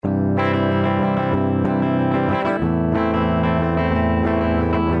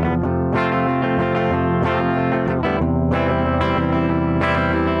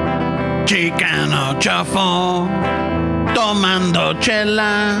Chicano Shuffle, tomando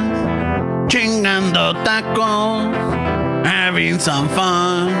chelas, chingando tacos, having some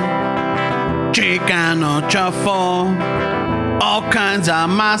fun. Chicano Shuffle, all kinds of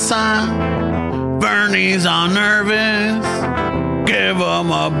masa. Bernie's all nervous, give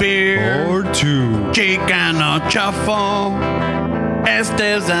him a beer or two. Chicano Shuffle,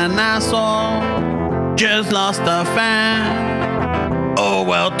 Este's an asshole, just lost a fan. Oh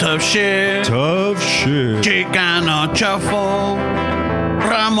well, tough shit. Tough shit. Chicano Shuffle,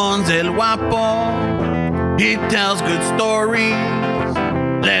 Ramon's el guapo, he tells good stories.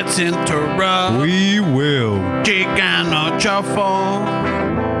 Let's interrupt. We will. Chicano Shuffle,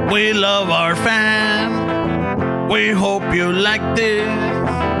 we love our fan. We hope you like this.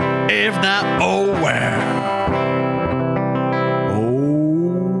 If not, oh well.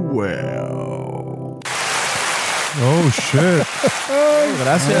 Oh well. Oh shit.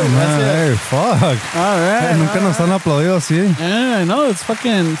 Gracias, Hey, fuck. All right. Nunca nos han aplaudido así. Yeah, I know. It's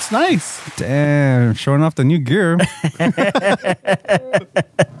fucking, it's nice. Damn, showing off the new gear.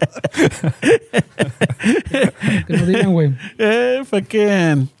 Yeah,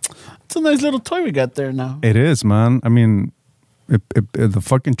 fucking. It's a nice little toy we got there now. It is, man. I mean, the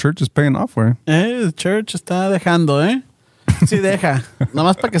fucking church is paying off, right? The church está dejando, ¿eh? Sí, deja.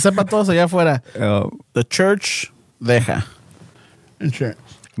 Nomás para que sepa todos allá afuera. The church deja. Insurance.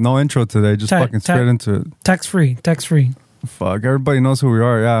 No intro today, just fucking straight into it. Tax free. Fuck, everybody knows who we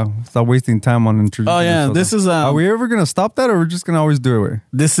are, yeah. Stop wasting time on introducing. Oh, yeah, ourselves. this is... Are we ever going to stop that, or we're just going to always do it?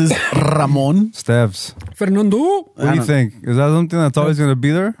 This is Ramon. Stevs. Fernando. What do you think? Is that something that's always going to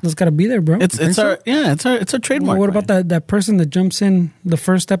be there? It's got to be there, bro. It's our trademark. What about that person that jumps in the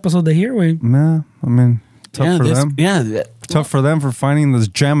first episode they hear? Wait. Nah, I mean, tough for them. Yeah. Tough for them for finding this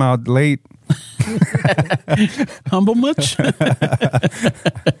gem out late. Humble much?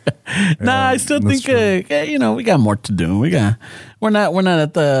 Nah, I still think we got more to do. We're not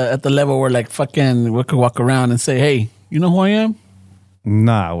at the level where like fucking we could walk around and say, hey, you know who I am?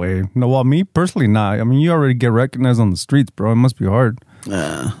 Nah, way. No, well, me personally, nah. I mean, you already get recognized on the streets, bro. It must be hard.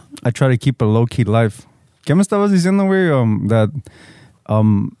 I try to keep a low-key life. ¿Qué me estabas diciendo, güey? That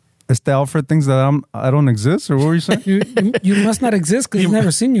este Alfred thinks that I don't exist, or what were you saying? You must not exist because he's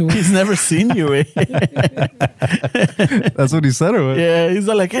never seen you. He's never seen you, eh? That's what he said, or what? Yeah, he's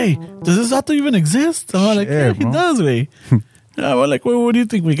like, hey, does this auto even exist? I'm like, yeah, he does, güey. We're like, what do you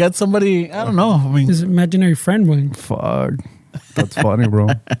think? We got somebody, I don't know. I mean, his imaginary friend, güey. Fuck. That's funny, bro.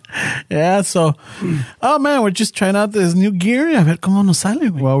 Yeah, so, oh man, we're just trying out this new gear. A ver cómo nos sale,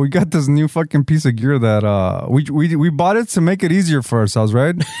 güey. Well, we got this new fucking piece of gear that we bought it to make it easier for ourselves,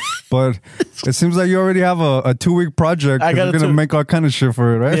 right? But it seems like you already have a 2-week project. You're gonna make all kind of shit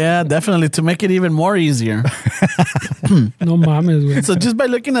for it, right? Yeah, definitely, to make it even more easier. No mames, güey. So just by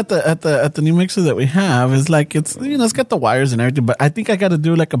looking at the new mixer that we have, it's like it's got the wires and everything. But I think I got to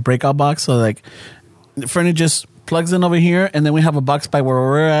do like a breakout box, so like Fernie just plugs in over here, and then we have a box by where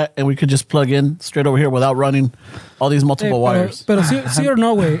we're at, and we could just plug in straight over here without running all these multiple wires. But see or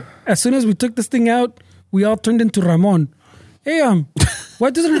no, way. As soon as we took this thing out, we all turned into Ramon. Hey, why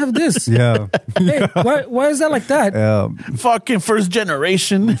doesn't it have this? Yeah. Hey, why is that like that? Fucking first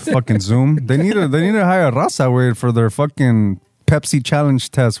generation. Fucking Zoom. They need to hire Raza, way, for their fucking Pepsi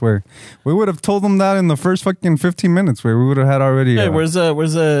challenge test, where we would have told them that in the first fucking 15 minutes, where we would have had already. Hey, where's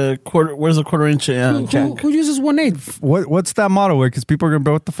a quarter inch jack? Who uses 1/8? What's that model? Where because people are gonna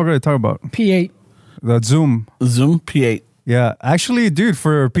be, what the fuck are they talking about? P8. The Zoom P8. Yeah, actually, dude,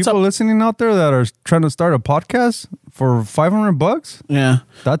 for people listening out there that are trying to start a podcast for $500, yeah,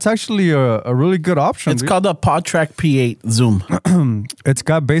 that's actually a really good option. It's called a PodTrack P8 Zoom. It's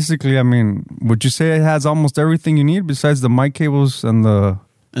got basically, I mean, would you say it has almost everything you need besides the mic cables and the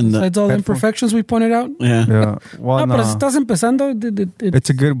besides all the imperfections we pointed out? Yeah. Well, no, pero si estás empezando, it's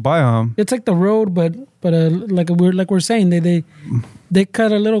a good buy, huh? It's like the road, but like we're saying, they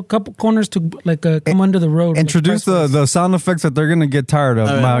cut a little couple corners to like come under the road. Introduce the sound effects that they're gonna get tired of.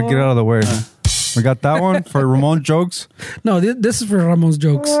 Get out of the way. We got that one for Ramon jokes. No, this is for Ramon's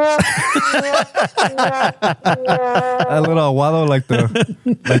jokes. That little aguado like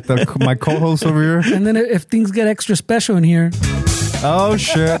my co-host over here. And then if things get extra special in here. Oh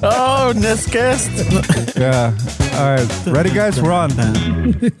shit. Oh, Nestcast. Yeah. All right. Ready, guys? We're on.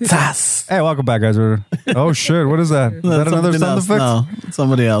 Sass. Hey, welcome back, guys. Oh shit, what is that? Is that another sound effect? No,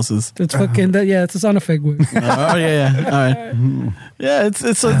 somebody else's. It's fucking that. Yeah, it's a sound effect. Güey. Oh yeah. All right. Yeah,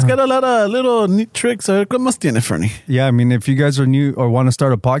 it's got a lot of little neat tricks. ¿Qué más tiene, Fernie? Yeah, I mean, if you guys are new or want to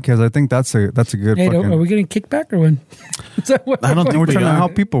start a podcast, I think that's a good. Hey, fucking, are we getting kickback or when? Is that what I don't think we're trying to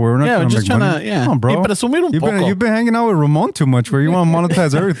help people. We're not Yeah, trying we're to just make trying money. to, yeah. Come on, bro. Y presumir un poco. You've been hanging out with Ramon too much, where you want to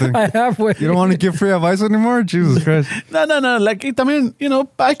monetize everything. I have. Güey. You don't want to give free advice anymore? Jesus Christ. No. Like, y también,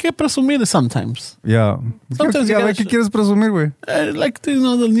 hay que presumir sometimes. Yeah. Sometimes you ¿Qué gotta quieres presumir, güey? Like, the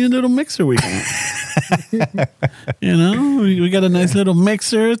new little mixer we got. We got a nice little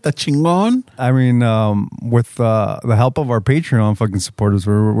mixer, está chingón. I mean, with the help of our Patreon fucking supporters,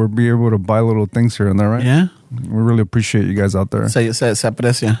 we'll be able to buy little things here and there, right? Yeah. We really appreciate you guys out there. Se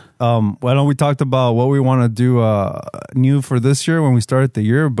aprecia. Why don't we talked about what we want to do new for this year when we started the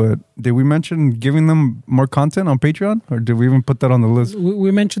year, but did we mention giving them more content on Patreon, or did we even put that on the list?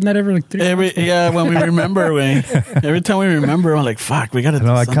 We mentioned that every like 3 months. When we remember, every time we remember, I'm like, fuck, we gotta do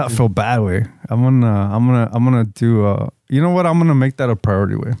No, I something. can't feel bad way. I'm gonna do. You know what? I'm gonna make that a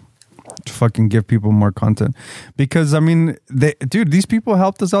priority way. To fucking give people more content, because I mean, these people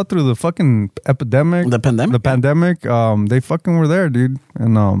helped us out through the fucking epidemic, The pandemic? They fucking were there, dude,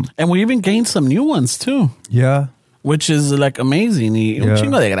 And we even gained some new ones too, yeah. which is like amazing. Y un Yeah.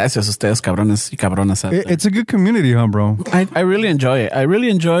 chingo de gracias a ustedes, cabrones y cabronas. out there. It's a good community, huh, bro? I really enjoy it. I really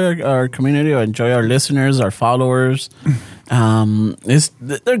enjoy our community. I enjoy our listeners, our followers.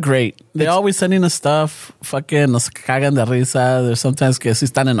 They're great. They're always sending us stuff. Fucking nos cagan de risa. There's sometimes que sí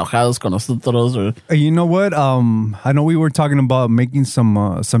están enojados con nosotros. Or, You know what? I know we were talking about making some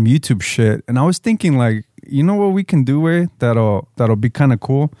YouTube shit, and I was thinking like, you know what we can do with that'll be kind of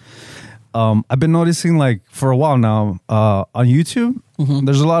cool. I've been noticing like for a while now on YouTube,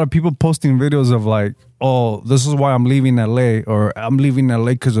 there's a lot of people posting videos of like, oh, this is why I'm leaving LA, or I'm leaving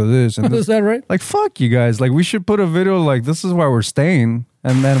LA because of this. And Is that right? like, fuck you guys. Like, we should put a video like, this is why we're staying,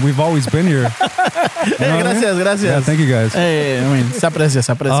 and then we've always been here. hey, gracias. Yeah, thank you guys. Hey, I mean, se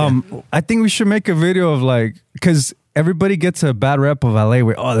aprecia. I think we should make a video of like, because everybody gets a bad rep of LA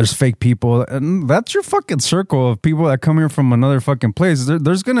where, oh, there's fake people. And that's your fucking circle of people that come here from another fucking place.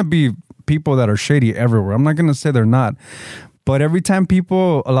 There's going to be people that are shady everywhere. I'm not going to say they're not. But every time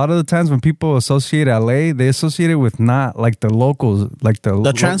a lot of the times when people associate LA, they associate it with not like the locals, like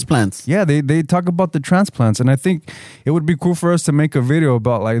the Transplants. Yeah, they talk about the transplants. And I think it would be cool for us to make a video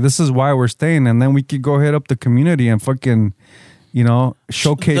about like, this is why we're staying. And then we could go hit up the community and fucking,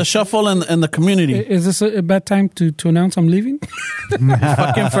 showcase. The shuffle in the community. Is this a bad time to announce I'm leaving?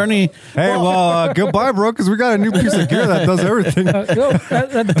 Fucking Fernie. Hey, well, goodbye, bro, because we got a new piece of gear that does everything. That's good.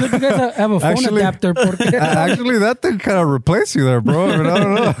 You guys have a phone Actually- adapter. Porque, Actually, that thing kind of replaced you there, bro. I mean, I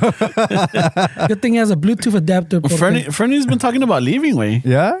don't know. good thing he has a Bluetooth adapter. Porque, Fernie's been talking about leaving, way.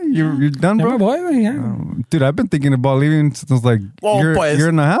 Yeah, you're done, No, bro. boy, güey, yeah. Dude, I've been thinking about leaving since like year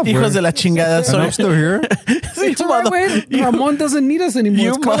and a half. Hijos de la chingada. And So I'm still here. Sí, It's all right, güey. Ramon doesn't need us anymore.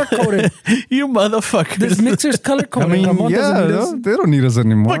 You It's color coded. You motherfuckers. This mixer's color I coded. mean, Ramon doesn't need us. they don't need us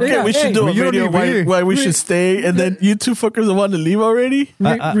anymore. Okay, Yeah, we should hey, do a you don't video need me. why we should stay, and then you two fuckers want to leave already.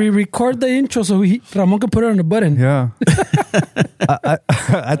 Record the intro so Ramon can put it on the button. Yeah.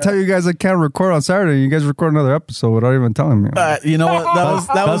 I tell you guys I can't record on Saturday. You guys record another episode without even telling me. You know what?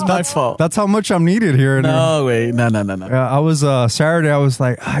 That was my fault. That's how much I'm needed here. And No, wait. No. I was Saturday. I was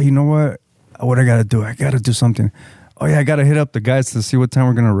like, you know what? What I gotta do? I gotta do something. Oh yeah, I gotta hit up the guys to see what time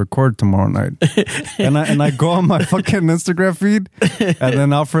we're gonna record tomorrow night. and I go on my fucking Instagram feed, and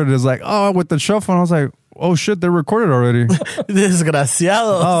then Alfred is like, oh, with the shuffle. And I was like, oh shit, they're recorded already.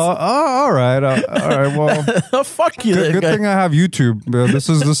 Desgraciado. All right. Well, Fuck you. good thing I have YouTube. This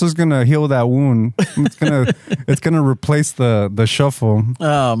is gonna heal that wound. It's gonna replace the shuffle.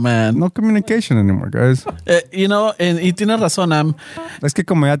 Oh man. No communication anymore, guys. Y tienes razón. Es que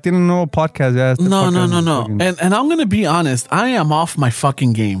como ya tienen un nuevo podcast, ya. No. And I'm gonna be honest. I am off my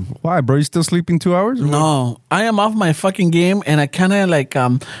fucking game. Why, bro? You still sleeping 2 hours? No, I am off my fucking game, and I kind of like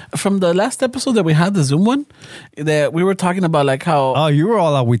from the last episode that we had, the Zoom one, that we were talking about like how. Oh, you were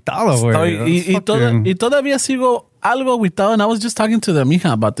all agüitado, güey. Y todavía sigo algo agüitado, and I was just talking to the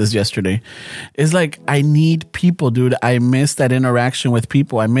mija about this yesterday. It's like, I need people, dude. I miss that interaction with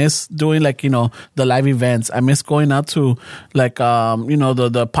people. I miss doing like, the live events. I miss going out to like,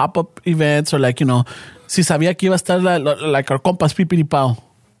 the pop-up events, or like, si sabía que iba a estar like our compas Pipiripao.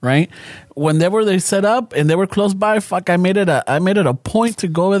 Right? Whenever they set up and they were close by, fuck, I made it a point to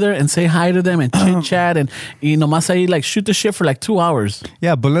go over there and say hi to them and chit chat and nomás ahí like shoot the shit for like 2 hours.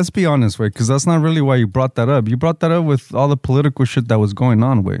 Yeah, but let's be honest, way, because that's not really why you brought that up. You brought that up with all the political shit that was going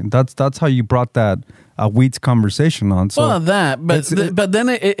on, way. That's how you brought that a wheat conversation on. So well, that, but but then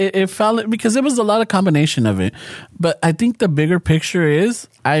it fell because it was a lot of combination of it. But I think the bigger picture is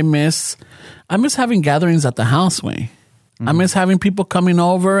I miss having gatherings at the house, way. I miss having people coming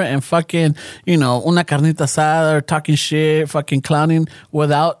over and fucking, una carnita asada or talking shit, fucking clowning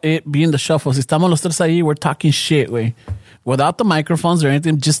without it being the shuffle. Si estamos los tres ahí, we're talking shit, way. Without the microphones or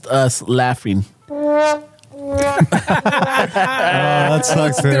anything, just us laughing. that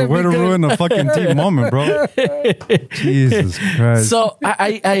sucks. Man. Way to ruin the fucking team moment, bro. Jesus Christ. So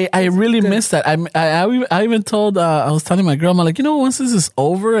I really miss that. I even told I was telling my girl, I'm like, once this is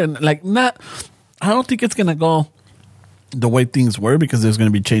over and like I don't think it's gonna go the way things were because there's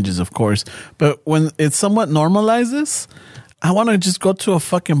gonna be changes, of course. But when it somewhat normalizes, I want to just go to a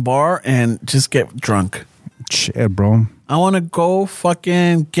fucking bar and just get drunk. Shit, bro. I want to go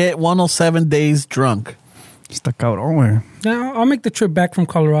fucking get 107 days drunk. Está cabrón, güey. Yeah, I'll make the trip back from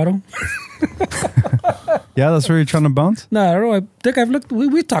Colorado. Yeah, that's where you're trying to bounce? No, I don't know. I think I've looked.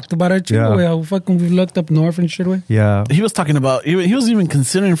 We talked about it. Yeah. We've looked up north and shit, way. Yeah. He was talking about, he was even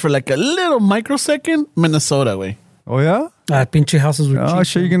considering for like a little microsecond, Minnesota, way. Oh, yeah? Pinche houses were cheap. Oh,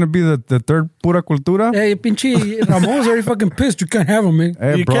 shit, you're going to be the third pura cultura? Hey, pinche Ramon's already fucking pissed. You can't have him, man.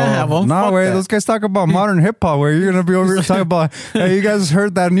 Hey, You bro. can't have 'em. Nah, Fuck wait. that. Those guys talk about modern hip hop. Where you're gonna be over here talking about? Hey, you guys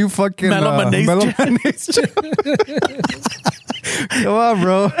heard that new fucking Mellow Mayonnaise chip? Come on,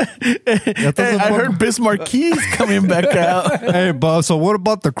 bro. Hey, I heard Bismarck Keys coming back out. Hey, bro. So what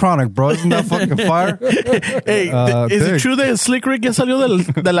about the Chronic, bro? Isn't that fucking fire? Hey, is it Dick. true that Slick Rick ya salió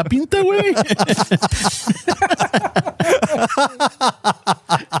de la pinta, güey?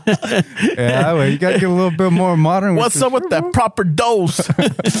 Yeah, well, you gotta get a little bit more modern. What's up with that proper dose?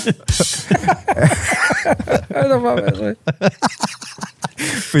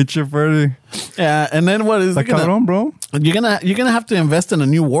 Feature Freddy? Yeah, and then what is Está it gonna, cabrón, bro. you're gonna have to invest in a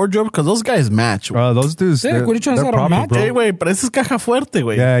new wardrobe because those guys match. Güey. Those dudes, Yeah, what are you trying to they're say, proper, match? bro. Hey, güey, pero esa es caja fuerte,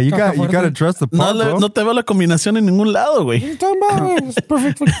 güey. Yeah, you Caja gotta fuerte. dress the No, part, bro. no te veo la combinación en ningún lado, güey. What are you talking about? It's a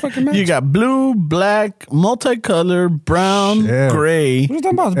perfect fucking match. You got blue, black, multicolored, brown, Shit. gray. What are you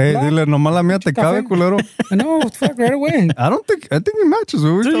talking about? Hey, Black? dile, nomás la mía te cabe, Café. culero. I know, fuck, right away. I think it matches. What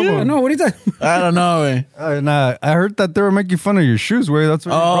are you talking I about? know, what are you talking I don't know, güey. Nah, I heard that they were making fun of your shoes, way. That's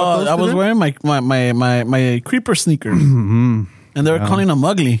what you brought Oh, those I was today? wearing my creeper sneakers, and they were calling them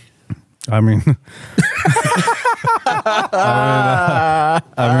ugly. I mean,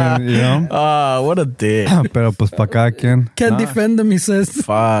 you know. Oh, what a dick. Pero pues pa' cada quien. Can't defend them, he says.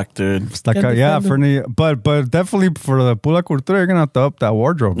 Fuck, dude. Está Can't yeah, defend but definitely for the pura cultura, you're gonna have to up that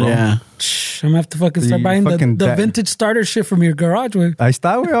wardrobe, bro. Yeah. I'm gonna have to fucking start You buying fucking the da- vintage starter shit from your garage, way. Ahí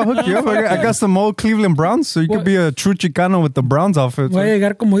está, güey. I'll hook you up. I got some old Cleveland Browns, so you could What? be a true Chicano with the Browns outfit. Well, you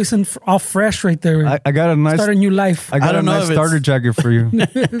got como dicen, all fresh right there. I got a nice, Start a new life. I got I a don't know nice if it's- starter jacket for you.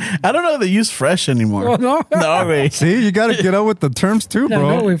 I don't know if they use fresh anymore. Oh, no? No, güey. See, you got to get up with the terms too, No,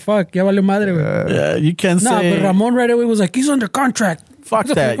 bro. way, fuck. Ya vale madre, güey. Yeah, you can't Nah, say. but Ramon right away was like, he's under contract. Fuck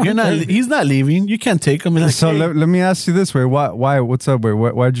that. You're not. He's not leaving. You can't take him. Like, So hey, let me ask you this way: why? What's up? Way?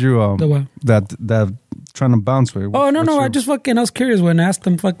 Why'd you The what? that trying to bounce way? Oh, no, I was curious when I asked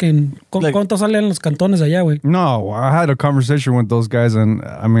them fucking, Like- ¿cuánto salen los cantones allá, güey? No, I had a conversation with those guys, and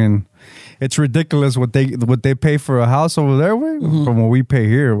I mean, it's ridiculous what they pay for a house over there, way, from what we pay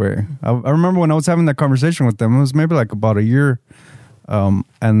here, way. I remember when I was having that conversation with them, it was maybe like about a year.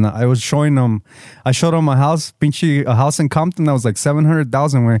 And I was showing them, I showed them a house in Compton that was like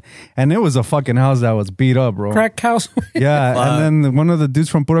 700,000 way, and it was a fucking house that was beat up, bro. Crack house. Yeah, and then one of the dudes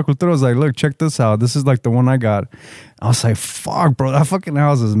from Pura Cultura was like, "Look, check this out. This is like the one I got." I was like, "Fuck, bro, that fucking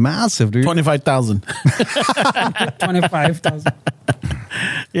house is massive, dude." 25,000. 25,000.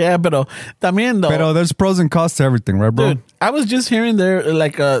 Yeah, pero también though. Pero there's pros and cons to everything, right, bro? Dude, I was just hearing there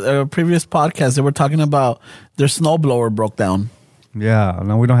like a previous podcast. They were talking about their snowblower broke down. Yeah,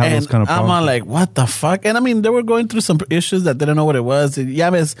 no, we don't have And those kind of I'm problems. all like, what the fuck? And I mean, they were going through some issues that they didn't know what it was. Yeah,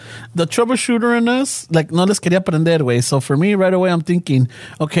 ves, the troubleshooter in us, like, no les quería prender, way. So for me, right away, I'm thinking,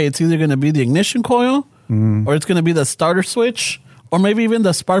 okay, it's either going to be the ignition coil or it's going to be the starter switch or maybe even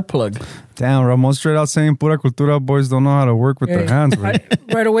the spark plug. Damn, Ramon straight out saying Pura Cultura boys don't know how to work with their hands, bro.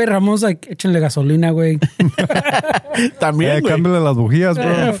 Right away, Ramon's like, échenle gasolina, güey. También, güey. Cámbiale las bujías,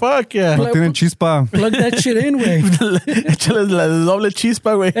 Yeah, bro. fuck yeah. No tienen chispa. Plug that shit in, güey. Échales la doble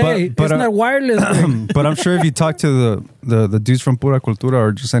chispa, güey. Hey, but, it's not wireless, güey. But I'm sure if you talk to the dudes from Pura Cultura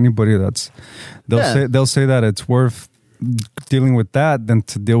or just anybody they'll say that it's worth dealing with that than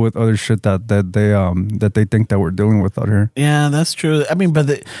to deal with other shit that they think that we're dealing with out here. Yeah, that's true. I mean, but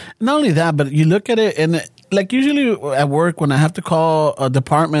not only that, but you look at it and like usually at work when I have to call a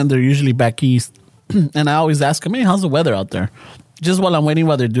department, they're usually back east. And I always ask them, hey, how's the weather out there? just while I'm waiting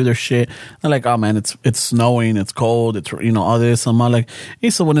while they do their shit. They're like, oh man, it's snowing, it's cold, it's all this. I'm all like, hey,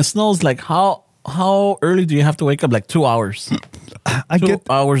 so when it snows, like how early do you have to wake up? Like 2 hours. I 2 get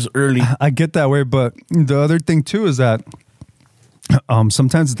hours early. I get that way, but the other thing too is that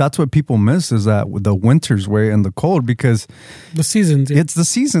sometimes that's what people miss is that with the winter's way and the cold, because The seasons. it's the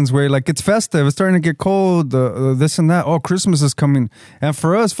seasons where like it's festive, it's starting to get cold, this and that. Oh, Christmas is coming, and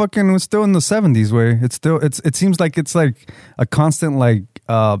for us, fucking, it's still in the 70s way. It seems like it's like a constant like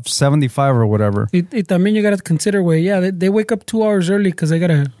 75 or whatever. También you gotta consider where, they wake up 2 hours early because they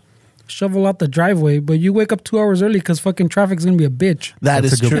gotta shovel out the driveway, but you wake up 2 hours early because fucking traffic's gonna be a bitch. That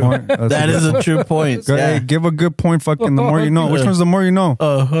That's is a good true. point. That is a true point. Go, Yeah. hey, give a good point. Fucking the more you know. Which one's the more you know?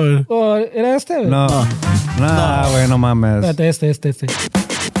 Oh, era este? No, nah, güey, no mames. Este.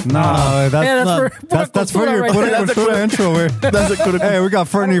 No, that's that's for cultura your right pura there. cultura intro, güey. Hey, we got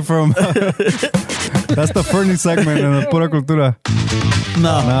Fernie from. That's the Fernie segment in the pura cultura.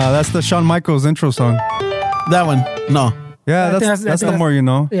 No, Nah, that's the Shawn Michaels intro song. that one. No. Yeah, I think that's the that's- more you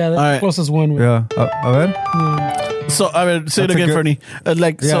know. Yeah, that's All right. the closest one. Güey. Yeah, a ver. So I mean, say it That's a again, good- Fernie.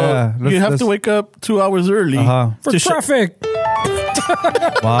 Yeah, You have to wake up 2 hours early. For to traffic.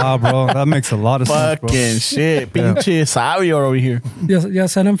 Wow, bro, that makes a lot of sense, bro. Fucking shit. Pinche sabio over here. Ya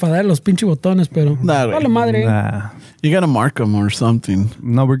se van a enfadar los pinches botones, pero. Nah, güey. Vale madre. Nah, You gotta mark them or something.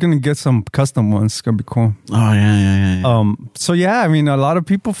 no, we're gonna get some custom ones. It's gonna be cool. Oh yeah. So yeah, I mean, a lot of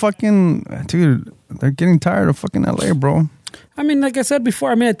people fucking, dude, they're getting tired of fucking LA, bro. I mean, like I said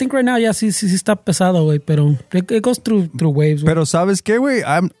before, I think right now, sí está pesado, güey, pero it goes through waves, güey. Pero sabes qué,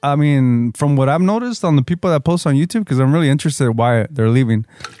 güey? I mean, from what I've noticed on the people that post on YouTube, because I'm really interested in why they're leaving.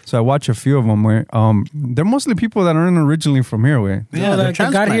 So I watch a few of them, where they're mostly people that aren't originally from here, way. Yeah, they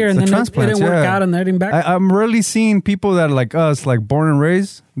got here and The then it transplants, didn't work yeah. out and they're heading back. I'm really seeing people that are like us, like born and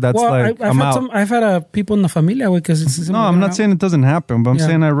raised. That's well, like I'm out. I've had people in the familia, güey, because No, I'm not saying it doesn't happen, but I'm Yeah.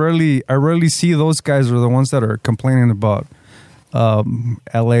 saying I rarely see those guys are the ones that are complaining about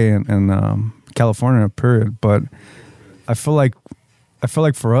LA and California, period. But I feel like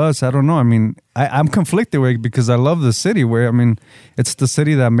for us, I don't know. I mean, I'm conflicted with because I love the city. Where I mean, it's the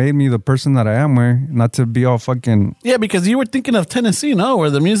city that made me the person that I am. Where not to be all fucking. Yeah, because you were thinking of Tennessee, no? Where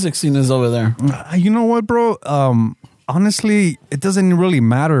the music scene is over there. You know what, bro? Honestly, it doesn't really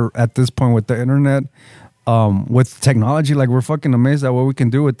matter at this point with the internet. With technology, like we're fucking amazed at what we can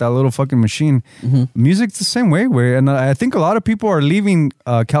do with that little fucking machine. Music's the same way, and I think a lot of people are leaving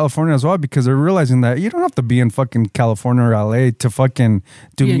California as well because they're realizing that you don't have to be in fucking California or LA to fucking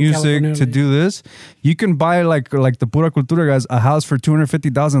do Be in music, California, to LA. do this. You can buy like the Pura Cultura guys a house for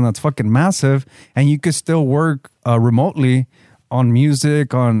 $250,000 that's fucking massive, and you could still work remotely on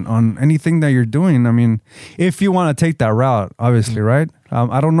music, on anything that you're doing. I mean, if you want to take that route, obviously, right?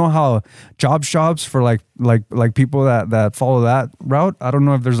 I don't know how job shops for like people that follow that route. I don't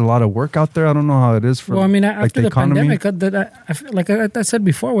know if there's a lot of work out there. I don't know how it is for. Well, I mean, like, after the economy. pandemic, like I said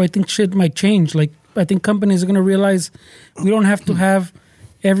before, I think shit might change. Like, I think companies are going to realize we don't have to have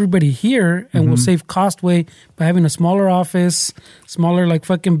everybody here, and we'll save cost way by having a smaller office, smaller like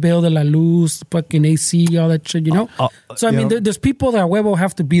fucking bill de la luz, fucking AC, all that shit, you know? So, I mean, yeah. there's people that huevo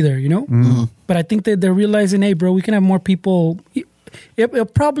have to be there, you know? But I think that they're realizing, hey, bro, we can have more people. It'll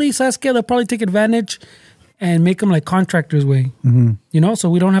probably, Saskia, they'll probably take advantage and make them like contractors way, you know? So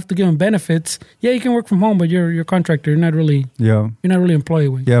we don't have to give them benefits. Yeah, you can work from home, but you're a contractor. You're not really employee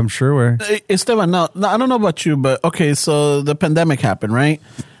way. Yeah, I'm sure we're. Esteban, now, I don't know about you, but okay, so the pandemic happened, right?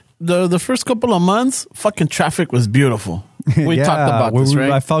 The first couple of months, fucking traffic was beautiful. We Yeah, talked about this,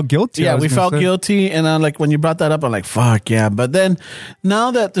 right? I felt guilty. Yeah, I was we gonna felt say. guilty, and like when you brought that up, I'm like, "Fuck yeah!" But then,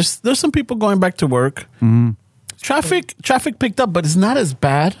 now that there's some people going back to work, traffic picked up, but it's not as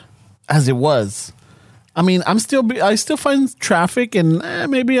bad as it was. I mean, I still find traffic, and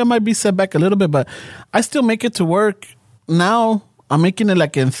maybe I might be set back a little bit, but I still make it to work now. I'm making it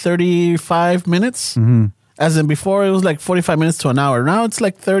like in 35 minutes. As in before, it was like 45 minutes to an hour. Now it's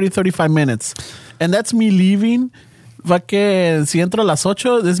like 35 minutes. And that's me leaving. Si entro a las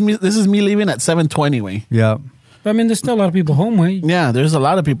 8, this is me leaving at 7:20, way. Yeah. But I mean, there's still a lot of people home, way. Yeah, there's a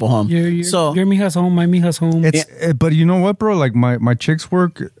lot of people home. Your mija's home, my mija's home. But you know what, bro? Like my chicks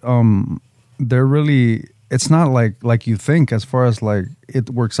work, they're really. It's not like you think. As far as like it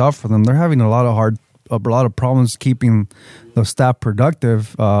works out for them, they're having a lot of problems keeping the staff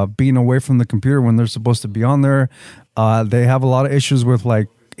productive, being away from the computer when they're supposed to be on there. They have a lot of issues with like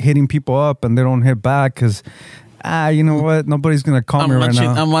hitting people up and they don't hit back because. You know what? Nobody's gonna call me right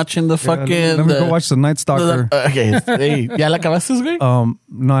now. I'm watching the fucking. Let me go watch the Night Stalker. Okay, hey, ¿ya la acabaste, güey?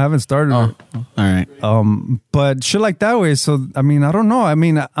 No, I haven't started. All right. But shit like that way. So I mean, I don't know. I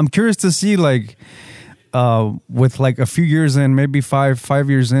mean, I'm curious to see like with like a few years in, maybe five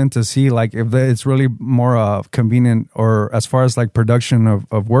years in, to see like if it's really more convenient, or as far as like production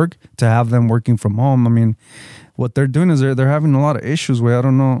of work, to have them working from home. I mean, what they're doing is they're having a lot of issues with, I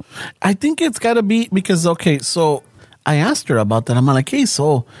don't know. I think it's got to be because, okay, so I asked her about that. I'm like, hey,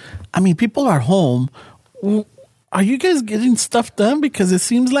 so, I mean, people are home. Are you guys getting stuff done? Because it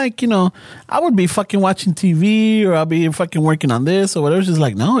seems like, I would be fucking watching TV, or I'll be fucking working on this or whatever. It's just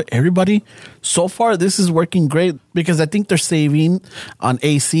like, no, everybody, so far, this is working great, because I think they're saving on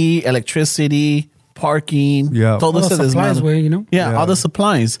AC, electricity, parking. Yeah. Todo All the ese supplies desmadre. way, Yeah, all the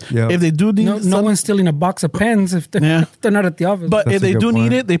supplies. Yeah. If they do need No one's stealing a box of pens if they're not at the office. but That's if a they good do need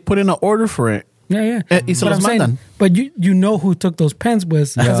point. it, they put in an order for it. yeah. Y se But los I'm saying, mandan. but you know who took those pens,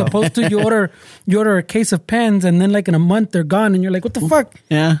 pues. As opposed to you order a case of pens, and then like in a month they're gone, and you're like, what the fuck?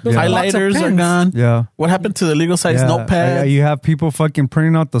 Yeah. Those are lots of Highlighters are pens. gone. Yeah. What happened to the legal size Yeah, notepad? you have people fucking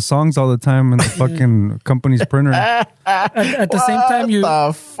printing out the songs all the time in the fucking company's printer. At the same time, you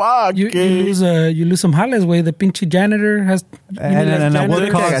the fuck? you lose some jales, way. The pinche janitor has. And at what Tienes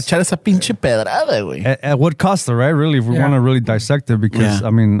que cost? agachar esa pinche pedrada, güey. At what cost, though, right? Really, if we Yeah. want to really dissect it, because Yeah.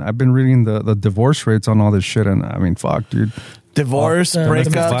 I mean, I've been reading the divorce rates on all this shit, and I mean, fuck, dude. Divorce,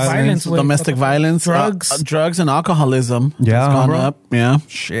 Domestic breakups, violence, way. domestic violence, Drugs. drugs, and alcoholism. Yeah, has gone bro. up. Yeah,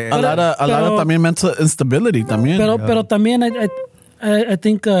 Shit. a lot of Pero- también mental instability también. Pero también I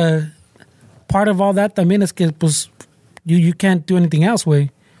think part of all that también es que pues you can't do anything else, way.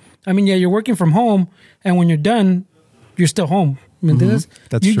 I mean, yeah, you're working from home, and when you're done, you're still home. ¿Me entiendes?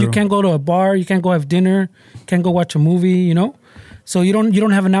 That's you true. can't go to a bar, you can't go have dinner, can't go watch a movie, So you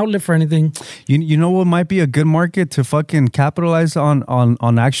don't have an outlet for anything. You know what might be a good market to fucking capitalize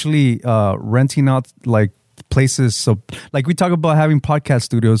on actually renting out like places. So like we talk about having podcast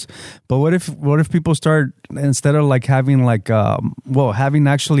studios, but what if people start, instead of like having like having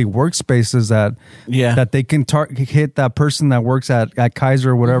actually workspaces that they can hit that person that works at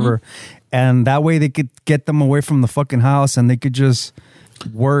Kaiser or whatever, and that way they could get them away from the fucking house, and they could just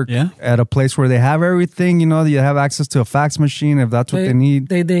work at a place where they have everything. You have access to a fax machine if that's what they need.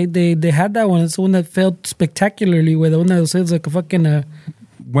 They had that one. It's the one that failed spectacularly. Where the one that was like a fucking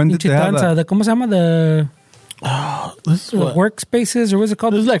When did they have that? ¿Cómo se llama? The This is what? workspaces, or what's it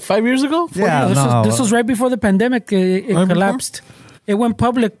called? This was like 5 years ago. 4 Yeah. years? This was right before the pandemic. It Right collapsed. It went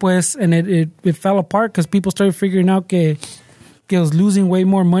public, pues, and it fell apart because people started figuring out que it was losing way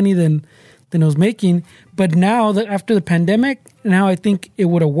more money than it was making. But now, after the pandemic, now I think it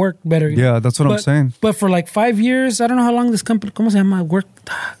would have worked better. Yeah, that's what I'm saying. But for like 5 years, I don't know how long this company, ¿cómo se llama?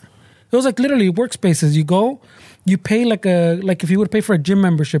 It was like literally workspaces. You go, you pay like if you would pay for a gym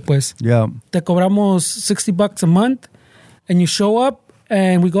membership, pues. Yeah. Te cobramos $60 a month, and you show up,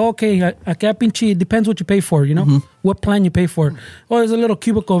 and we go, okay, acá pinche, it depends what you pay for, what plan you pay for. Oh, there's a little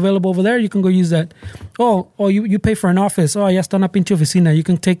cubicle available over there, you can go use that. Oh, you pay for an office. Oh, ya está una pinche oficina, you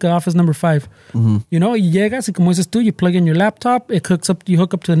can take office number 5. Y llegas, y como dices tú, you plug in your laptop, you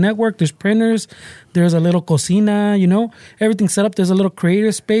hook up to the network, there's printers, there's a little cocina, everything's set up, there's a little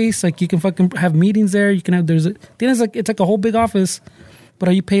creative space, like you can fucking have meetings there, you can have, it's like a whole big office.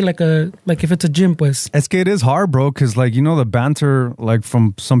 But you pay like if it's a gym, pues. Es que it is hard, bro, because like, the banter like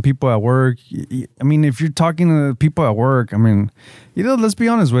from some people at work. I mean, if you're talking to people at work, I mean, let's be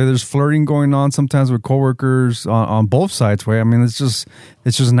honest, way there's flirting going on sometimes with coworkers on both sides, way. I mean, it's just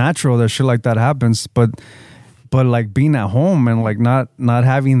natural that shit like that happens, but like being at home and like not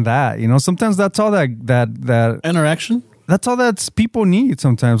having that, sometimes that's all that Interaction. That's all that people need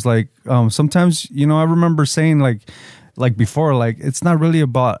sometimes. Like sometimes, I remember saying like before, like it's not really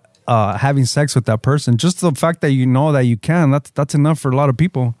about having sex with that person. Just the fact that that you can, that's enough for a lot of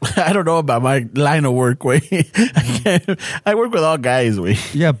people. I don't know about my line of work, way. I work with all guys, way.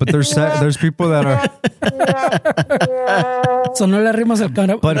 Yeah, but there's people that are. So no le arrimas el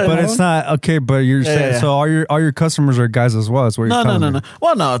cara. But it's not okay. But you're saying so all your customers are guys as well. That's what you're telling me. No.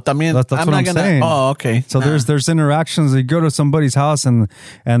 Well, no, también. That's I'm what not I'm gonna. saying. Oh, okay. So there's interactions. You go to somebody's house and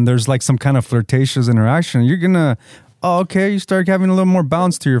there's like some kind of flirtatious interaction. You're gonna. Oh, okay. You start having a little more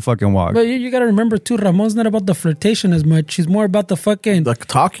bounce to your fucking walk. But you got to remember too, Ramon's not about the flirtation as much. She's more about the fucking. The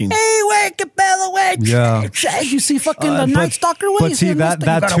talking. Hey, wait, que pedo, way. Yeah. You see fucking the Night Stalker way. But see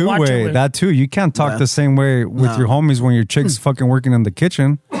that too way. That too. You can't talk the same way with your homies when your chick's fucking working in the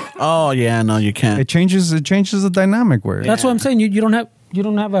kitchen. Oh yeah, no, you can't. It changes the dynamic way. That's what I'm saying. You don't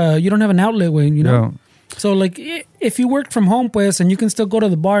have an outlet way. Yeah. So like if you work from home, pues, and you can still go to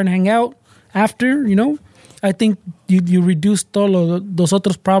the bar and hang out after, I think you reduce todos those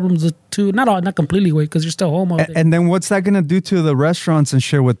otros problems too. Not completely, way, because you're still home all day. And then what's that gonna do to the restaurants and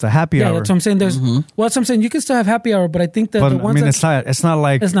shit with the happy hour? That's what I'm saying. Well, that's what I'm saying. You can still have happy hour, but I think that But the I ones mean, that, it's not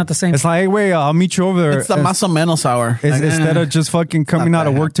like it's not the same. It's like, hey, wait, I'll meet you over there. It's the más o menos hour. Instead of just fucking coming out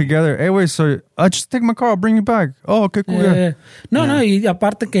of work together. Hey, wait, so I just take my car. I'll bring you back. Oh, okay, cool. Yeah. No, y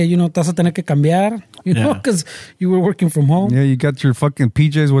aparte que, te vas a tener que cambiar, because you were working from home. Yeah, you got your fucking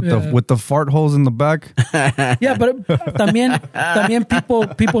PJs with the fart holes in the back. Yeah, but también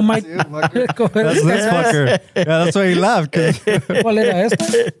people might go ahead. That's this fucker. Yeah, that's why he laughed. ¿Cuál era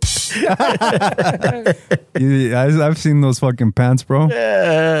esta? I've seen those fucking pants, bro.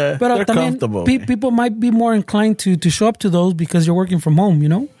 Yeah, But they're comfortable. People might be more inclined to show up to those because you're working from home,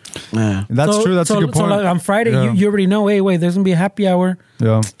 Yeah. That's true. That's a good point. So like on Friday, you already know, hey, wait, there's going to be a happy hour.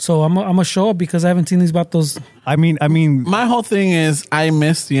 Yeah. So I'm going to show up because I haven't seen these vatos. I mean, My whole thing is I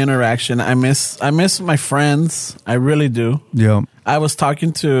miss the interaction. I miss my friends. I really do. yeah. I was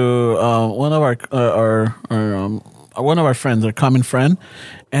talking to one of our friends, our common friend,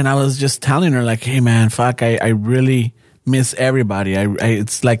 and I was just telling her like, "Hey, man, fuck, I really miss everybody.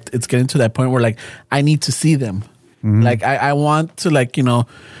 It's like it's getting to that point where like I need to see them. Like I want to like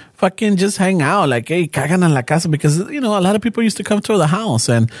fucking just hang out. Like, hey, cagan en la casa, because a lot of people used to come to the house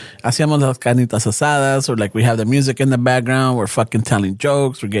and hacíamos las carnitas asadas, or like we have the music in the background. We're fucking telling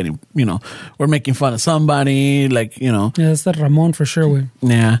jokes. We're getting we're making fun of somebody. Like Yeah, that's that Ramon for sure, way.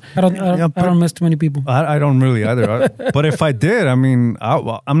 yeah. I don't miss too many people. I don't really either. But if I did, I mean,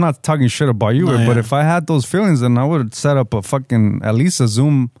 I'm not talking shit about you, but if I had those feelings, then I would set up a fucking, at least a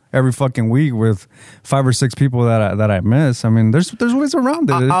Zoom every fucking week with 5 or 6 people that I miss. I mean, there's ways around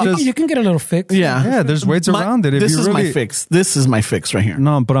it. It's just, You can get a little fix. Yeah, there's ways around it. If This you is really, my fix. This is my fix right here.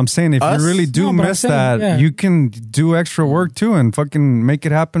 No, but I'm saying if you really do miss that, you can do extra work too and fucking make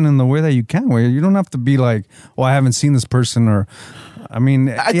it happen in the way that you can. Where you don't have to be like, oh, I haven't seen this person, or I mean,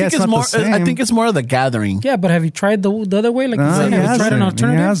 I think it's more. I think it's more of the gathering. Yeah, but have you tried the other way? Like you said, he have you tried an hasn't. He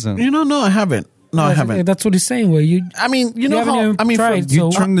alternative? hasn't. No, I haven't. No, I haven't. That's what he's saying. Where you I mean, you know haven't how. even I mean, tried, You,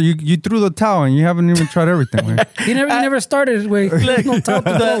 so- you threw the towel and you haven't even tried everything. Right? you never started with no top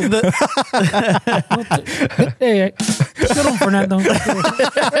to go. Hey, shut up, Fernando.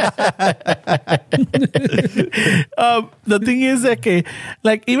 the thing is that, okay,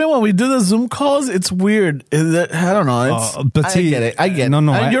 like even when we do the Zoom calls, it's weird. I don't know. But I get it. I get it.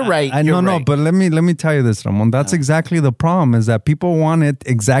 No, You're right. No, but let me tell you this, Ramon. That's exactly the problem, is that people want it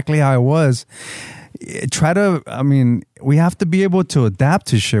exactly how it was. We have to be able to adapt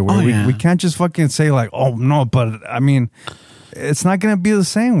to shit. Where we can't just fucking say like, oh no, but I mean, it's not gonna be the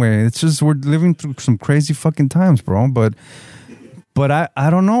same way. It's just we're living through some crazy fucking times, bro. But I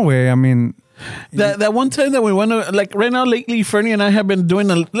don't know, way. I mean, that one time that we went to, like right now lately, Fernie and I have been doing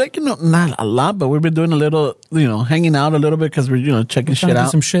not a lot, but we've been doing a little, hanging out a little bit because we're checking shit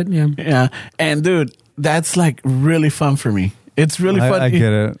out. Some shit, yeah. Yeah, and dude, that's like really fun for me. It's really fun. I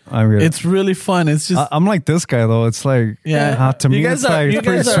get it. It's really fun. It's just I'm like this guy though. It's like to me, it's like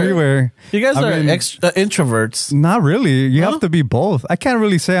pretty sweet. Where you guys are introverts. Not really. You have to be both. I can't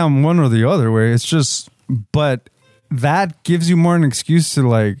really say I'm one or the other way. It's just, but that gives you more an excuse to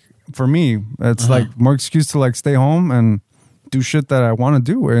like. For me, it's like more excuse to like stay home and do shit that I want to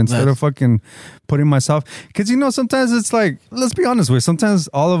do, where instead of fucking putting myself, because sometimes it's like, let's be honest with, sometimes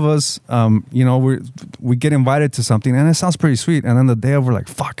all of us we get invited to something and it sounds pretty sweet, and then the day of we're like,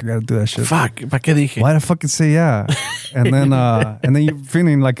 fuck, I gotta do that shit. Fuck, ¿pa qué dije? Why'd I fucking say yeah? And then you're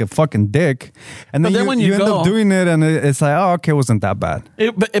feeling like a fucking dick, and then when you you end go, up doing it, and it's like, oh, okay, it wasn't that bad.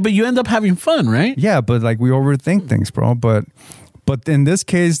 But you end up having fun, right? Yeah, but like we overthink things, bro. But in this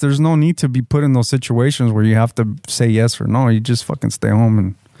case, there's no need to be put in those situations where you have to say yes or no. You just fucking stay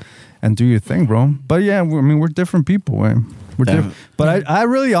home and do your thing, bro. But yeah, we're different people, man. We're different. But I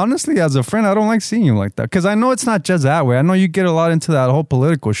really, honestly, as a friend, I don't like seeing you like that. Because I know it's not just that way. I know you get a lot into that whole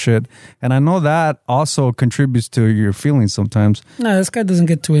political shit. And I know that also contributes to your feelings sometimes. No, this guy doesn't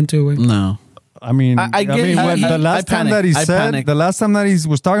get too into it. No. I mean, the last time that he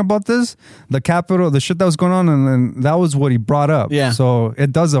was talking about this, the Capitol, the shit that was going on, and that was what he brought up. Yeah. So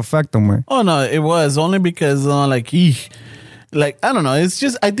it does affect him. Way. Oh no, it was only because I don't know. It's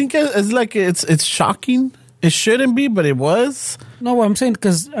just, I think it's like it's shocking. It shouldn't be, but it was. No, what I'm saying,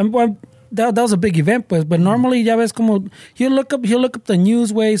 because that was a big event, but normally, ya ves como he'll look up the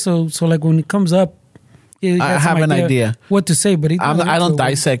news way. So like when it comes up. I have an idea what to say, but I don't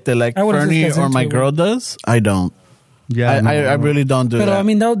dissect it like Fernie or my girl does. I don't. Yeah, I really don't do that. But I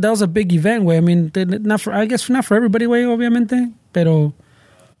mean, that was a big event. Way I mean, not for everybody. Way obviamente, pero.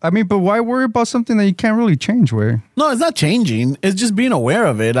 I mean, but why worry about something that you can't really change? Way no, it's not changing. It's just being aware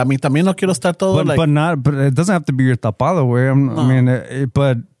of it. I mean, también no quiero estar todo but it doesn't have to be your tapado way.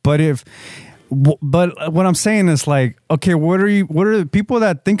 But what I'm saying is like, okay, what are the people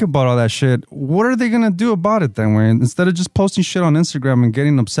that think about all that shit? What are they gonna do about it then? Where instead of just posting shit on Instagram and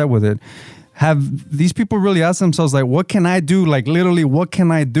getting upset with it, have these people really asked themselves like, what can I do? Like literally, what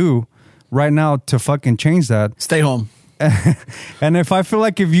can I do right now to fucking change that? Stay home. And if I feel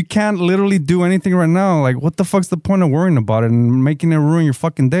like if you can't literally do anything right now, like what the fuck's the point of worrying about it and making it ruin your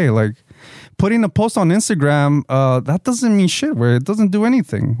fucking day? Like putting a post on Instagram, that doesn't mean shit, where it doesn't do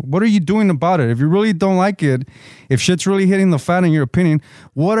anything. What are you doing about it? If you really don't like it, if shit's really hitting the fan in your opinion,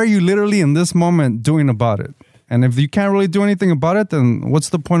 what are you literally in this moment doing about it? And if you can't really do anything about it, then what's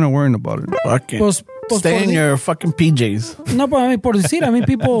the point of worrying about it? Fucking stay in your fucking PJs. No, but I mean, por decir,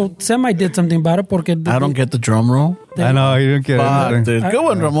 people semi did something about it porque... I don't get the drum roll. I know, you don't get it. Dude. Good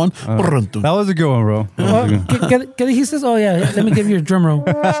one, Ramon. That was a good one, bro. ¿Qué dijiste? Oh, yeah, let me give you a drum roll.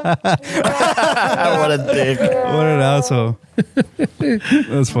 What a dick. What an asshole.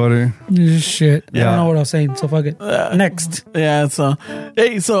 That's funny. Shit. Yeah. I don't know what I was saying, so fuck it. Next. Yeah, so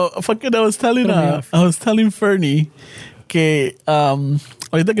fucking I was telling Fernie que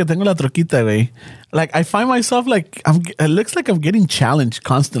ahorita que tengo la troquita, güey, like I find myself like it looks like I'm getting challenged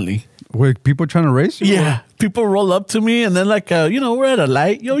constantly. Wait, people trying to race you? Yeah, people roll up to me and then like we're at a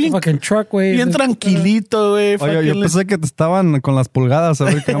light. Yo, Fucking truck, güey. Bien tranquilito, güey. Oye, yo pensé que te estaban con las pulgadas a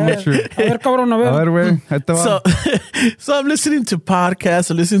ver qué mucho. A ver, cabrón, a ver. A ver, güey, ahí te va. So I'm listening to podcasts,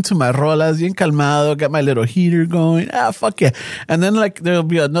 I'm listening to my rolas, bien calmado, got my little heater going. Fuck yeah. And then like there'll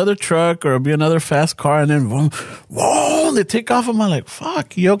be another truck or there'll be another fast car and then whoa, they take off. I'm like,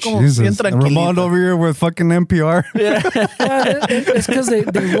 fuck, yo como Jesus. bien tranquilito. Ramon over here with fucking NPR. Yeah, it's because they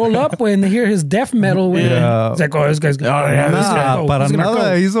roll up when they hear his death metal. Yeah. It's like, oh, this guy's good. Oh, yeah, this gonna go. Para He's gonna nada.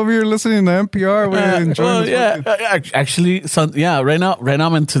 go. He's over here listening to NPR. Well, yeah, actually, right now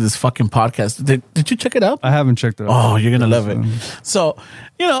I'm into this fucking podcast. Did you check it out? I haven't checked it out. Oh, you're gonna love it. So,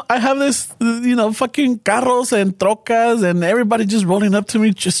 I have this, fucking carros and trocas and everybody just rolling up to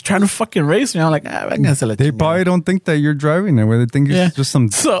me, just trying to fucking race me. I'm like, They probably don't think that you're driving it, where they think you're just some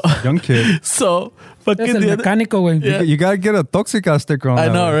young kid. So, fucking That's el mecánico, güey. Yeah. You gotta get a Toxica sticker on I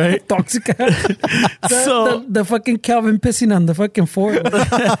that. know, right? Toxica. So the fucking Calvin pissing on the fucking Ford.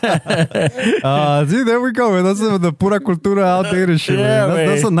 See, there we go. That's the pura cultura outdated shit. Yeah, Man.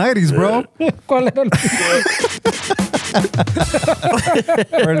 That's the 90s, bro. ¿Cuál era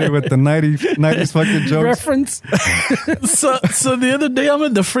Early with the 90s fucking jokes. reference? so the other day I'm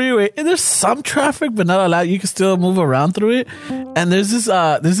in the freeway and there's some traffic but not a lot. You can still move around through it. And there's this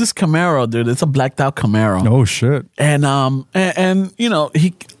Camaro, dude. It's a blacked out Camaro. Oh shit. And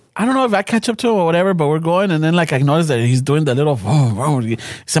he, I don't know if I catch up to him or whatever, but we're going, and then like I noticed that he's doing the little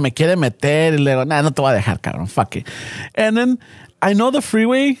se me quiere meter, y le digo, nah, no te voy a dejar, cabrón, fuck it. And then I know the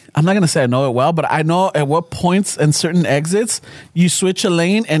freeway. I'm not gonna say I know it well, but I know at what points and certain exits you switch a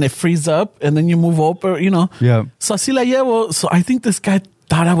lane and it frees up, and then you move over. Yeah. So así la llevo. So I think this guy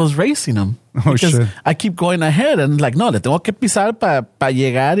thought I was racing him. Oh, because shit. I keep going ahead and like, no, le tengo que pisar para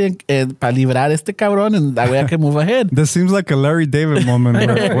llegar y para librar este cabrón and that way I can move ahead. This seems like a Larry David moment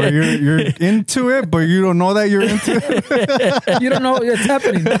where you're into it, but you don't know that you're into it. You don't know it's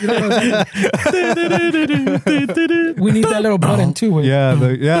happening. You don't know it's happening. We need that little button too. Güey.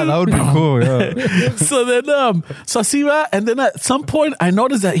 Yeah, that would be cool. Yeah. So then, so así va, and then at some point I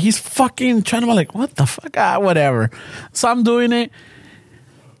noticed that he's fucking trying to be like, what the fuck, whatever. So I'm doing it.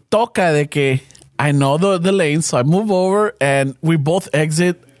 Toca de que I know the lane, so I move over and we both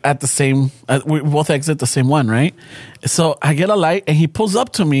exit at the same. We both exit the same one, right? So I get a light and he pulls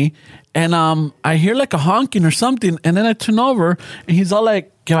up to me, and I hear like a honking or something, and then I turn over and he's all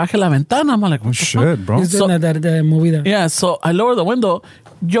like, "Que baje la ventana." I'm like, "What the Shit, fuck?" bro. He's doing that movida. Yeah, so I lower the window.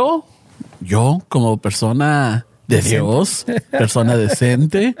 Yo como persona de Dios, persona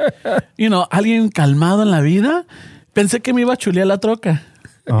decente, alguien calmado en la vida, pensé que me iba a chulear la troca.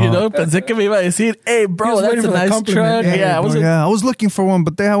 Pensé que me iba a decir, hey, bro, that's a nice truck. Yeah, I was looking for one,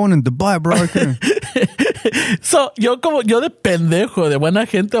 but they have one in Dubai, bro. So, yo de pendejo, de buena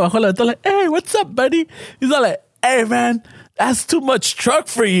gente, bajo la ventana, like, hey, what's up, buddy? He's all like, hey, man, that's too much truck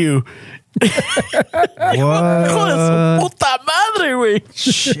for you. What? Hijo de su puta madre, güey.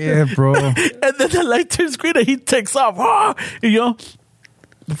 Shit, bro. And then the light turns green and he takes off. Y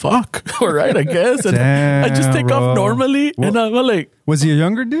fuck. All right, I guess. And Damn, I just take off normally. What? And I'm like, Was he a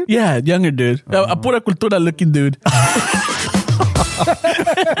younger dude? yeah, younger dude. A pura cultura looking dude.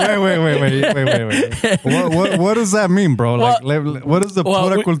 Wait. What does that mean, bro? Like, what is the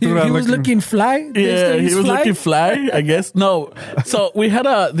pura He cultura was looking fly. Yeah, he was looking fly, I guess. No. So we had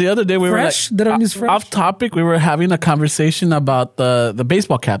the other day we Fresh? were Did I miss fresh? off topic. We were having a conversation about the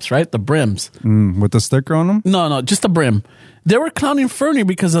baseball caps, right? The brims. with the sticker on them? No, just the brim. They were clowning Fernie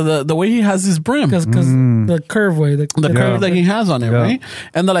because of the way he has his brim. Because the curve way. The Curve that he has on it, right?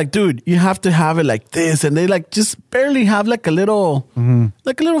 And they're like, dude, you have to have it like this. And they like just barely have like a little,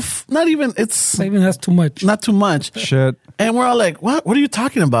 not even, it's It even has too much. not too much. Shit. And we're all like, what are you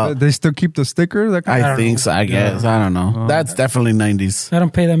talking about? They still keep the sticker? That kind I think so, I guess. I don't know. That's definitely 90s. I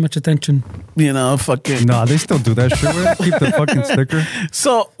don't pay that much attention. You know, fucking. No, they still do that shit. Where they keep the fucking sticker.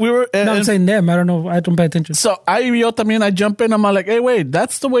 So we were. No, I'm saying them. I don't know. I don't pay attention. So I jump in. I'm like, hey, wait,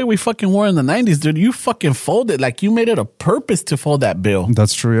 that's the way we fucking were in the 90s, dude. You fucking folded. Like, you made it a purpose to fold that bill.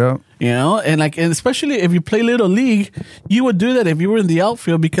 That's true, yeah. You know, and especially if you play Little League, you would do that if you were in the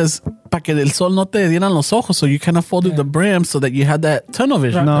outfield because para que el sol no te dieran los ojos, so you kind of folded the brim so that you had that tunnel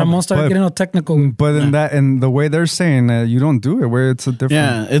vision. No, Ramon started but- getting all technical. But in the way they're saying that, you don't do it, where it's a different.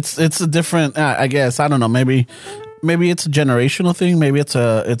 Yeah, it's a different. I guess I don't know. Maybe it's a generational thing. Maybe it's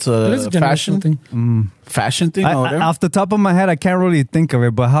a It is a fashion generational thing. fashion thing. or whatever. Off the top of my head, I can't really think of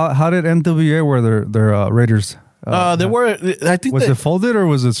it. But how did NWA wear their Raiders? They were. I think Was it folded or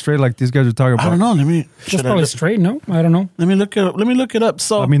was it straight like these guys are talking about? I don't know. It's probably straight, no? I don't know. Let me look it up.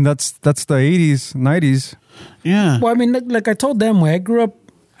 So I mean, that's the 80s, 90s. yeah. Well, I mean, like I told them, I grew up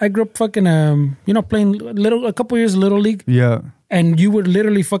fucking, playing a couple years Little League. Yeah. And you would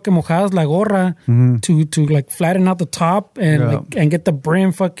literally fucking mojadas la gorra to like flatten out the top and and get the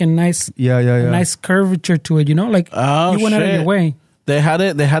brim fucking nice. Yeah. Nice curvature to it, you know? Like you went out of your way. They had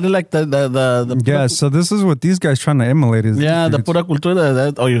it like the Yeah, so this is what these guys trying to emulate is the pura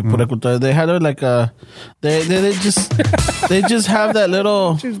cultura. Pura cultura. They had it like they just have that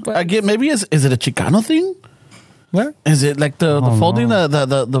little. Again, maybe is it a Chicano thing? What? Is it like the folding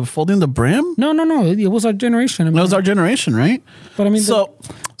the folding the brim? No. It was our generation. I mean, That was our generation, right? But I mean, So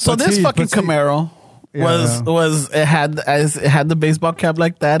this fucking Camaro was it had the baseball cap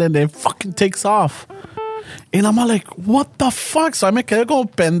like that, and it fucking takes off. And I'm all like, what the fuck? So I me quedé como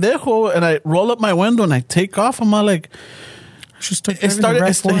pendejo, and I roll up my window and I take off. I'm all like,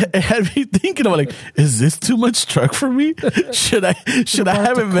 it had me thinking about like, is this too much truck for me? Should I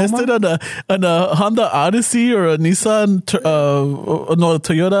have invested on a Honda Odyssey or a Nissan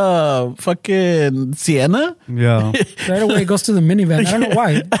Toyota fucking Sienna? Yeah. right away it goes to the minivan. I don't know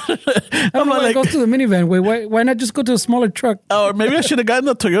why. I don't know why it goes to the minivan. Wait, why not just go to a smaller truck? Or maybe I should have gotten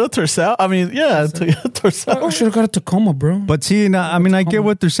the Toyota Tercel. I mean, yeah, Toyota Tercel. I should have got a Tacoma, bro. But see, now, I mean, I get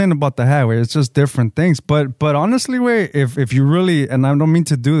what they're saying about the hat, where it's just different things. But honestly, way if you really, and I don't mean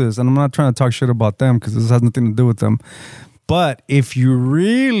to do this, and I'm not trying to talk shit about them because this has nothing to do with them. But if you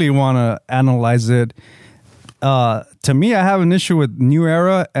really want to analyze it, to me, I have an issue with New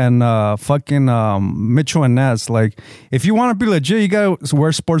Era and fucking Mitchell and Ness. Like, if you want to be legit, you gotta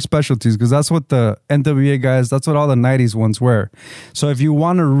wear sports specialties because that's what the NWA guys, that's what all the 90s ones wear. So if you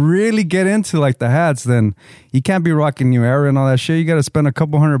want to really get into like the hats, then you can't be rocking New Era and all that shit. You got to spend a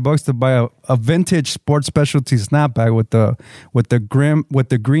couple $100 to buy a vintage sports specialty snapback with the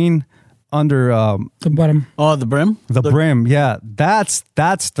green under the bottom. Oh, the brim? The brim, yeah. That's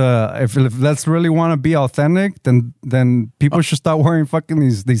the if let's really want to be authentic, then people should start wearing fucking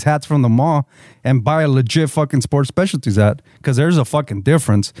these hats from the mall and buy a legit fucking sports specialties hat because there's a fucking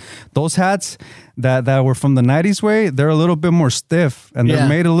difference. Those hats that were from the 90s way, they're a little bit more stiff and they're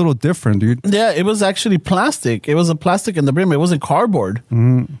made a little different, dude. Yeah, it was actually plastic. It was a plastic in the brim. It wasn't cardboard.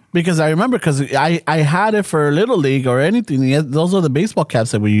 Because I remember, because I had it for Little League or anything. Those are the baseball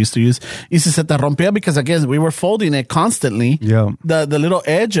caps that we used to use. Y se te rompía because, again, we were folding it constantly. Yeah. The little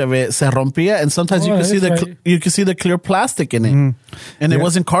edge of it se rompía, and sometimes you could see the clear plastic in it. And it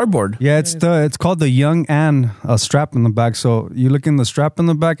wasn't cardboard. Yeah, it's called the Young Ann strap in the back. So you look in the strap in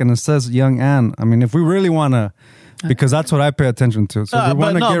the back and it says Young Ann. I mean, if we really want to, because that's what I pay attention to. So if we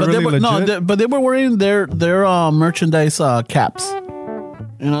want to get really legit. But they were wearing their merchandise caps.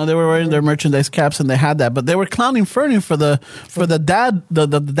 You know, they were wearing their merchandise caps and they had that, but they were clowning Fernie for the dad the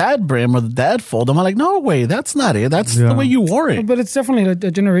dad brim or the dad fold. I'm like, no way, that's not it. That's the way you wore it. But it's definitely a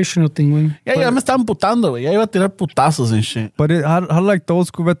generational thing, güey. Ya me estaban putando, güey. Ya iba a tirar putazos and shit. But how like the old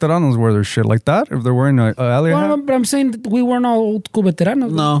school veteranos wear their shit like that? If they're wearing a alley hat? But I'm saying that we weren't all old school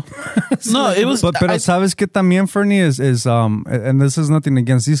veteranos. No, no, it was. But sabes que también Fernie is and this is nothing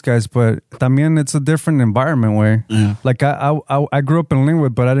against these guys, but también it's a different environment way. Yeah. Like I grew up in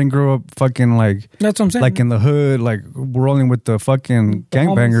Linwood, but I didn't grow up fucking like that's what I'm saying. like in the hood, like rolling with the fucking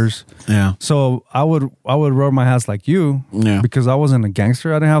gangbangers. Yeah. So I would wear my hats like you, because I wasn't a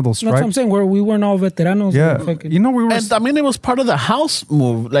gangster. I didn't have those stripes. That's what I'm saying. Where we weren't all veteranos. Yeah, Fucking, you know we were. And I mean, it was part of the house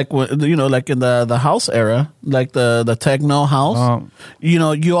move, like like in the house era, like the techno house.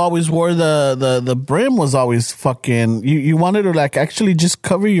 You always wore the brim was always fucking. You wanted to like actually just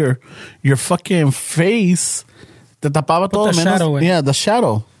cover your fucking face. Te tapaba todo the menos. shadow, güey. Yeah, the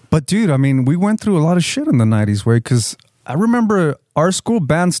shadow. But dude, I mean, we went through a lot of shit in the 90s, way, because I remember our school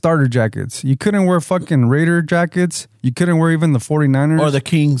banned starter jackets. You couldn't wear fucking Raider jackets. You couldn't wear even the 49ers. Or the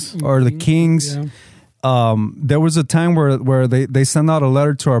Kings. Or the Kings. Yeah. There was a time where they sent out a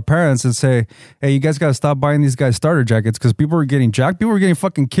letter to our parents and say, hey, you guys got to stop buying these guys starter jackets because people were getting jacked. People were getting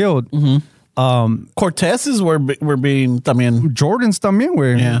fucking killed. Cortezes were being también. Jordans también,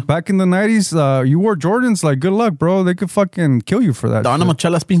 güey. Yeah. Back in the 90s, you wore Jordans, like, good luck, bro. They could fucking kill you for that. Te van a shit.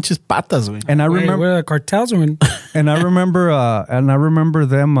 mochar las pinches patas, güey. And I remember... Where the cartels are in. And I remember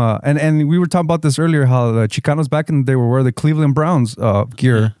them, and we were talking about this earlier, how the Chicanos back in the day were wearing the Cleveland Browns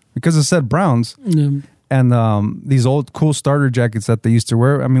gear because it said Browns. Yeah. And these old cool starter jackets that they used to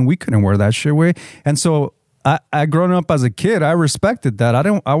wear, I mean, we couldn't wear that shit, way. And so I growing up as a kid, I respected that. I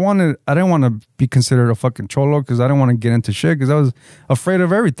didn't want to be considered a fucking cholo because I didn't want to get into shit because I was afraid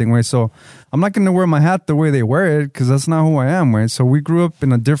of everything, way. So I'm not going to wear my hat the way they wear it because that's not who I am, way. So we grew up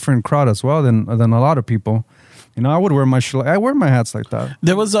in a different crowd as well than a lot of people. You know, I would wear I wear my hats like that.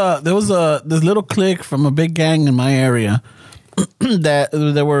 There was this little clique from a big gang in my area that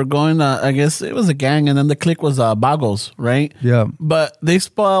they were going. I guess it was a gang, and then the clique was Bagos, right? Yeah. But they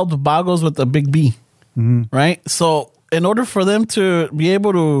spelled Bagos with a big B, right? So in order for them to be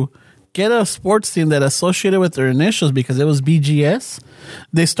able to get a sports team that associated with their initials, because it was BGS,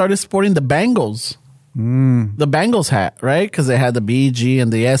 they started sporting the Bengals. The Bengals hat, right? Because they had the B, G,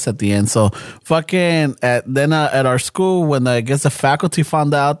 and the S at the end. So fucking at our school, when I guess the faculty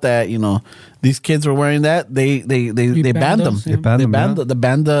found out that these kids were wearing that, they banned them. those, yeah. They banned them, They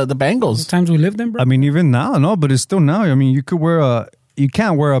banned the Bengals. Times we lived in, bro. I mean, even now, no, but it's still now. I mean, you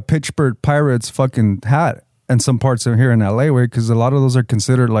can't wear a Pittsburgh Pirates fucking hat in some parts of here in LA, way, because a lot of those are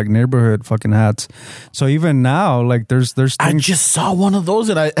considered like neighborhood fucking hats. So even now, like there's things. I just saw one of those,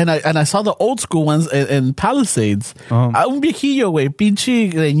 and I saw the old school ones in Palisades. Un viejillo, güey,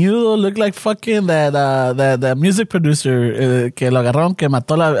 pinche greñudo, looked like fucking that music producer que lo agarraron que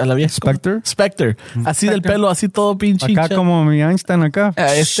mató a la vieja. Spectre. Así del pelo, así todo pinche. Acá como mi Einstein acá.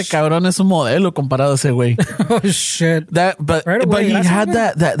 Este cabrón es un modelo comparado a ese güey. Oh shit. But Right he away, had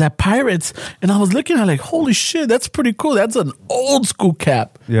that Pirates, and I was looking at it like, holy shit, that's pretty cool. That's an old school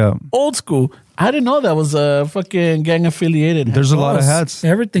cap. Yeah. Old school. I didn't know that was a fucking gang affiliated. There's a lot of hats.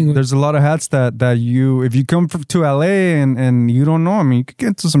 Everything. There's a lot of hats that you, if you come to LA and you don't know, I mean, you could get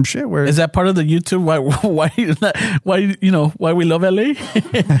into some shit where. Is that part of the YouTube? Why we love LA?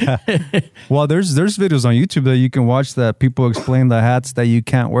 Well, there's videos on YouTube that you can watch that people explain the hats that you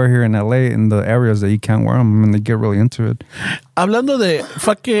can't wear here in LA in the areas that you can't wear them, and they get really into it. Hablando de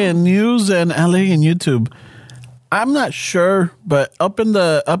fucking news and LA and YouTube, I'm not sure, but up in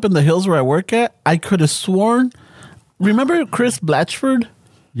the hills where I work at, I could have sworn. Remember Chris Blatchford?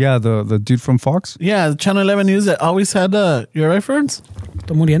 Yeah, the dude from Fox. Yeah, the Channel 11 News that always had you alright, Ferns?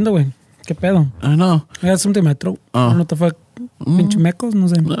 Estoy muriendo, güey. ¿Qué pedo? I know. I got something in my throat. I don't know what the fuck. Pinche mecos, no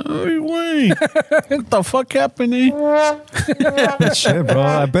sé. Ay, güey. What the fuck happened, eh? Shit, bro.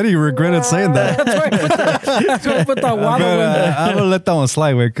 I bet he regretted saying that. That's why I put that water in there. I'm gonna let that one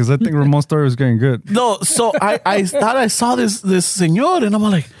slide, way, because I think Ramon's story was getting good. No, so I thought I saw this señor, and I'm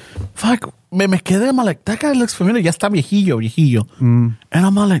like, fuck, me quedé, I'm like, that guy looks familiar. Ya está viejillo. And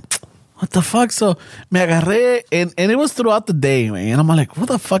I'm like, what the fuck? So me agarré, and it was throughout the day, man. And I'm like, what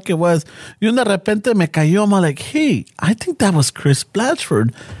the fuck it was? Y de repente me cayó, I'm like, hey, I think that was Chris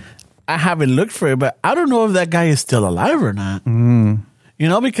Blatchford. I haven't looked for it, but I don't know if that guy is still alive or not. You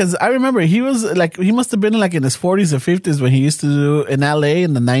know, because I remember he was like, he must have been like in his 40s or 50s when he used to do in LA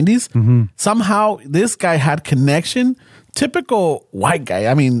in the 90s. Somehow this guy had connection. Typical white guy.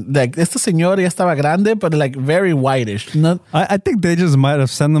 I mean, like, este señor ya estaba grande, but like very whitish. Not, I think they just might have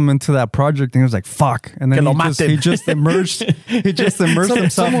sent him into that project, and he was like, "Fuck!" And then he just immersed. He just immersed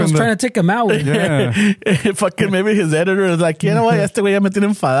himself Someone was in trying to take him out. Güey. Yeah. fucking maybe his editor is like, you know what? Este güey ya me tiene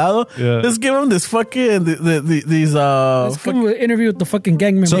enfadado. Yeah. Let's give him this fucking these Let's give him an interview with the fucking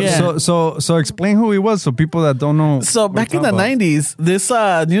gang member. So explain who he was, so people that don't know. So back in the 90s, this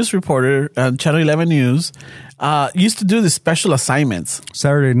news reporter on Channel 11 News used to do the special assignments.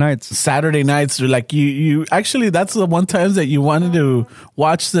 Saturday nights, like you actually, that's the one time that you wanted to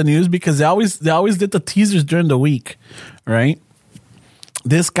watch the news because they always did the teasers during the week, right?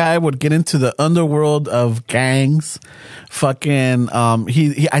 This guy would get into the underworld of gangs. Fucking,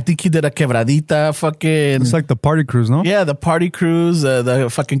 he I think he did a quebradita. Fucking, It's like the party cruise, no? yeah, the party cruise, the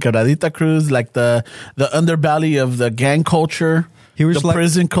fucking quebradita cruise, like the underbelly of the gang culture. He was the like-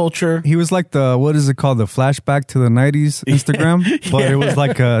 prison culture. He was like the, what is it called? The flashback to the 90s Instagram. But it was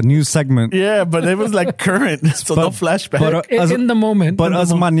like a new segment. Yeah, but it was like current, so no flashback. but, In the moment. But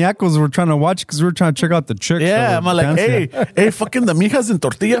us maniacos were trying to watch because we were trying to check out the chicks. yeah, that were I'm like, dancing. hey, fucking the mijas and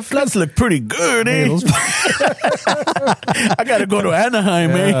tortilla flats look pretty good, eh? Hey, those- I gotta go to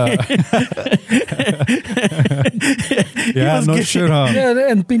Anaheim, eh? yeah, was no getting- shit, huh? Yeah,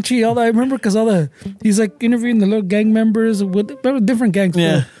 and Pinchy, I remember because he's like interviewing the little gang members with different gangs.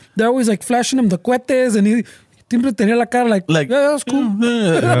 Yeah. They're always like flashing him the cohetes, and he siempre tenía la cara like yeah, that's cool.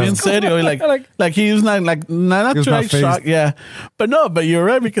 En serio, like he was not like not He was too not like shocked, yeah. But you're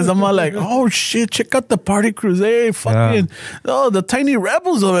right because I'm all like, oh shit, check out the party cruise, hey, fucking, the tiny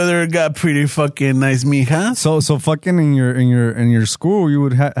rebels over there got pretty fucking nice mijas. So fucking in your school, you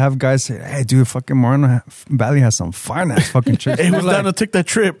would have guys say, "Hey, dude, fucking Moreno Valley has some fine ass fucking chicks." Hey, You're was like, down to take that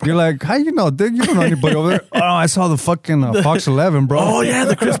trip. you're like, how you know, dude? You don't know anybody over there. Oh, I saw the fucking Fox 11, bro. Oh yeah,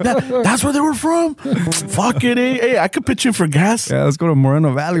 the Chris. That's where they were from. Fuck it, eh? Hey, I could pitch in for gas. Yeah, let's go to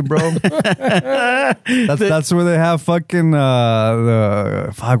Moreno Valley, bro. that's where they have fucking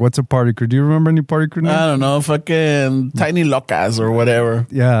what's a party crew? Do you remember any party crew names? I don't know, fucking tiny locas or whatever.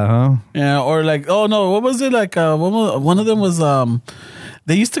 Yeah, huh? Yeah, or like, oh no, what was it like? One of them was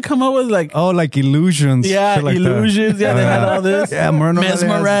they used to come up with like, Oh, like illusions. yeah, shit like that. illusions. Yeah, they had all this. Yeah, Moreno Valley has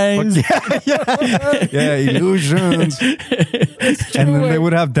Mesmerized. Yeah, illusions. And then they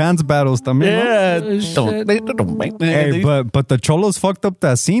would have dance battles también, no? Yeah. Hey, but the Cholos fucked up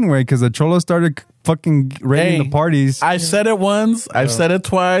that scene, way because the Cholos started fucking raiding Hey, the parties. I've said it once, I've said it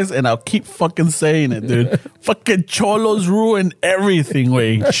twice, and I'll keep fucking saying it, dude. Fucking cholos ruin everything,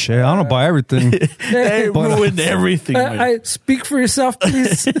 way. Shit, I don't know about everything. They ruined everything, way. I speak for yourself,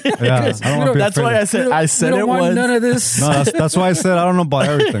 please. Yeah, I don't wanna be That's afraid why I of- said We it don't want once. none of this. No, that's why I said I don't know about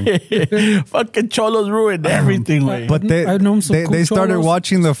everything. Fucking cholos ruined everything, way. But they I've known some cool they started Cholos.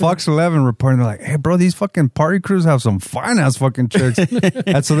 watching the Fox 11 report and they're like, hey, bro, these fucking party crews have some fine ass fucking chicks.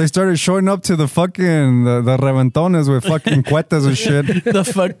 And so they started showing up to the fucking the reventones with fucking cuetas and shit.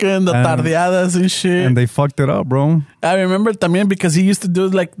 the tardeadas and shit. And they fucked it up, bro. I remember también because he used to do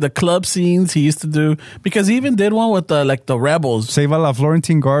like the club scenes. He used to do, because he even did one with the Rebels. Save a la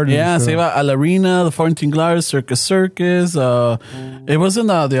Florentine Garden. Yeah, Save Al Arena, the Florentine Glars, Circus. It wasn't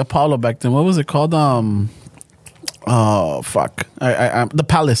the Apollo back then. What was it called? Oh fuck! The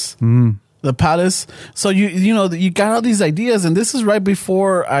Palace. The Palace. So you got all these ideas, and this is right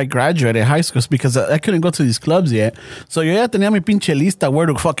before I graduated high school because I couldn't go to these clubs yet. So yo ya tenía mi pinche lista where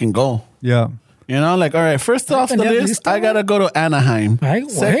to fucking go. Yeah. You know, like, all right, first off the tenías list, lista, I gotta go to Anaheim. Ay,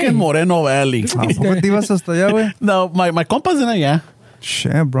 güey. Second, Moreno Valley. ¿A poco te ibas hasta allá, güey? No, my compas in allá.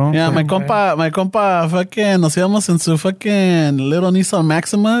 Shit, bro. Yeah, my compa fucking, nos íbamos en su fucking little Nissan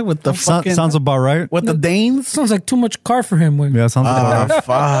Maxima with the fucking, Sounds about right. with the Danes. Sounds like too much car for him. Güey. Yeah, sounds about right. Oh,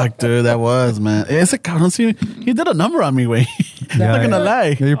 fuck, dude, that was, man. Ese cabrón, sí, he did a number on me, güey. I'm not gonna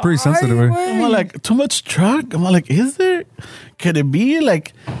lie. Yeah, you're pretty sensitive, Ay, güey. güey. I'm like, too much truck? I'm like, is there? Could it be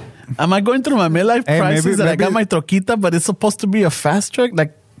like, am I going through my midlife Hey, crisis maybe- that I got maybe- my troquita, but it's supposed to be a fast truck?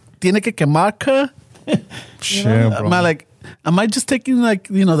 Like, tiene que quemarca? Shit, bro. Am I just taking like,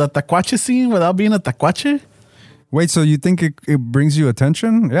 the tacuache scene without being a tacuache? Wait, so you think it brings you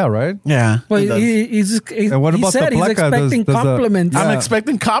attention? Yeah, right? Yeah. But it does. And what he about the said he's placa? expecting Does the- compliments. I'm Yeah.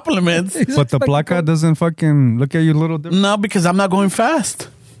 expecting compliments. He's But the expecting placa doesn't fucking look at you a little different. No, because I'm not going fast.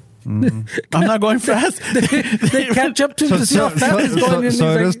 I'm not going fast. They catch up to him to see how fast he's going. and So he's it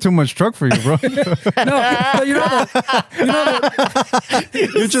like, is too much truck for you, bro. no, you know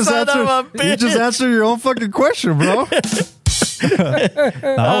you just son of a bitch. answer your own fucking question, bro.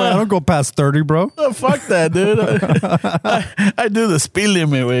 No, I don't go past 30, bro. Oh, fuck that, dude. I do the speed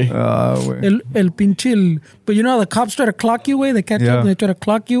limit way. Wait. el pinche, but you know how the cops try to clock you way? They catch Yeah. up and they try to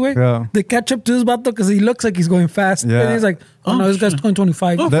clock you way? Yeah. They catch up to his vato because he looks like he's going fast. Yeah. And he's like, oh no, this guy's going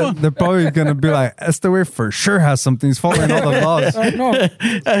 25. They're probably gonna be like, Este way for sure has something. He's following all the laws. No,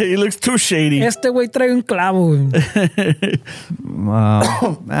 He looks too shady. este güey trae un clavo. Güey.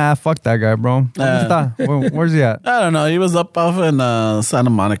 Fuck that guy, bro. ¿Dónde está? Where's he at? I don't know. He was up off in Santa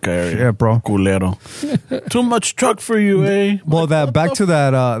Monica area. Yeah, bro. Culero. Too much truck for you, eh? Well, back to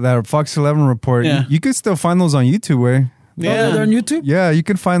that Fox 11 report. Yeah. You can still find those on YouTube, eh? They're Yeah. on YouTube? Yeah, you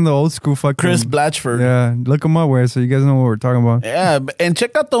can find the old school fucking Chris Blatchford. Yeah, look them up, way, so you guys know what we're talking about. Yeah, and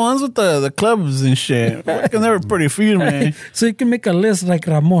check out the ones with the clubs and shit. Fucking, they were pretty few, man. So you can make a list like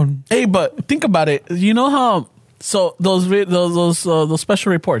Ramon. Hey, but think about it. You know how? So those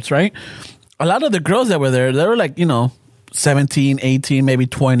special reports, right? A lot of the girls that were there, they were like 17, 18, maybe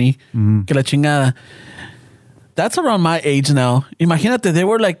 20. Que la chingada. That's around my age now. Imagínate, they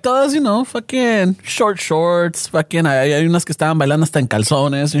were like, todas, fucking short shorts, fucking, hay unas que estaban bailando hasta en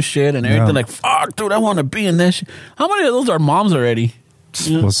calzones and shit and everything. Yeah. Like, fuck, dude, I want to be in this shit. How many of those are moms already?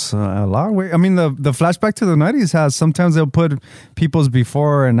 Was a lot. I mean, the flashback to the 90s has sometimes they'll put people's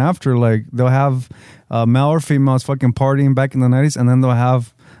before and after. Like they'll have male or females fucking partying back in the 90s, and then they'll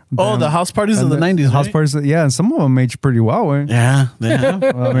have The house parties of the 90s, house right? parties. Yeah, and some of them aged pretty well. Right? Yeah, they have.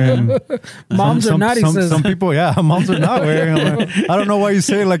 I mean, Moms are naughty, says. some people, yeah, moms are not. I don't know why you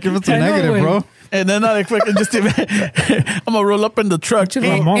say it like if it's a I know, negative, eh. bro. And then I fucking just I'm gonna roll up in the truck.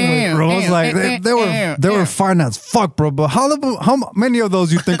 Your mom was- Bro, it's like they were fine as fuck, bro. But how many of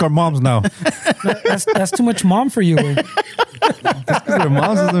those you think are moms now? That's too much mom for you. Güey. Because they're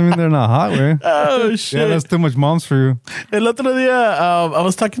moms doesn't mean they're not hot, way. Oh shit! Yeah, that's too much moms for you. El otro día, I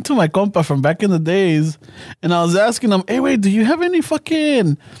was talking to my compa from back in the days, and I was asking him, "Hey, wait, do you have any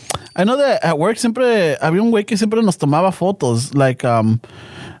fucking?" I know that at work siempre había un güey que siempre nos tomaba fotos, like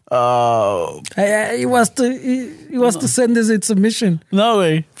He wants to send this in submission. no,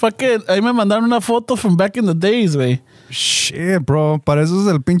 güey, fucking, ahí me mandaron una foto from back in the days, güey. Shit, bro. Pareces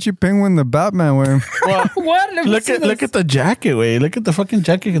el pinche penguin de Batman, güey. Well, What? Let me see this. look at the jacket, güey. Look at the fucking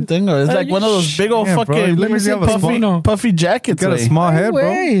jacket que tengo. It's like one of those big old Yeah, bro. fucking Let me see if it's small. puffy jackets, Got a güey. small head, bro.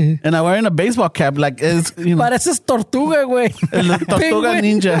 Güey. And I'm wearing a baseball cap, like it's Pareces tortuga, güey. el Tortuga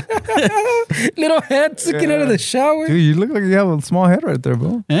Penguin. Ninja. Little head sticking out of the shower. Dude, you look like you have a small head right there,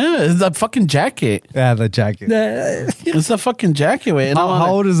 bro. Yeah, it's a fucking jacket. Yeah, the jacket. It's a fucking jacket, güey. And I'm How like,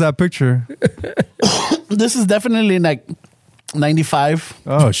 old is that picture? this is definitely like 95.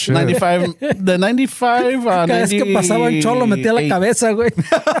 Oh, shit. 95. The 95. Cada vez que pasaba un cholo metía la 98. cabeza, güey.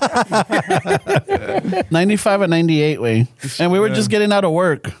 95 and 98, way. And we were just getting out of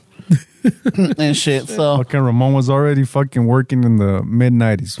work and shit. So, Fucking Ramon was already fucking working in the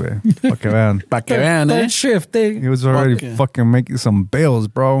mid-90s, way. Fucking man. pa' que vean, eh? Third shift. He was already Fuck yeah. fucking making some bails,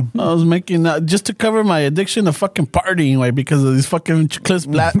 bro. I was making just to cover my addiction to fucking partying, way, because of these fucking Chris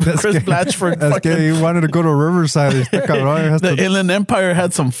Blatchford. That's fucking, gay. He wanted to go to Riverside. Está cabrón. He has the to- Inland Empire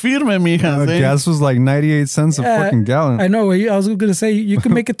had some firme, mijas, eh? gas was like 98 cents a fucking gallon. I know. I was going to say, you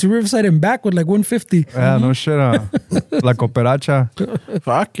can make it to Riverside and back with like 150. Yeah, no shit. La cooperacha.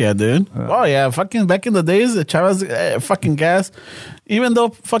 Fuck yeah, dude. Oh yeah, fucking back in the days, the chavas fucking gas. Even though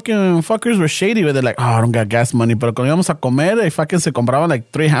fucking fuckers were shady with it, like, oh, I don't got gas money. Pero cuando íbamos a comer, they fucking se compraban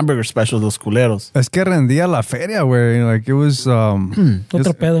like 3 hamburger specials, los culeros. Es que rendía la feria, güey. Like, it was...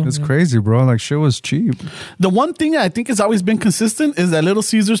 Otro pedo. It's crazy, bro. Like, shit was cheap. The one thing I think has always been consistent is that Little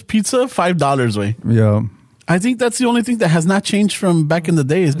Caesars pizza, $5 way. Yeah. I think that's the only thing that has not changed from back in the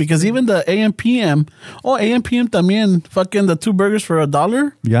days, because even the AM PM también, fucking the 2 burgers for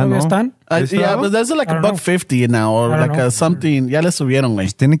 $1. Ya ¿Todavía no. están? Yeah, but that's like I don't know. $1.50 now, or I don't like know. a something. Ya le subieron,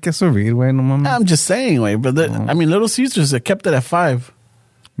 güey. Tiene que subir, güey. No mames. I'm just saying, güey. But I mean, Little Caesars, they kept it at 5.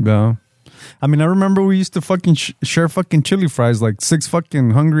 Yeah. I mean, I remember we used to fucking share fucking chili fries, like 6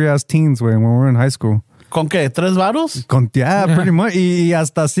 fucking hungry ass teens, güey, when we were in high school. ¿Con qué? ¿3 varos? Yeah, pretty much. Y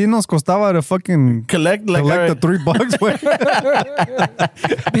hasta así nos costaba to fucking Collect like the $3,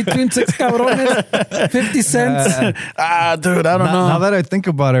 güey. Between 6 cabrones, 50 cents. dude, I don't know. Now that I think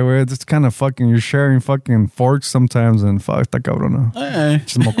about it, güey, it's kind of fucking, you're sharing fucking forks sometimes, and fuck, está cabrona. Eh,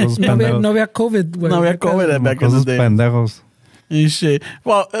 Chismocosos No pendejos. había COVID, güey. no había COVID back in the Chismocosos day. pendejos. And shit.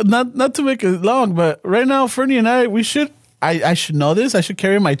 Well, not to make it long, but right now, Fernie and I, we should. I should know this. I should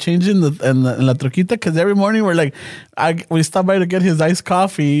carry my change in la troquita, because every morning we're like, we stop by to get his iced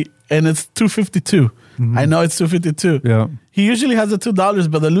coffee, and it's $2.52. I know it's $2.52. Yeah. He usually has the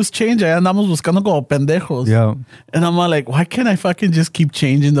 $2, but the loose change, ahí andamos buscando como pendejos. Yeah. And I'm all like, why can't I fucking just keep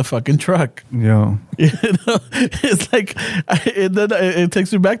changing the fucking truck? Yeah. You know, it's like it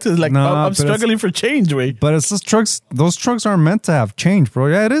takes me back to like No, I'm but struggling for change, way. But it's those trucks aren't meant to have change, bro.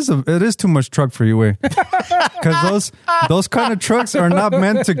 Yeah, it is too much truck for you, way. Because those kind of trucks are not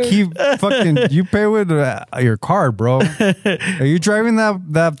meant to keep fucking, you pay with your card, bro. Are you driving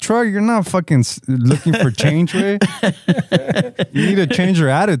that truck? You're not fucking looking for change, way. You need to change your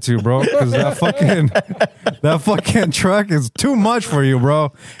attitude, bro. Because that fucking truck is too much for you,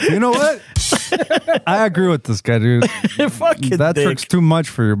 bro. You know what? I agree with this guy, dude. Fucking That dick. truck's too much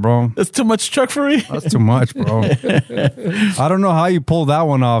for you, bro. That's too much truck for me. That's too much, bro. I don't know how you pull that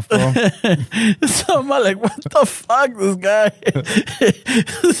one off, bro. So I'm like, what the fuck, this guy?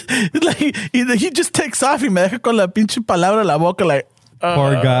 It's like he just takes off y me deja con la pinche palabra en la boca, like.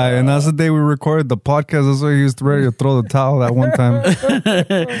 Poor guy. And that's the day we recorded the podcast. That's why he was ready to throw the towel that one time.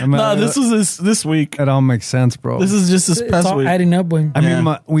 I mean, No, this was this week. it all makes sense, bro. This is just this It's past all week. adding up, güey. I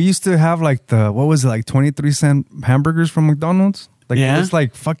mean, we used to have like what was it, like 23-cent hamburgers from McDonald's? Like, Yeah? it's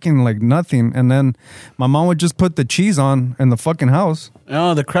like fucking like nothing. And then my mom would just put the cheese on in the fucking house.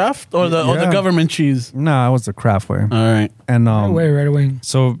 Oh, the Kraft or the Yeah. government cheese? Nah, it was the Kraft way. All right. And Right away.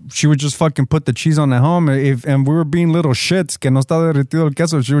 so she would just fucking put the cheese on at home. And we were being little shits que no está derretido el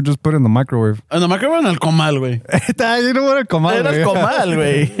queso, she would just put it in the microwave. En el microwave en el comal, güey. You know what a comal, Era el güey. comal,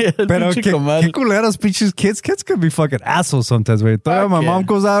 güey. El Pero pinche qué comal. culeros pinches kids. Kids could be fucking assholes sometimes, güey. Todavía my Fuck mom yeah.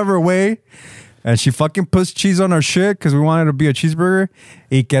 goes out of her way and she fucking puts cheese on our shit because we wanted it to be a cheeseburger.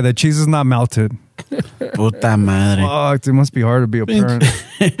 Y que the cheese is not melted. Puta madre. Fuck, it must be hard to be a parent.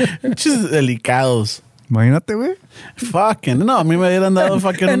 Pinches delicados. Imagínate, güey. Fucking. No, a mí me hubieran dado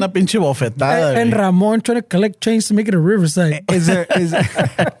fucking una pinche bofetada. And güey. Ramon trying to collect change to make it a Riverside.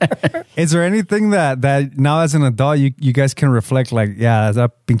 Is there anything that now as an adult you guys can reflect like, yeah,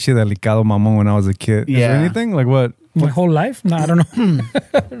 that pinche delicado mamón when I was a kid? Is there Yeah. anything? Like what? My whole life? No, I don't know.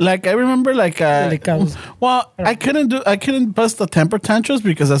 Like I remember like Delicados. well, I couldn't bust the temper tantrums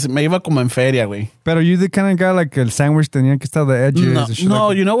because así me iba como en feria, güey. Pero you the kind of guy like el sandwich tenía que estar the edges. No, and shit no,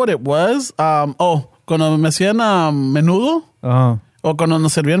 like you know what it was? Cuando me hacían menudo uh-huh. o cuando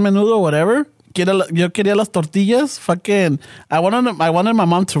nos servían menudo or whatever, yo quería las tortillas. Fucking, I wanted my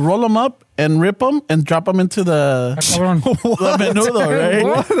mom to roll them up and rip them and drop them into the Cabrón. menudo, right?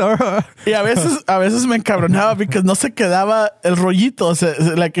 What? Y a veces me encabronaba because no se quedaba el rollito. O sea,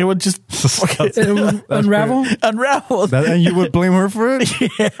 like it would just Unravel? unravel. And you would blame her for it?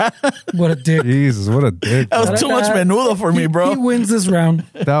 What a dick. Jesus, what a dick. That was too much menudo for me, He bro. wins this round.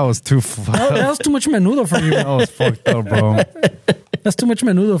 That was too fucked up. That was too much menudo for you. That was fucked up, bro. That's too much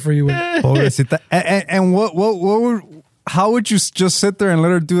menudo for you. güey. Pobrecita. And what would, how would you just sit there and let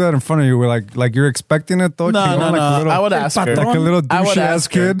her do that in front of you? Like you're expecting it though? No, You know, no, like no. a little, I would ask her. like a little I would douchey ass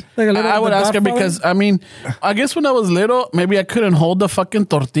ask her. kid. Like a little- I would the ask her Godfather? because, I mean, I guess when I was little, maybe I couldn't hold the fucking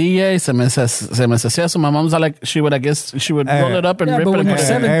tortilla y se me deshacía. So my mom's like, she would roll it up and Yeah, rip but it. when and you're put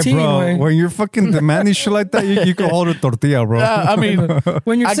it in. 17, bro, güey. when you're fucking demanding shit like that, you can hold a tortilla, bro. I mean,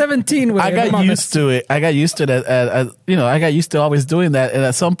 When you're I- 17, güey, I got no mames. used to it. I got used to it. I got used to always doing that. And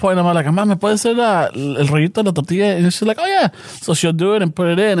at some point, I'm like, Mom, ¿me puedes hacer el rollito de la tortilla? And she's like, oh, yeah. So she'll do it and put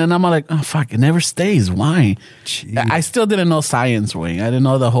it in. And I'm like, oh, fuck, it never stays. Why? Jeez. I still didn't know science, way. I didn't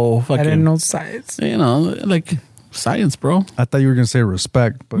know the whole fucking, I didn't know science. you know, like science, bro. I thought you were going to say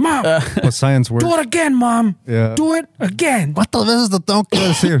respect, but, Mom, but science works. do it again, Mom. Yeah. Do it again. ¿Cuántas veces te tengo que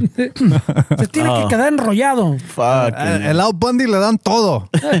decir? Se tiene que quedar enrollado. Fuck. El Al Bundy le dan todo.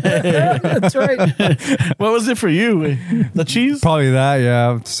 That's right. What was it for you? Güey? The cheese? Probably that,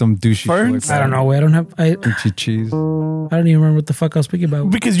 yeah. Some douchey Ferns? shit like I don't that. know, güey. I don't have. I Douchey cheese. don't even remember what the fuck I was speaking about.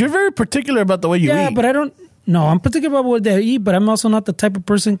 Because you're very particular about the way you Yeah, eat. but I don't. No, I'm particular about what they eat, but I'm also not the type of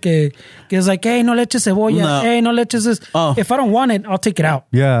person que is like, hey, no le eches cebolla. No. Hey, no le eches this. Oh. If I don't want it, I'll take it out.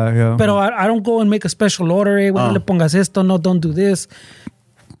 Yeah, yeah. Pero I don't go and make a special order. Hey, no le pongas esto. No, don't do this.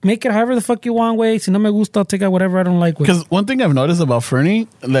 Make it however the fuck you want, way. Si no me gusta, I'll take out whatever I don't like. Way. Because one thing I've noticed about Fernie,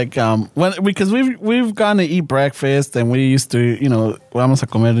 like because we've gone to eat breakfast and we used to, you know, vamos a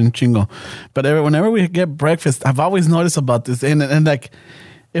comer un chingo. But whenever we get breakfast, I've always noticed about this, and like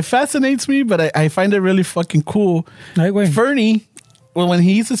it fascinates me, but I find it really fucking cool. Ay, güey. Fernie, well, when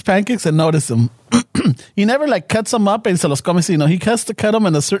he eats his pancakes, I notice them. He never like cuts them up and se los come. You know, he has to cut them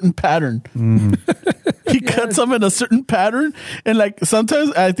in a certain pattern. He cuts them in a certain pattern, and like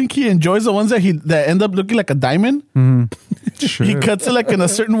sometimes I think he enjoys the ones that end up looking like a diamond. Sure. He cuts it like in a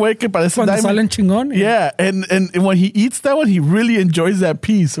certain way que parece Cuando salen diamond. chingón. Yeah, and when he eats that one, he really enjoys that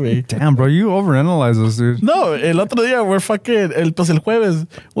piece, güey. Damn, bro, you overanalyze this, dude. No, el otro día we're fucking el jueves,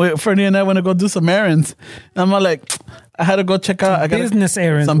 Fernie and I want to go do some errands. And I'm like, I had to go check out. I got Business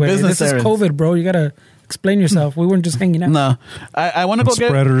errands. Some güey. business This errands. is COVID, bro. You gotta explain yourself. We weren't just hanging out. No, I want to go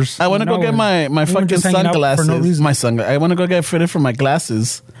Spreaders. get. I want to No, go get my we were fucking just hanging out for no sunglasses. reason. My I want to go get fitted for my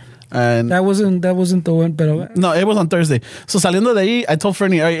glasses. And That wasn't the one, pero no, it was on Thursday. So saliendo de ahí, I told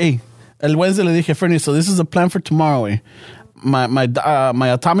Fernie, hey, el Wednesday le dije, Fernie, so this is the plan for tomorrow, güey. My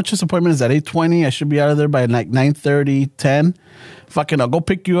optometrist appointment is at 8:20. I should be out of there by like 9:30, 10. Fucking, I'll go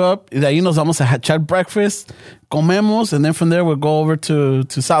pick you up. Y de ahí nos vamos a chat breakfast, comemos, and then from there we'll go over to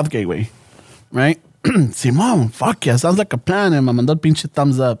Southgate, güey. Right? Simón, fuck yeah, sounds like a plan. And me mandó el pinche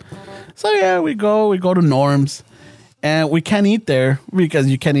thumbs up. So yeah, we go to Norm's. And we can't eat there because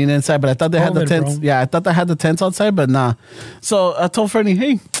you can't eat inside. But I thought they had the COVID, tents. bro. Yeah, I thought they had the tents outside, but nah. So I told Fernie,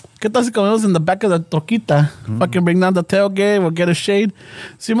 hey, ¿qué tal si comemos in the back of the troquita? Fucking bring down the tailgate. We'll get a shade.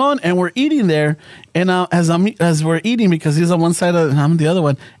 Simon, and we're eating there. And as we're eating, because he's on one side and I'm on the other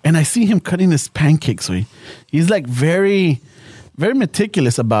one, and I see him cutting his pancakes. He's like very, very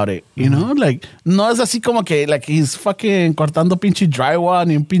meticulous about it. You know? Like, no es así como que like he's fucking cortando pinche drywall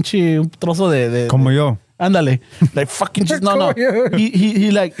ni un pinche un trozo de Como yo. Ándale. Like fucking just no.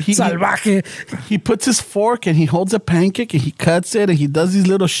 He like Salvaje. he puts his fork and he holds a pancake and he cuts it and he does these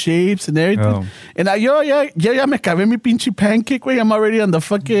little shapes and everything. Oh. And yo me acabé mi pinche pancake, güey. I'm already on the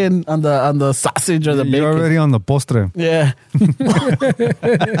fucking on the sausage or the bacon. You're already on the postre. Yeah.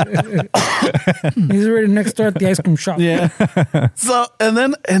 He's already next door at the ice cream shop. Yeah. So and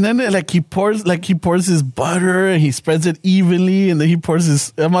then like he pours his butter and he spreads it evenly and then he pours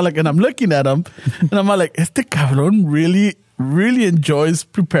his I'm looking at him and I'm like, este cabrón really enjoys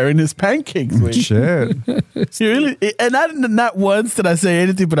preparing his pancakes. Güey. Shit. He really, and not once did I say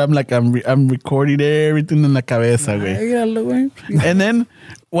anything, but I'm like I'm recording everything in la cabeza, güey. And then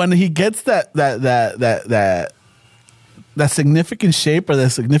when he gets that significant shape or that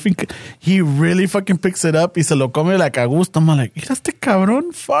significant, he really fucking picks it up. Y se lo come like a gusto. I'm like, mira este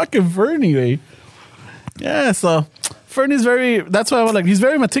cabrón, fucking Fernie, güey. Yeah, so Fernie's that's why I was like, he's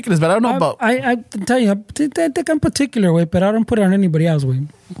very meticulous, but I don't know about. I tell you, I think I'm particular, way, but I don't put it on anybody else, way.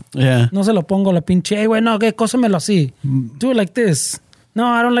 Yeah. No se lo pongo la pinche, hey, güey, no, que cósamelo así. Do it like this. No,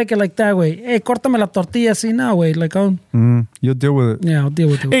 I don't like it like that, way. Hey, córtame la tortilla así, no, way. Like, You'll deal with it. yeah, I'll deal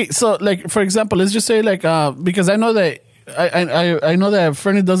with it. Hey, so like for example, let's just say like because I know that I know that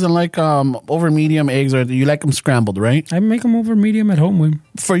Fernie doesn't like over medium eggs, or you like them scrambled, right? I make them over medium at home, way.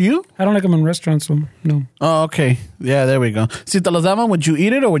 For you? I don't like them in restaurants, so no. Oh, okay. Yeah, there we go. Si te los daban, would you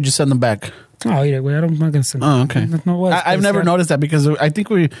eat it or would you send them back? Oh, yeah, güey. I'm not gonna send. Oh, okay. No voy a I've never desperdiciar. noticed that because I think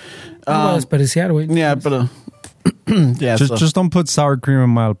we. No voy a desperdiciar, güey. Yeah, but yeah. Just don't put sour cream in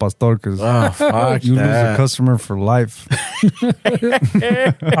my al pastor because Oh, fuck you lose a that. customer for life.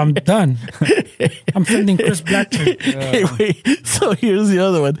 I'm done. I'm sending Chris Blackburn. Hey, wait. So here's the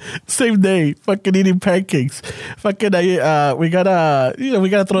other one. Same day, fucking eating pancakes. Fucking, we gotta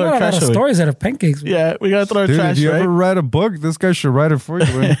throw A our lot trash of away. stories out of pancakes. Güey. Yeah, we gotta throw our Dude, trash, if you right? ever write a book, this guy should write it for you.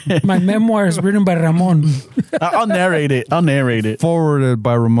 Man. My memoir is written by Ramon. I'll narrate it. Forwarded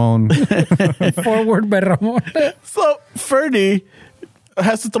by Ramon. Forward by Ramon. So Fernie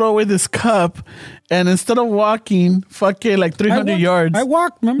has to throw away this cup, and instead of walking fucking like 300 yards. I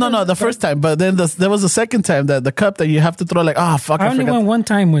walked. Remember? No, the first time. But then there was a second time that the cup that you have to throw like, oh, fuck, I I only forgot went one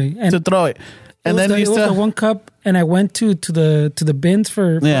time, way. And to throw it. And then it was the one cup, and I went to the bins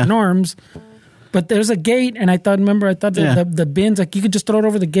for norms. But there's a gate, and I thought the bins, like you could just throw it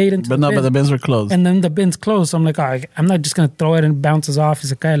over the gate into but the bin. but the bins were closed. And then the bin's closed. So I'm like, I'm not just going to throw it and it bounces off.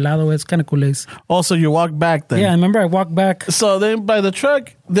 It's a cae al lado. It's kind of cool. Also, you walk back then. Yeah, I remember I walked back So then by the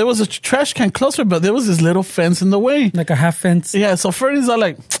truck, there was a trash can closer, but there was this little fence in the way. like a half fence. Yeah, so Fernie's all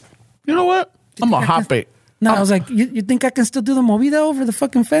like, you know what? I'm going to hop it. No, I was like, you think I can still do the movida over the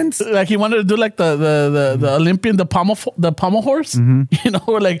fucking fence? Like he wanted to do like the Olympian, the pommel horse. Mm-hmm. You know,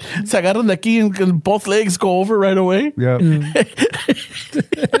 where like se agarran de aquí and both legs go over right away. Yeah.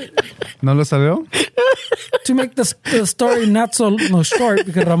 ¿No le salió? To make the story not so short,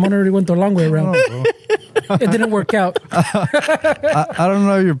 because Ramon already went the long way around. It didn't work out. I don't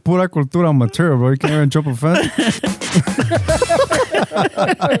know your pura cultura material, bro. You can't even jump a fence.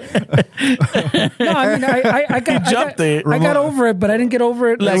 No, I mean, I got over it, but I didn't get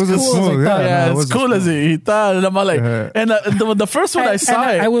over it Like, as it was cool as I smooth, thought. Yeah, no, it it's was cool as he thought. And I'm like, and the first one I And saw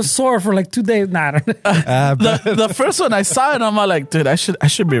it. I was sore for like 2 days. Nah, The first one I saw it, I'm like, dude, I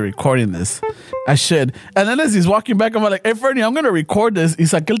should be recording this. I should. And then as he's walking back, I'm like, hey, Fernie, I'm going to record this. Y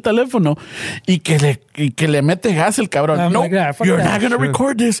saqué el teléfono y que le mete gas el cabrón. I'm No, like, yeah, fuck you're that. not going to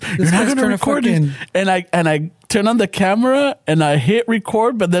record this. You're not guy's going to trying to record this. fucking- And I turn on the camera and I hit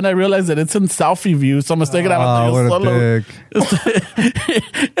record, but then I realized that it's in selfie view. So I'm thinking Oh, what a dick.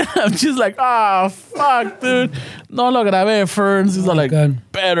 I'm just like, fuck, dude. No lo grabé, Ferns. He's like, God.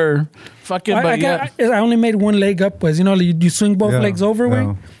 better. Fucking, but yeah. I only made one leg up, pues. You know, you swing both Yeah, legs over, way.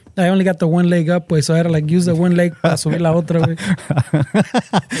 yeah. I only got the one leg up, pues. So I had to like use the one leg para subir la otra, way.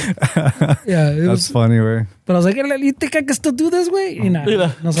 Yeah, it That's was. funny, way. But I was like, you think I can still do this, way? You know,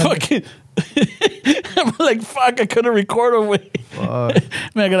 Mira, no sabía. fucking. I'm like, fuck, I couldn't record it, güey.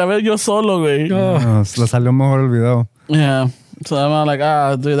 Me grabé yo solo, güey. Oh, No, le salió mejor el video. Yeah. So I'm like,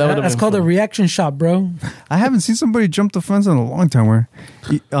 dude, that would have that's been called a fun. reaction shot, bro. I haven't seen somebody jump the fence in a long time. Where,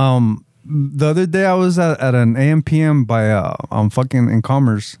 the other day I was at an AMPM by fucking in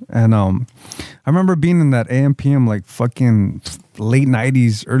Commerce, and I remember being in that AMPM like fucking late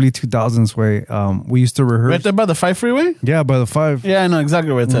 90s, early 2000s way. We used to rehearse. Right there by the 5 freeway? Yeah, by the 5. Yeah, I know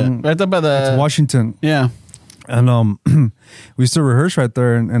exactly where it's at. Right there by the. It's Washington. Yeah. And we used to rehearse right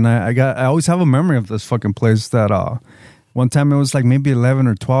there, and I always have a memory of this fucking place. That one time it was like maybe 11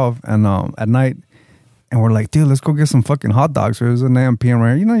 or 12, and at night And we're like, dude, let's go get some fucking hot dogs. There's an AMPM right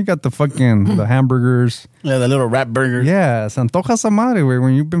here. You know, you got the fucking the hamburgers. Yeah, the little wrap burger. Yeah, se antoja esa madre, güey.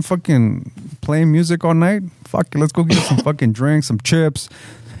 When you've been fucking playing music all night, fuck it, let's go get some fucking drinks, some chips.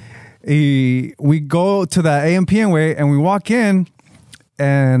 We go to that AMPM way and we walk in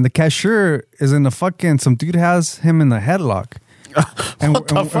and the cashier is in the fucking, some dude has him in the headlock. And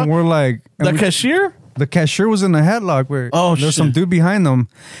we're like... The cashier? The cashier was in the headlock where there's some shit. dude behind them.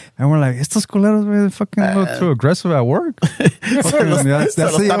 And we're like, estos culeros, güey, they're fucking a little too aggressive at work.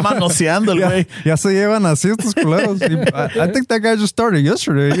 Está manoseando el güey. Ya se llevan así estos culeros. I think that guy just started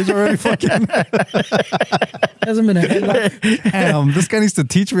yesterday. He's already fucking... Hasn't been a headlock. Damn, this guy needs to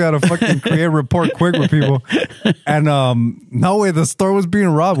teach me how to fucking create a report quick with people. And no way, the store was being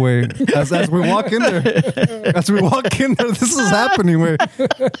robbed, way. As we walk in there, this is happening, way.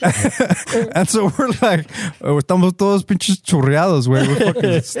 And so we're like, estamos todos pinches churriados, way. We're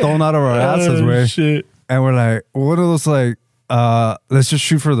fucking stoned out of our asses, way. Shit. And we're like, what are those like? Let's just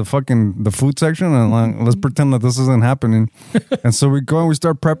shoot for the food section and like, let's pretend that this isn't happening. And so we go and we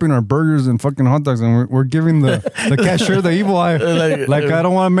start prepping our burgers and fucking hot dogs, and we're giving the cashier the evil eye. Like I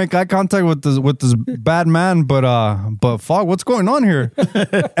don't want to make eye contact with this bad man, but fuck, what's going on here?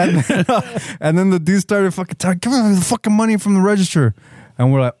 And then the dude started fucking telling, give me the fucking money from the register.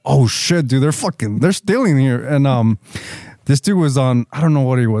 And we're like, oh shit, dude, they're stealing here. And this dude was on, I don't know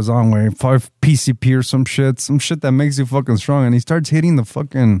what he was on, way 5 PCP or some shit that makes you fucking strong. And he starts hitting the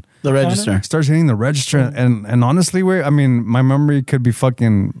register. He starts hitting the register. And honestly, way, I mean, my memory could be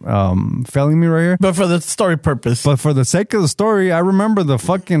fucking failing me right here. But for the story purpose. But for the sake of the story, I remember the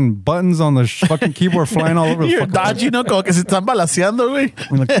fucking buttons on the fucking keyboard flying all over the You're fucking dodgy, ¿no? Como que se están balaseando, güey.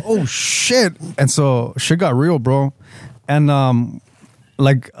 We're like, oh shit. And so shit got real, bro. And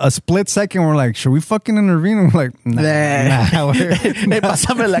like a split second, we're like, should we fucking intervene? And we're like, nah, Hey,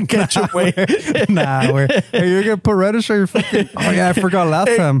 pásame la ketchup, güey. Nah, güey. Hey, you're gonna put reddish on your fucking... Oh yeah, I forgot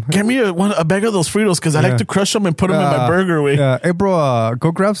last time. Give me a bag of those Fritos because I like to crush them and put them in my burger, güey. Yeah. Hey, bro,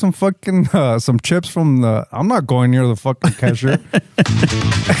 go grab some fucking some chips from the... I'm not going near the fucking cashier.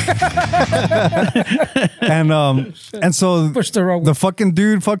 and so the fucking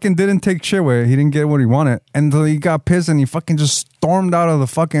dude fucking didn't take shit, way. He didn't get what he wanted, and he got pissed and he fucking just stormed out of the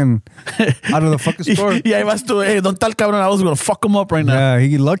fucking store. Yeah, I vas tú, hey, don't tell cabrón, I was gonna fuck him up right now. Yeah,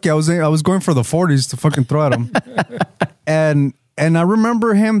 he lucky. I was going for the 40s to fucking throw at him. and I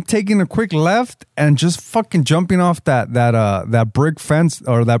remember him taking a quick left and just fucking jumping off that brick fence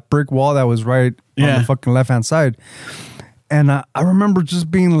or that brick wall that was right on the fucking left hand side. And I remember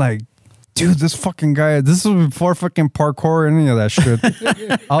just being like, dude, this fucking guy, this was before fucking parkour or any of that shit.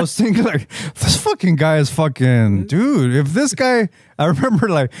 I was thinking like, this fucking guy is fucking, dude, if this guy, I remember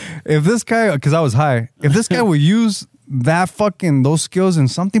like, if this guy, because I was high, if this guy would use those skills in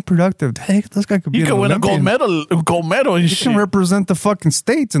something productive, hey, this guy could be He could win Olympian. a gold medal and He shit. can represent the fucking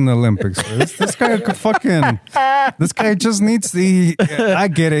states in the Olympics. This guy could fucking, this guy just needs I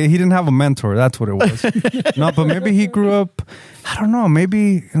get it. He didn't have a mentor. That's what it was. No, but maybe he grew up, I don't know,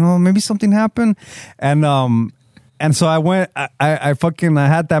 maybe something happened. And so I went, I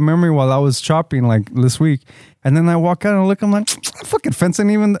had that memory while I was shopping like this week. And then I walk out and look, I'm like, that fucking fence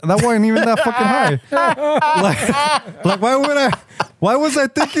ain't even, that wasn't even that fucking high. like why was I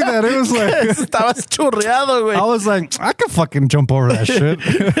thinking that? It was like, Estabas churreado, güey. I was like, I could fucking jump over that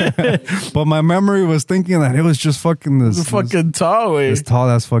shit. But my memory was thinking that it was just fucking this tall, güey. this tall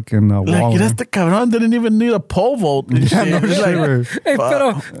ass fucking wall. Like, este cabrón didn't even need a pole vault. And Yeah, shit. no It's shit, like, güey. Hey,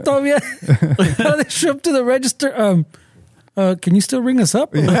 pero todavía, how they show up to the register? Can you still ring us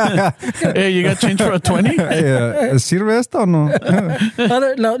up? hey, you got change for a 20? ¿Sirve esto o no?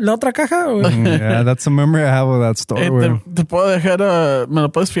 La otra caja? ¿O? Yeah, that's a memory I have of that store, güey. ¿Te puedo dejar, me lo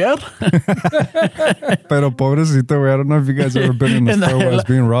puedes fiar? Pero pobrecito, güey. I don't know if you guys ever been in the store where it's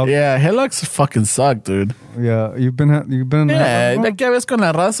being robbed. Yeah, Headlocks fucking suck, dude. Yeah, you've been in Yeah, like ya ves con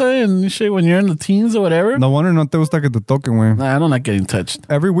la raza and shit when you're in the teens or whatever. No wonder no te gusta que te toquen, güey. Nah, I don't like getting touched.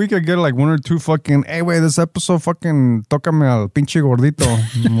 Every week I get like 1 or 2 fucking, hey, güey, this episode fucking tócame al pinche gordito.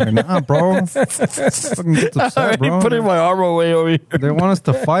 I'm like, nah, bro. Fucking gets upset, bro. I'm putting my arm away over here. They want us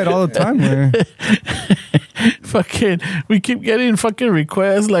to fight all the time, güey. Fucking, we keep getting fucking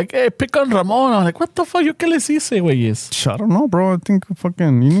requests like, hey, pick on Ramon. I'm like, what the fuck? ¿Yo qué les hice, güeyes? I don't know, bro. I think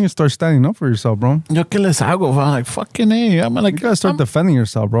fucking, you need to start standing up for yourself, bro. ¿Yo qué les hago? I'm like, fucking, hey. I'm like, You gotta start defending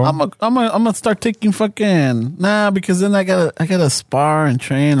yourself, bro. I'm gonna start taking fucking because then I gotta spar and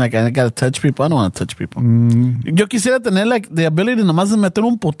train. Like I gotta touch people. I don't want to touch people. Yo quisiera tener like the ability nomás de meter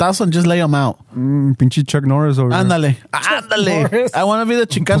un putazo and just lay them out. Pinche Chuck Norris over there. Ándale. Norris. I want to be the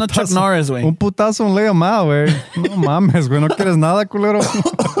Chicano Chuck Norris, Un güey. putazo and lay him out, güey. No mames, güey. No quieres nada, culero.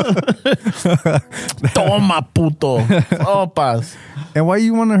 Toma, puto. Opas. And why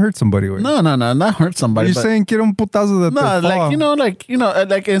you want to hurt somebody, güey? No, not hurt somebody. You're saying quiero un putazo de no,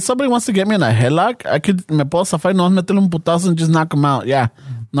 like if somebody wants to get me in a headlock, me puedo zafar y no meterle un putazo and just knock him out. Yeah,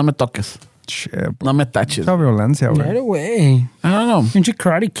 no me toques. Shit, no me touches. Mucha violencia, güey. Right away. I don't know. Ain't you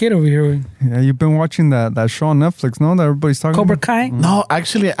Karate Kid over here, güey? Yeah, you've been watching that show on Netflix, no? That everybody's talking Cobra about? Kai? No,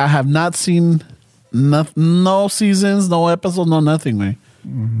 actually, I have not seen no seasons, no episodes, no nothing, man.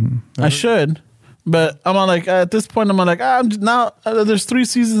 I should, but I'm like at this point, I'm just, now there's 3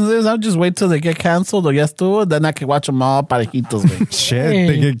 seasons. I'll just wait till they get canceled or yes to it, then I can watch them all parejitos, man. Shit, Hey.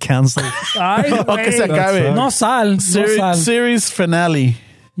 they get canceled. Ay, O que se güey. acabe. No sal. Series finale.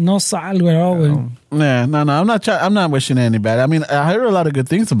 No sal, güey. Oh, güey. Yeah, no, I'm not wishing any bad. I mean, I heard a lot of good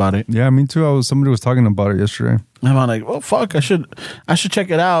things about it. Yeah, me too. Somebody was talking about it yesterday. I'm like, well, fuck, I should check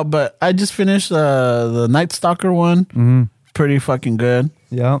it out. But I just finished the Night Stalker one. Mm-hmm. Pretty fucking good.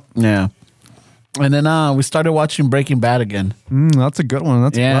 Yeah. Yeah. And then we started watching Breaking Bad again. That's a good one.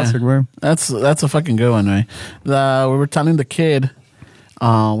 That's a classic, man. That's a fucking good one, right? We were telling the kid,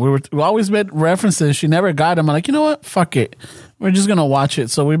 we always made references. She never got him. I'm like, you know what? Fuck it. We're just gonna watch it.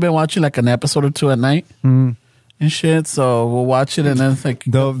 So we've been watching like an episode or 2 at night and shit. So we'll watch it and then it's like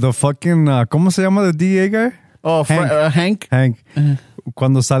The fucking ¿cómo se llama the DA guy? oh Hank. Hank.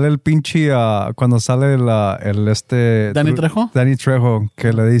 Cuando sale el pinche cuando sale el Danny Trejo? Danny Trejo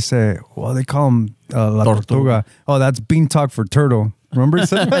que le dice, well, they call him la tortuga. Oh, that's bean talk for turtle. Remember he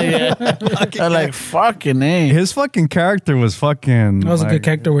said that? Yeah. I'm like fucking A. His fucking character was fucking That was a like, good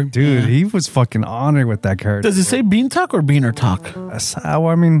character, güey. dude. He was fucking honored with that character. Does it say bean talk or beaner talk?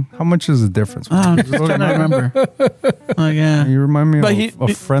 I mean, how much is the difference? I'm just trying to remember. Oh yeah. You remind me But of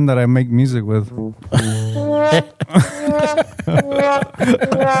a friend that I make music with.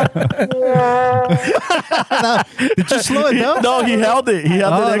 Did you slow it down? No, he held it. He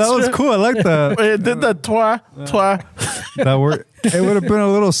held it extra. That was cool. I like that. It did the twa. That word. It would have been a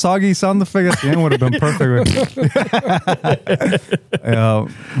little soggy sound effect at the end. Would have been perfect. Yeah.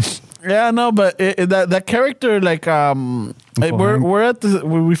 Yeah, no, but that character, like, we're at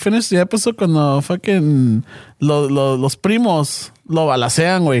we finished the episode con the fucking los primos lo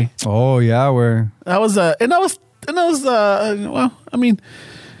balacean, güey. Oh yeah, where That was well, I mean,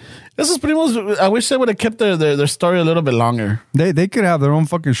 esos primos, I wish they would have kept their story a little bit longer. they could have their own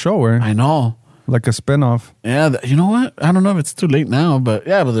fucking show, where I know. like a spinoff. Yeah, you know what? I don't know if it's too late now, but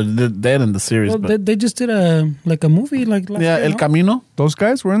yeah, but they're dead in the series. Well, but they just did a movie like last yeah, year, El no? Camino. Those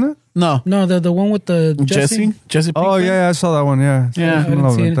guys were in it. No, No, the one with the Jesse. Jesse. Oh Pinkman? yeah, I saw that one. Yeah, Yeah. I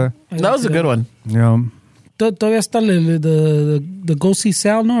didn't see it. That was a good one. Yeah. Todavía está the Go See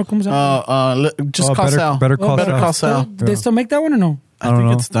Sal, ¿no? ¿Cómo se llama? Just call Sal. Better Call Better Sal. Call Sal. They still make that one or no? I don't think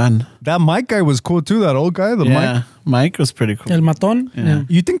know. it's done. That Mike guy was cool too. That old guy, the Mike. Yeah, Mike was pretty cool. El Matón? Yeah.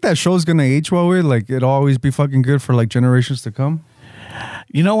 You think that show's gonna age well? Weird? Like it'll always be fucking good for like generations to come?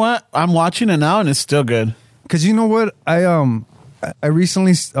 You know what? I'm watching it now and it's still good. Because you know what, I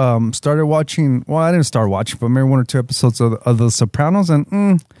recently started watching. Well, I didn't start watching, but maybe 1 or 2 episodes of The Sopranos,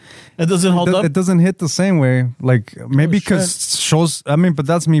 and It doesn't hold up. it doesn't hit the same way. Like maybe because shows. I mean, but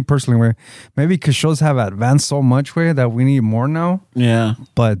that's me personally. Where maybe because shows have advanced so much way that we need more now. Yeah.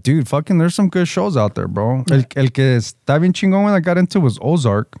 But dude, fucking, there's some good shows out there, bro. El que está bien chingón when I got into was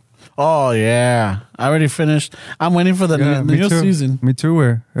Ozark. Oh yeah. I already finished. I'm waiting for the new season. Me too.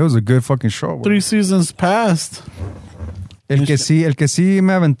 Where it was a good fucking show. 3 seasons passed. El que sí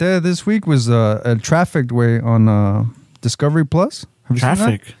me aventé this week was El Trafficked way on Discovery Plus. Have you seen that?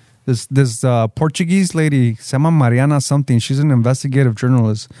 Traffic. This Portuguese lady, se llama Mariana something. She's an investigative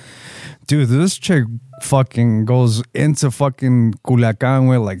journalist. Dude, this chick fucking goes into fucking Culiacan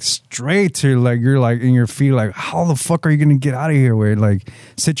where like straight to like you're like in your feet like how the fuck are you gonna get out of here with like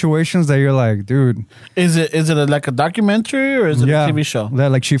situations that you're like, dude. Is it like a documentary or is it a TV show?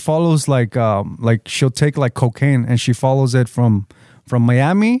 That like she follows like she'll take like cocaine and she follows it from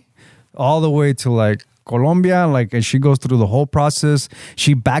Miami all the way to like Colombia, like, and she goes through the whole process.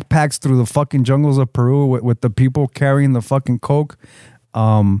 She backpacks through the fucking jungles of Peru with the people carrying the fucking coke.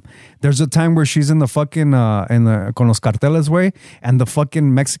 There's a time where she's in the fucking con los carteles way, and the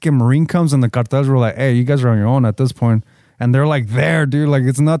fucking Mexican Marine comes, and the cartels were like, "Hey, you guys are on your own at this point," and they're like, "There, dude, like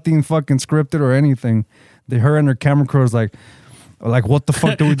it's nothing fucking scripted or anything." Her and her camera crew is like, what the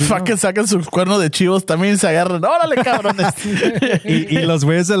fuck do we do? Fucking sacan sus cuernos de chivos también se agarran. Órale, cabrones. y los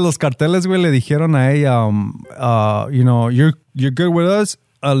güeyes de los carteles, güey, le dijeron a ella, you know, you're good with us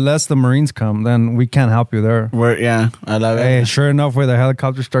unless the Marines come, then we can't help you there. Yeah, I love it. Hey, sure enough, where the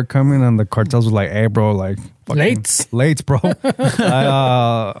helicopters start coming and the cartels were like, hey, bro, like, Lates, bro. I'll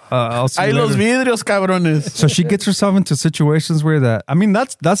see Ahí you los later. vidrios, cabrones. So she gets herself into situations where that. I mean,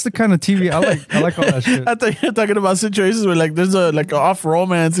 that's the kind of TV I like all that shit. I thought you're talking about situations where like there's a like off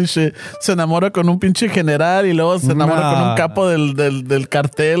romance and shit. Se enamora con un pinche general y luego se enamora con un capo del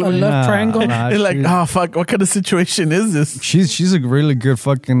cartel. A güey. love triangle. You're like, oh fuck, what kind of situation is this? She's a really good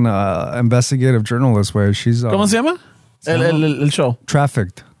fucking investigative journalist. Where she's ¿Cómo se llama? El show.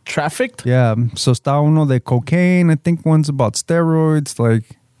 Trafficked. Trafficked? Yeah. So está uno de cocaine. I think one's about steroids. Like,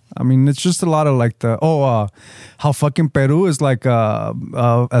 I mean, it's just a lot of like how fucking Peru is like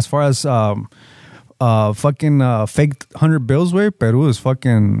as far as fucking fake 100 bills way. Peru is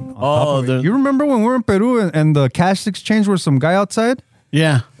fucking. Oh, you remember when we were in Peru and the cash exchange was some guy outside?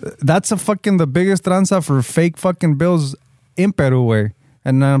 Yeah. That's the biggest tranza for fake fucking bills in Peru way.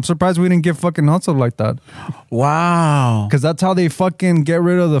 And I'm surprised we didn't get fucking hustled like that. Wow. Because that's how they fucking get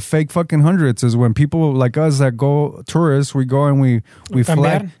rid of the fake fucking hundreds is when people like us that go tourists, we go and we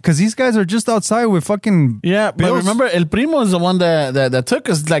flag. Because these guys are just outside with fucking Yeah, but bills. remember, El Primo is the one that took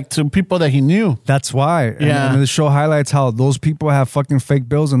us like to people that he knew. That's why. Yeah. And the show highlights how those people have fucking fake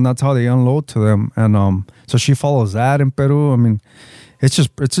bills and that's how they unload to them. And so she follows that in Peru. I mean, it's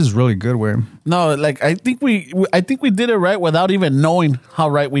just really good way. No, like I think we did it right without even knowing how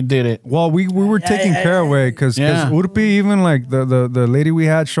right we did it. Well, we were taking care of it because Yeah. Urpi, even like the lady we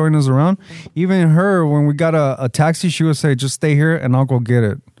had showing us around, even her, when we got a taxi, she would say, just stay here and I'll go get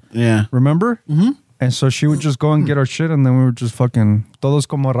it. Yeah. Remember? Mm-hmm. And so she would just go and get our shit and then we were just fucking, todos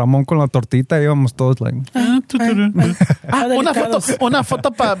como Ramón con la tortita, íbamos todos like. Una foto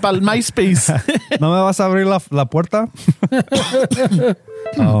para el MySpace. ¿No me vas a abrir la puerta?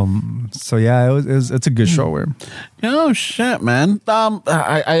 So yeah, it's a good show. Where Oh shit, man.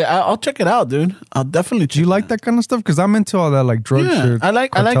 I'll check it out, dude. I'll definitely. do you like that kind of stuff? Because I'm into all that like drug Yeah, shit. I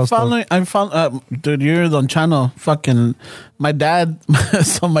like cartel following. I found, dude, you're Don Chano. Fucking, my dad.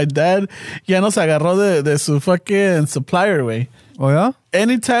 So my dad ya nos agarró de su fucking supplier way. Oh yeah.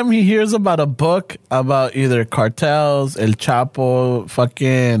 Anytime he hears about a book about either cartels, El Chapo,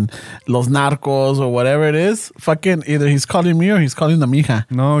 fucking Los Narcos or whatever it is, fucking either he's calling me or he's calling the mija.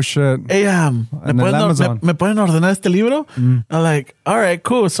 No shit. Hey, And el Amazon. ¿me pueden ordenar este libro? I'm like, all right,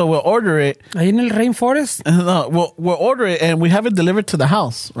 cool. So we'll order it. Ahí en el rainforest. No, we'll order it and we have it delivered to the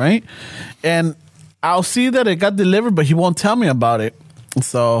house, right? And I'll see that it got delivered, but he won't tell me about it.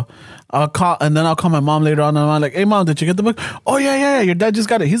 So I'll call my mom later on and I'm like, hey mom, did you get the book? Oh yeah, your dad just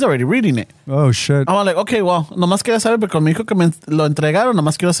got it. He's already reading it. Oh shit. I'm like, okay, well, nomás quería saber porque me dijo que me lo entregaron,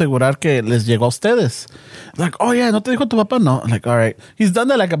 nomás quiero asegurar que les llegó a ustedes. Like, oh yeah, ¿no te dijo tu papá? No. I'm like, all right. He's done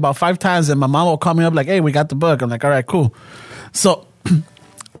that like about 5 times and my mom will call me up like, hey, we got the book. I'm like, all right, cool. So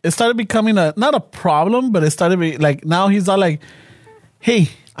it started becoming not a problem, but it started be like, now he's all like, hey,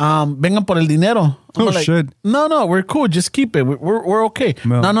 vengan por el dinero. I'm Oh, like, shit. No, we're cool. Just keep it. We're okay.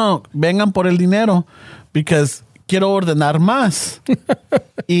 No, vengan por el dinero because quiero ordenar más.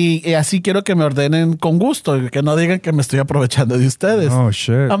 y así quiero que me ordenen con gusto. Que no digan que me estoy aprovechando de ustedes. Oh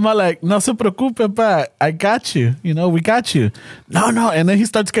shit. I'm like, no se preocupe, pa. I got you. You know, we got you. No. And then he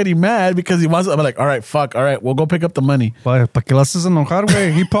starts getting mad because he wants, I'm like, all right, fuck. All right, we'll go pick up the money. ¿Para qué lo haces enojar,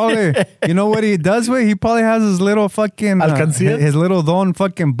 güey? He probably, you know what he does, güey? He probably has his little fucking, Alcancía? his little Don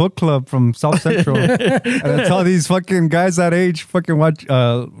fucking book club from South Central. And it's all these fucking guys that age fucking watch,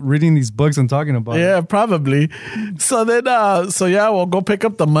 reading these books and talking about it. Yeah, probably. So then, we'll go pick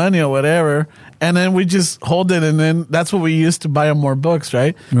up the money or whatever. And then we just hold it. And then that's what we used to buy him more books,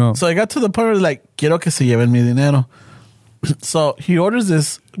 right? No. So I got to the point where like, quiero que se lleven mi dinero. So he orders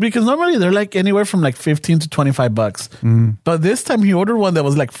this because normally they're like anywhere from like 15 to 25 bucks. But this time he ordered one that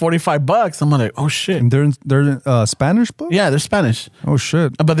was like 45 bucks. I'm like, oh shit. And they're Spanish books? Yeah, they're Spanish. Oh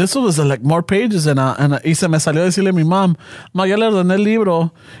shit. But this was like more pages y se me salió a decirle a mi mom, ya le ordené el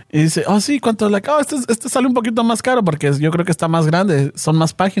libro. Y dice, oh sí, ¿cuánto? Like, oh, este sale un poquito más caro porque yo creo que está más grande, son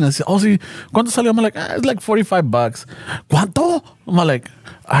más páginas. Dice, oh sí, ¿cuánto salió? I'm like, it's like 45 bucks. ¿Cuánto? I'm like,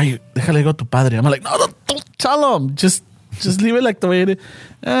 ay, déjale digo a tu padre. I'm like, no, don't tell him. Just leave it like the way it is.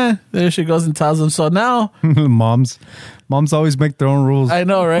 There she goes and tells him. So now, Moms always make their own rules. I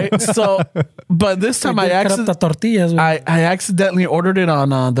know, right? So, but this time I accidentally ordered it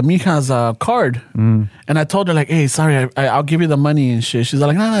on the mija's card, and I told her like, "Hey, sorry, I'll give you the money and shit." She's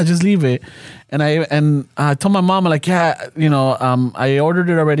like, "No, just leave it." And I told my mom, like, yeah, I ordered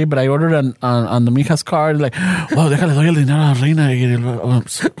it already, but I ordered on the mijas card. Like, oh, déjale doy el dinero a la reina.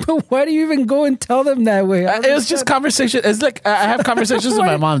 But why do you even go and tell them that way? It was just conversation. It's like I have conversations with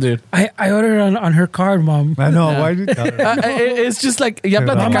my mom, dude. I ordered on her card, Mom. I know. Why did you tell her? It's just like, ya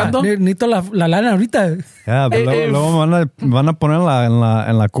Mama, platicando. necesito la lana ahorita. Yeah, but luego van a poner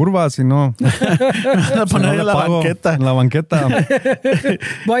en la curva, si no. Poner en la banqueta. En la banqueta.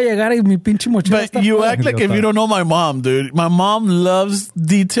 Voy a llegar y mi pinche mochila But you act like if you don't know my mom, dude. My mom loves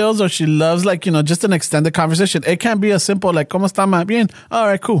details, or she loves, like, just an extended conversation. It can't be a simple, like, ¿Cómo está, ma? Bien. All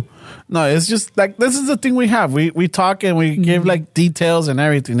right, cool. No, it's just like, this is the thing we have. We talk and we give like details and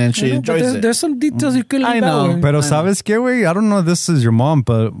everything, and she enjoys it. There's some details you could leave I know. out. Pero sabes qué, güey? I don't know if this is your mom,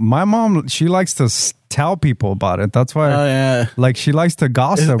 but my mom, she likes to tell people about it. That's why, Oh, yeah. like, she likes to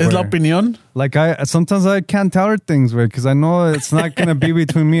gossip. Es la güey. opinión. Like, sometimes I can't tell her things, güey, because I know it's not going to be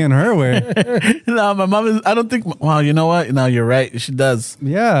between me and her, güey. No, my mom is, I don't think, well, you know what? No, you're right. She does.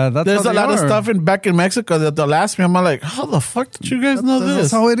 Yeah, that's There's how a they lot of are. stuff back in Mexico that they'll ask me. I'm like, how the fuck did you guys know That's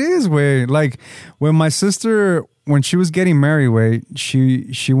this? how it is, way. Like when my sister, when she was getting married, way, she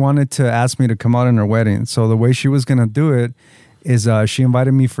wanted to ask me to come out in her wedding. So the way she was gonna do it is she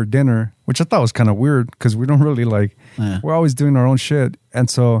invited me for dinner, which I thought was kind of weird because we don't really like. Yeah. We're always doing our own shit, and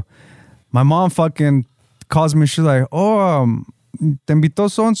so my mom fucking calls me. She's like, "Oh, te invitó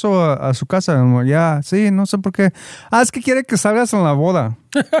Sonso a su casa." And I'm like, yeah, sí, no sé por qué. Es que quiere que salgas en la boda.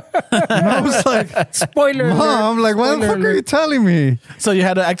 And I was like, Spoiler alert. Mom, like, why the Spoiler fuck are alert. you telling me? So you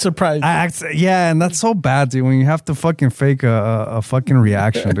had to act surprised. Yeah, and that's so bad, dude. When you have to fucking fake a fucking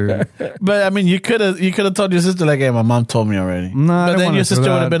reaction, dude. But I mean, you could have told your sister, like, hey, my mom told me already. No, But then your sister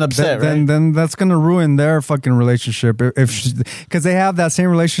would have been upset, right? Then that's gonna ruin their fucking relationship because they have that same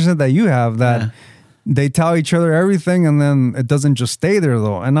relationship that you have. That. Yeah. They tell each other everything, and then it doesn't just stay there,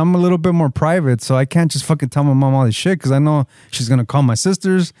 though. And I'm a little bit more private, so I can't just fucking tell my mom all this shit because I know she's gonna call my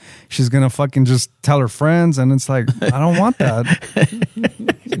sisters. She's gonna fucking just tell her friends, and it's like, I don't want that.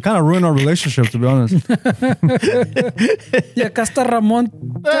 It kind of ruined our relationship, to be honest. Yeah, acá está Ramon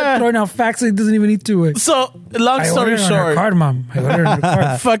throwing out facts that he doesn't even need to. So, long I story ordered on her short, card, Mom. I ordered on her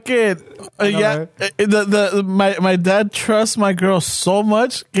card. fucking yeah, my dad trusts my girl so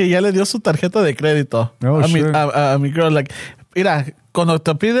much que ya le dio su tarjeta de crédito. Oh, I mean, shit. a mi girl, like, mira, cuando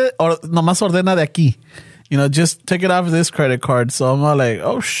te pide, nomás ordena de aquí. Just take it off this credit card. So I'm all like,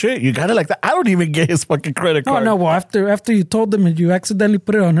 oh shit, you got it like that. I don't even get his fucking credit Oh card. no! Well, after you told them and you accidentally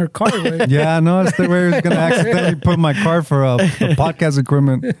put it on her card, right? Yeah, no, it's the way I was gonna accidentally put my card for a podcast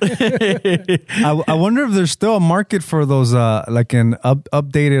equipment. I wonder if there's still a market for those like an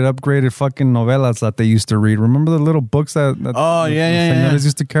updated, upgraded fucking novelas that they used to read. Remember the little books that Oh, yeah. señores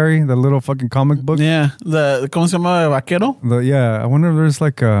used to carry, the little fucking comic book. Yeah, ¿cómo se llama? Vaquero? Yeah, I wonder if there's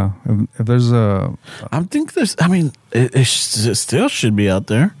like if there's a. It still should be out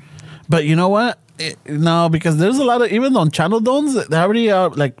there. But you know what? No, because there's a lot of, even on channel dones, they already are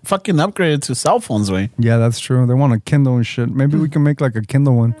like fucking upgraded to cell phones, way. Yeah, that's true. They want a Kindle and shit. Maybe we can make like a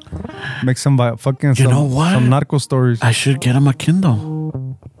Kindle one. Make some fucking You know what? some narco stories. I should get him a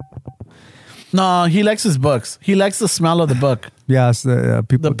Kindle. No, he likes his books. He likes the smell of the book. Yes, the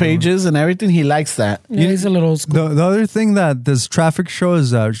people. The pages and everything. He likes that. Yeah, he's a little old school. The other thing that this traffic show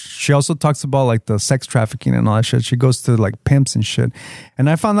is she also talks about like the sex trafficking and all that shit. She goes to like pimps and shit. And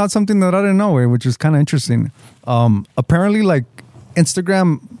I found out something that I didn't know, which is kind of interesting. Apparently like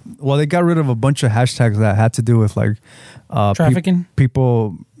Instagram, well, they got rid of a bunch of hashtags that had to do with like Trafficking?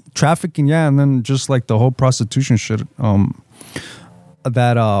 people trafficking, yeah, and then just like the whole prostitution shit.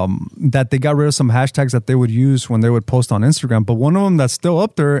 That they got rid of some hashtags that they would use when they would post on Instagram. But one of them that's still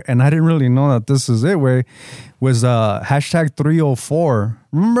up there, and I didn't really know that this is it, was hashtag 304.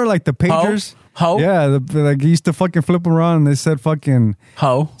 Remember like the pagers? How? Yeah, like you used to fucking flip around and they said fucking...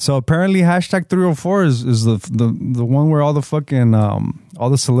 How? So apparently hashtag 304 is the one where all the fucking,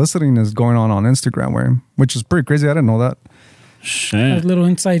 all the soliciting is going on Instagram, which is pretty crazy. I didn't know that. Shit. That little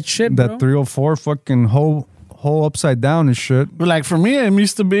inside shit, That bro. 304 fucking whole upside down and shit. But like for me, it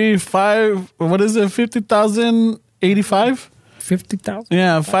used to be 50,085? 50,000.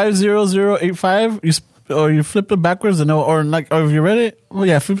 Yeah, 50085. You flipped it backwards and or if you read it,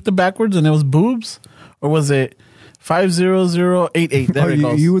 flipped it backwards and it was boobs, or was it 50088. There it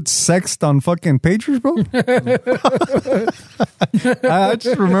goes. You would sext on fucking pagers, bro? I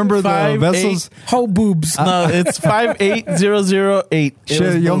just remember the 5, vessels. How boobs. No, it's 58008.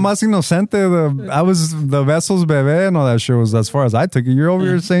 Shit, yo más inocente. I was the vessels bebé and all that shit was as far as I took it. You're over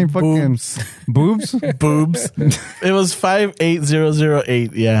here saying fucking boobs? Boobs. It was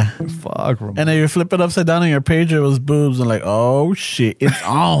 58008. Yeah. Fuck, bro. And then you flip it upside down on your pager, it was boobs. And like, oh shit, it's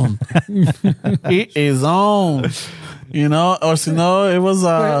on. It is on. You know, or so no, it was.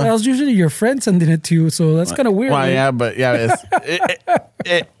 That was usually your friend sending it to you, so that's kind of weird. Well, right? yeah, but yeah,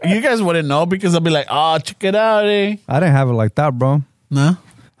 you guys wouldn't know because I'll be like, oh, check it out, eh? I didn't have it like that, bro. No?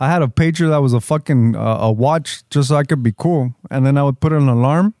 I had a pager that was a fucking a watch just so I could be cool. And then I would put an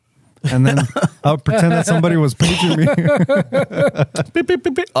alarm. And then I would pretend that somebody was paging me. Beep, beep,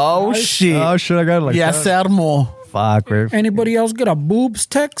 beep, beep. Oh, shit. Oh, shit, I got it like Yeah, that. se armó. Fuck, Rafe. Anybody else get a boobs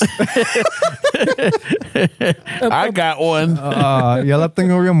text? I got one. Ya la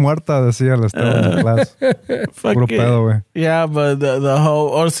tengo bien muerta, decía el Esteban en clase. Fuck Puro it. pedo, güey. Yeah, but the whole,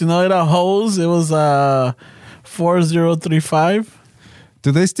 or si no era hose, it was 4035.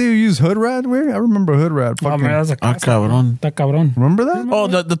 Do they still use hood rat, güey? I remember hood rat. Oh, Fucking, man, that's a cabrón. Está cabrón. remember that? Oh,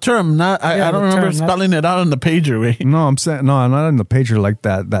 the term, not I Yeah, don't the remember term, not- spelling it out on the pager, way. No, I'm saying, no, not in the pager like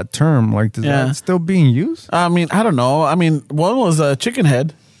that. That term, like, is Yeah. that still being used? I mean, I don't know. I mean, one was a chicken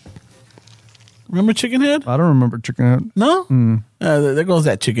head. Remember chicken head? I don't remember chicken head. No? There goes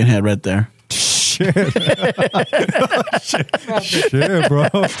that chicken head right there. Shit. Shit, bro.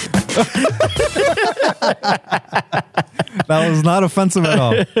 That was not offensive at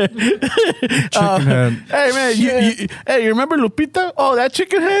all. Chicken head. Hey, man, you remember Lupita? Oh, that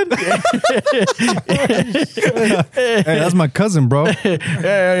chicken head? Hey, that's my cousin, bro.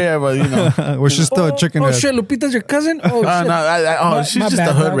 yeah, but you know. Well, she's still a chicken Oh, head. shit, Lupita's your cousin? Oh, shit. No, she's my just bad,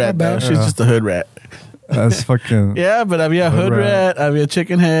 a hood my rat, though. bad. She's just a hood rat. That's fucking. Yeah, but había hood rat, había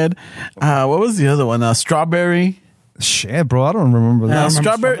chicken head. What was the other one? Strawberry. Shit, bro. I don't remember Yeah, I that.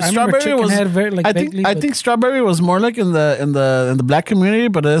 remember Strawberry chicken was. head very, like, I think vaguely, I but- think strawberry was more like in the black community,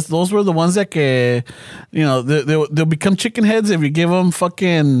 but those were the ones that they'll become chicken heads if you give them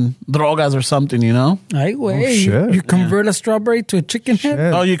fucking drogas or something, you know. Ay, güey. shit. You convert a strawberry to a chicken head?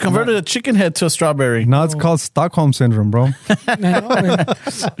 Shit. Oh, you converted a chicken head to a strawberry. Now it's called Stockholm syndrome, bro. I know, man.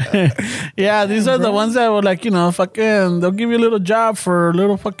 Yeah, these are the ones that were like, fucking. They'll give you a little job for a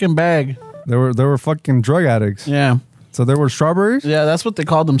little fucking bag. They were fucking drug addicts. Yeah, So they were strawberries? yeah, that's what they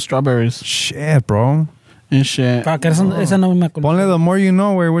called them, strawberries Shit, bro. and shit. Fuck, esa no me acuerdo. Ponle the more you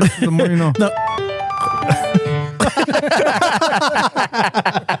know, güey. Which is the more you know? No.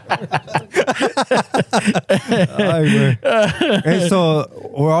 Ay, güey. Hey, so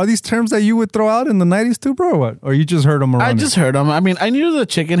were all these terms that you would throw out in the 90s too, bro? Or what? Or you just heard them around? I just heard them. I mean, I knew the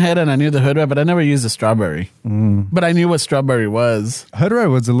chicken head and I knew the hood rat, but I never used the strawberry. But I knew what strawberry was. Hood rat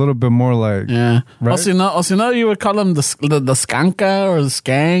was a little bit more like. Yeah. Right. O si no, you would call them the skanka or the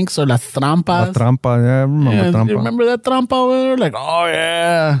skanks or las trampas. La trampa, yeah, I remember Yeah, trampa. you remember that trampa over there? Like, oh,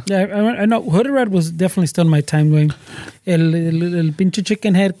 yeah. Yeah, I know. Hood rat was definitely still in my time, güey. El pinche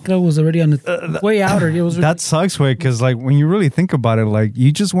chicken head club was already on the way out. Or it was That sucks, way, because like when you really think about it, like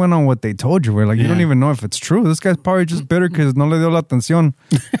you just went on what they told you. Where like you don't even know if it's true. This guy's probably just bitter because no le dio la atención.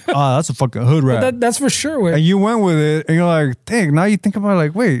 That's a fucking hood rat. that's for sure, güey. And you went with it, and you're like, dang. Now you think about it,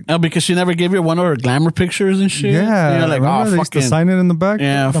 like, wait, No, because she never gave you one of her glamour pictures and shit. yeah. And you're like, remember oh, they used to fucking. sign it in the back.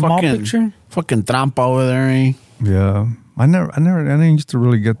 Yeah, The mall picture? fucking trampa over there. Eh? Yeah. I didn't used to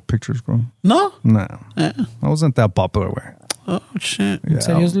really get pictures, bro. No? No, Eh. I wasn't that popular. Way. Oh, shit. Yeah.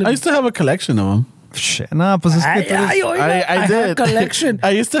 Seriously? I used to have a collection of them. Shit, nah, pues es que tú eres- I did. Had a collection. I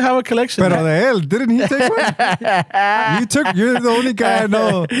used to have a collection. Pero de él, didn't he take one? You're the only guy I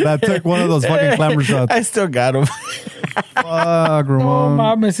know that took one of those fucking glamour shots. I still got them. Fuck, No Ramon.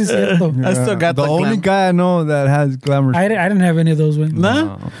 mames, sí es cierto. I still got the only glam. guy I know that has glamour. I didn't have any of those, güey.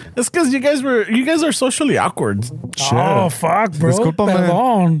 Nah, it's because you guys are socially awkward. Shit. Oh, fuck, bro. Discúlpame.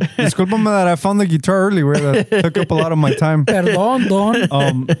 Perdón. Disculpame that I found the guitar earlier that took up a lot of my time. Perdón,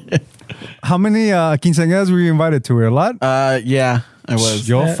 don. How many quinceañeras were you invited to? A lot? Yeah, I was.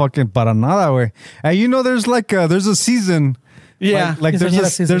 Yo fucking para nada, güey. And you know, there's like there's a season. Yeah, Like Quinceañera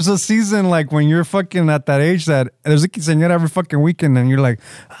season. there's a season like when you're fucking at that age that there's a quinceañera every fucking weekend and you're like,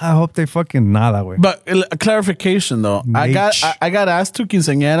 I hope they fucking nada, güey. but a clarification though, I got asked to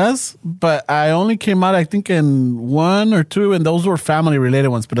quinceañeras, but I only came out I think in one or two, and those were family related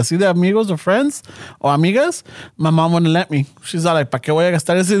ones. But así de amigos or friends or amigas, my mom wouldn't let me. She's all like, ¿para qué voy a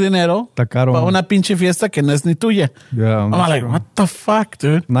gastar ese dinero Está caro. para una pinche fiesta que no es ni tuya? Yeah, I'm that's like, true. what the fuck,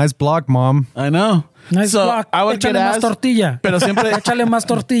 dude? Nice block, mom. I know. Nice So, block. I would Échale get más asked, tortilla. pero siempre, Échale más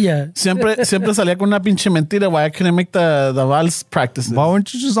tortilla. siempre salía con una pinche mentira why I couldn't make the vals practices. Why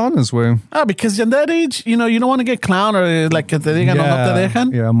weren't you just honest, way? Because at that age, you don't want to get clowned or like que te digan o no te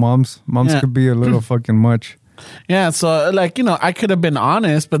dejan. Yeah, moms Yeah. could be a little fucking much. Yeah, so like, I could have been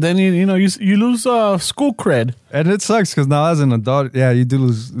honest, but then you lose school cred. And it sucks because now as an adult, yeah, you do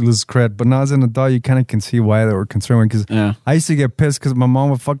lose cred. But now as an adult, you kind of can see why they were concerned. Because Yeah. I used to get pissed because my mom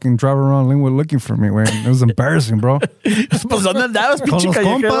would fucking drive around Linwood looking for me, güey. It was embarrassing, bro. Pues ¿dónde andabas, Con pinche los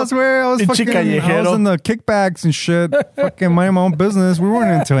callejero? compas, güey. I was Pinche in the kickbacks and shit. Fucking minding my own business. We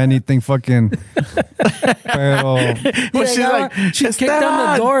weren't into anything fucking. Pero, Well, she's like, she kicked down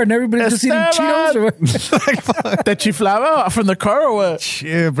 "Esteban, the door and everybody's just eating Esteban." Cheetos. Or what? Te chiflaba from the car or what?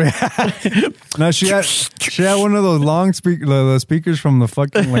 shit, bro. No, she had one of those long the speakers from the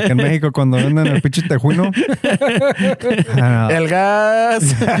fucking, like in Mexico, cuando venden el pinche tejuino. El gas.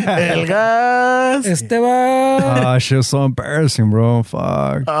 Esteban. Shit was so embarrassing, bro.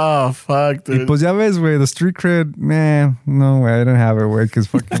 Fuck. Oh, fuck, Y dude. pues ya ves, güey, the street cred, nah, no way, I didn't have it, güey, because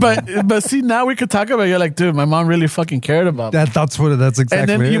fucking. But see, now we could talk about it. You're like, dude, my mom really fucking cared about me. That's exactly And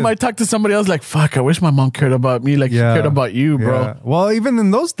then it. you might talk to somebody else like, fuck, I wish my mom cared about me like she cared about you, bro. Yeah. Well, even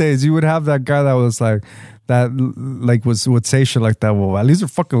in those days, you would have that guy that was like, would say shit like that. Well, at least they're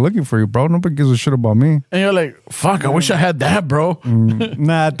fucking looking for you, bro. Nobody gives a shit about me. And you're like, fuck, I wish I had that, bro.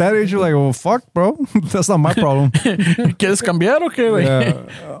 Nah, at that age, you're like, well, fuck, bro. That's not my problem. ¿Quieres cambiar o qué, güey?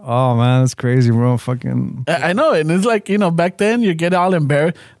 Yeah. Oh, man, that's crazy, bro. Fucking. I know, and it's like, back then you get all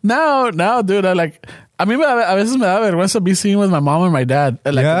embarrassed. Now, dude, a mí a veces me da vergüenza be seen with my mom and my dad,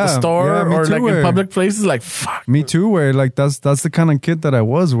 like at the store me or too, like in güey. public places. Like, fuck. Me too, where like that's the kind of kid that I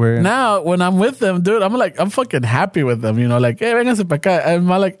was, where Now, when I'm with them, dude, I'm fucking happy with them, like, hey, véngase para acá. I'm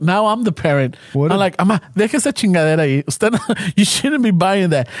like, now I'm the parent. What I'm if- like, ama, deja esa chingadera ahí. Usted, you shouldn't be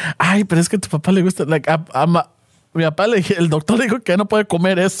buying that. Ay, pero es que a tu papá le gusta. Like, mi papá el doctor le dijo que no puede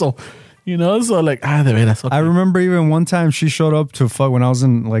comer eso. So like, de veras. Okay. I remember even one time she showed up to fuck when I was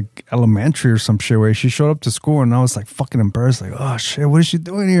in like elementary or some shit, where she showed up to school and I was like fucking embarrassed, like, oh shit, what is she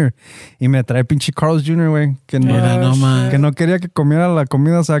doing here? Y me trae pinche Carl's Jr., güey, que no quería que comiera la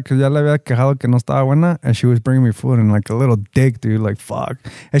comida, o sea, que ya le había quejado que no estaba buena, and she was bringing me food and like a little dick, dude, like fuck.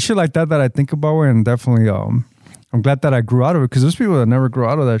 And shit like that I think about, güey, and definitely, I'm glad that I grew out of it, because there's people that never grew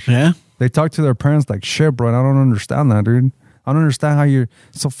out of that shit. Yeah. They talk to their parents like shit, bro, and I don't understand that, dude. I don't understand how you're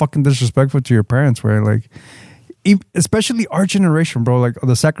so fucking disrespectful to your parents, where like, especially our generation, bro, like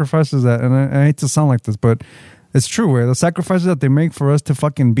the sacrifices that, and I hate to sound like this, but it's true, where the sacrifices that they make for us to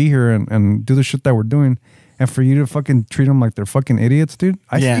fucking be here and do the shit that we're doing, and for you to fucking treat them like they're fucking idiots, dude.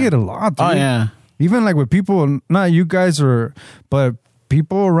 I see it a lot, dude. Oh, yeah. Even like with people, not you guys, but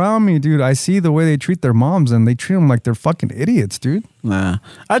people around me, dude, I see the way they treat their moms, and they treat them like they're fucking idiots, dude. Nah.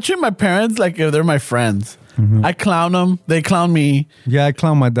 I treat my parents like if they're my friends. Mm-hmm. I clown them. They clown me. Yeah, I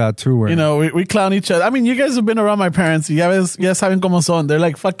clown my dad too. Where, We clown each other. I mean, you guys have been around my parents. Ya saben cómo son. They're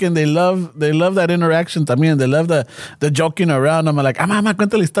like fucking, they love that interaction también. They love the joking around. I'm like, mamá,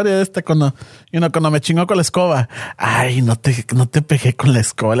 cuenta la historia de esta cuando me chingó con la escoba. Ay, no te pegué con la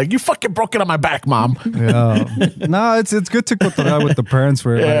escoba. Like, you fucking broke it on my back, mom. Yeah. No, it's good to cotorrear with the parents.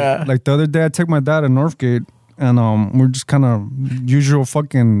 Where Yeah. like the other day, I took my dad to Northgate, and we're just kind of usual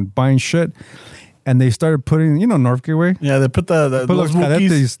fucking buying shit. And they started putting, Northgate way. Yeah, they put the Put los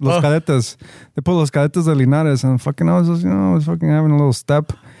cadetes, cadetes. They put los cadetes de Linares, and fucking I was just, I was fucking having a little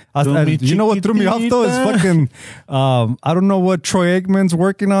step. You know what threw me off though is fucking I don't know what Troy Aikman's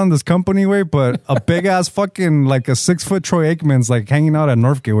working on this company way, but a big ass fucking like a 6-foot Troy Aikman's like hanging out at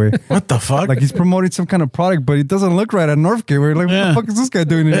Northgate way. What the fuck? Like he's promoting some kind of product, but he doesn't look right at Northgate way. Like what the fuck is this guy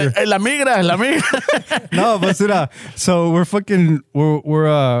doing here? La migra. No, but so we're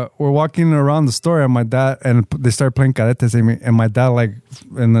walking around the store, and my dad, and they start playing cadetes, and my dad, like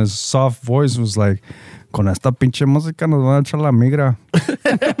in his soft voice, was like, con esta pinche música nos van a echar la migra.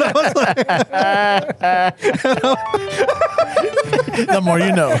 The more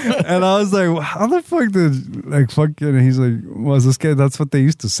you know. And I was like, how the fuck did, like, fucking, and he's like, was this kid, that's what they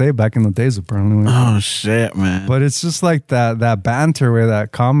used to say back in the days, apparently. Oh, shit, man. But it's just like that banter where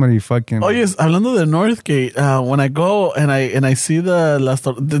that comedy fucking. Oh, yes. Hablando de Northgate, when I go and I see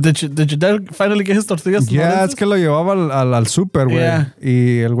did your dad finally get his tortillas? Yeah, es que lo llevaba al super, güey. Yeah.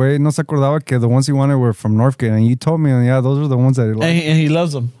 Y el güey no se acordaba que the ones he wanted were from Northgate. And you told me, and yeah, those are the ones that he liked. And he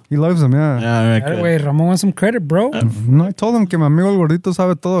loves them. He loves them, yeah. Yeah, right, good. Wait, Ramon wants some credit, bro. No, I told him que mi amigo el gordito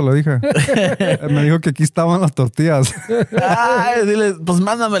sabe todo, le dije. Me dijo que aquí estaban las tortillas. Ay, dile, pues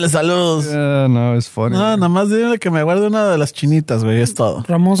mándamele saludos. Yeah, no, it's funny. No, nada más dile que me guarde una de las chinitas, güey, es todo.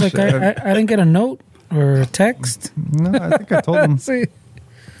 Ramon's like, I didn't get a note or a text. No, I think I told him. Sí.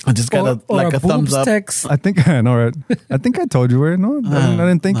 I just got a boobs thumbs up. text. I think I know, right? I think I told you, right? No, I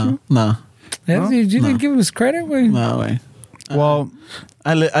didn't thank you. No. You didn't give him his credit, güey. No way. Well,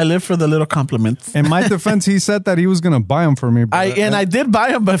 I live for the little compliments. in my defense, he said that he was gonna buy them for me. But I did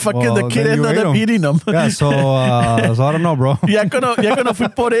buy them, but fucking the kid then you ended ate up 'em. eating them. Yeah, so I don't know, bro. Ya cuando fui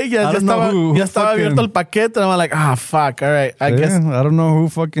por ellas, I don't know who ya estaba fucking- abierto el paquete, and I'm like, fuck, all right. I guess I don't know who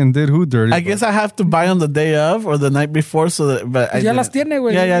fucking did who dirty. I guess I have to buy on the day of or the night before, so that. But I Ya didn't. las tiene,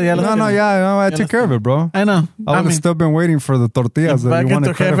 güey. Yeah. No, I took care of it, bro. I know. I would have still been waiting for the tortillas that Back you in tu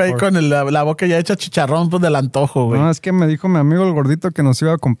wanted jefe ahí credit for. con la boca ya hecha chicharrón, pues del antojo, güey. No, es que me dijo mi amigo el gordito que nos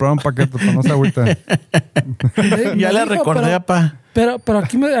iba a comprar un paquete, pero no se agüita. Ya le Me dijo, recordé, pa. Pero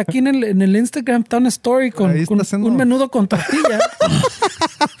aquí en el Instagram está una story con, Ahí está con haciendo- un menudo con tortilla.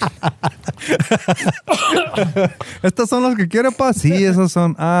 ¿Estas son las que quiere, pa? Sí, esas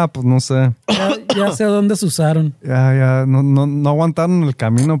son. Pues no sé. ya sé dónde se usaron. Ya, no aguantaron el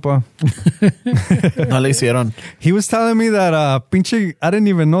camino, pa. No le hicieron. He was telling me that, pinche, I didn't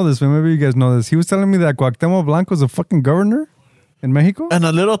even know this, but maybe you guys know this. He was telling me that Cuauhtémoc Blanco is a fucking governor in Mexico. In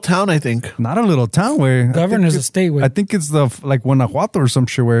a little town, I think. Not a little town, way. Governor's a state, güey. I think it's like Guanajuato or some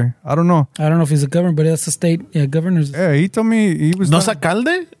shit, way. I don't know. I don't know if he's a governor, but that's a state. Yeah, governor's. Yeah, he told me he was. ¿No not- es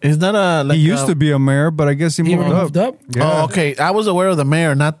alcalde? Is that a like he used to be a mayor, but I guess he He moved moved up. Yeah. Oh, okay. I was aware of the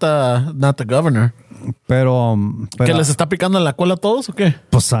mayor, not the governor. Pero, ¿Que les está picando la cola a todos o qué?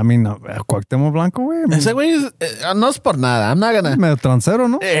 pues, I mean, Cuauhtémoc Blanco, güey. Ese güey no es por nada. I'm not gonna. Medio transero,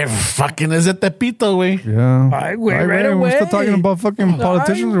 ¿no? Fucking es de Tepito, güey. Yeah. Ay, güey, Ay, right güey, away. We're still talking about fucking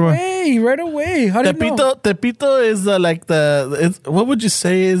politicians, or what? Right away. How do you know? Tepito is what would you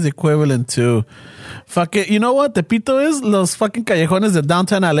say is equivalent to? Fucking, you know what? Tepito is los fucking callejones de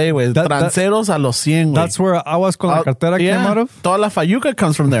downtown LA, güey. That- Tranceros a los 100, güey. That's where I was con la cartera came out of. Toda la fayuca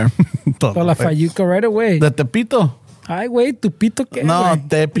comes from there. Toda la fayuca right away. De Tepito. Ay, güey, tu pito qué, No, güey?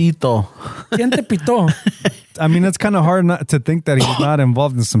 Tepito. ¿Quién te pitó? I mean, it's kind of hard not to think that he's not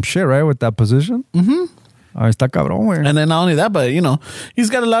involved in some shit, right? With that position. Mm-hmm. Está cabrón, güey. And then not only that, but, you know, he's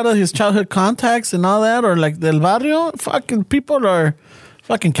got a lot of his childhood contacts and all that, or like del barrio. Fucking people are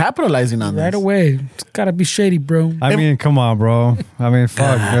fucking capitalizing on Right this. away. It's gotta be shady, bro. I mean, come on, bro. I mean,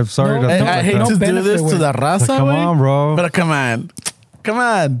 fuck. I'm sorry No, to I, think I like hate that. to do benefit, this to güey. the raza, Come güey. on, bro. But come on. Come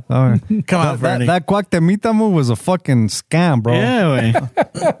on. All right. Come on, Bernie. That Cuauhtemita move was a fucking scam, bro. Yeah,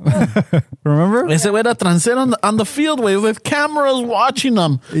 güey. Remember? Ese güey era transero on the field, güey, with cameras watching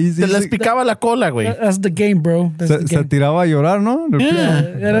them. He's- Se les picaba la cola, güey. That's the game, bro. That's the Se game. tiraba a llorar, ¿no?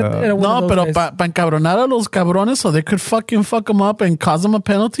 Era one No, of those pero guys. pa encabronar a los cabrones so they could fucking fuck them up and cause them a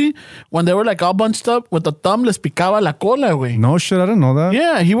penalty. When they were like all bunched up with the thumb, les picaba la cola, güey. No shit, I didn't know that.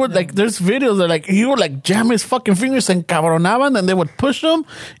 Yeah, he would like, there's videos that like, he would like jam his fucking fingers, se encabronaban, and they would push him,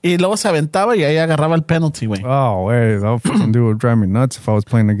 y luego se aventaba y ahí agarraba el penalty, güey. Oh, wait, that fucking dude would drive me nuts if I was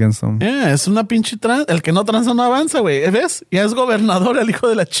playing against him. Yeah, es una pinche el que no tranza no avanza, güey. ¿Ves? Ya es gobernador el hijo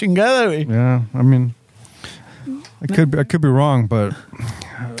de la chingada, güey. Yeah, I mean, I could be wrong, but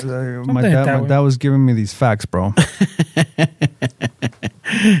my dad was giving me these facts, bro.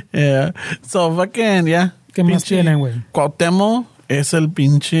 Yeah. So fucking, yeah. ¿Qué más Pinche tienen, güey? Cuauhtémoc es el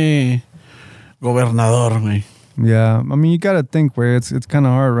pinche gobernador, güey. Yeah, I mean, you gotta think, where it's kind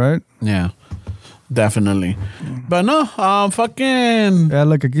of hard, right? Yeah. Definitely. But no, fucking. Yeah,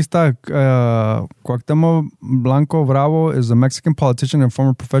 like aquí está Cuauhtémoc Blanco Bravo is a Mexican politician and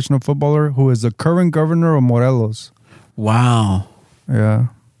former professional footballer who is the current governor of Morelos. Wow. Yeah.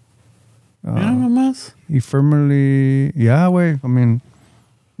 Mira nomás. He firmly, wait. I mean,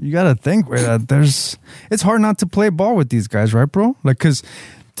 you gotta think where that there's. It's hard not to play ball with these guys, right, bro? Like, cause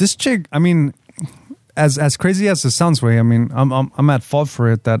this chick. I mean, as crazy as it sounds, way. I mean, I'm at fault for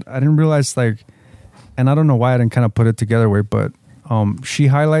it that I didn't realize, like, and I don't know why I didn't kind of put it together, way. But she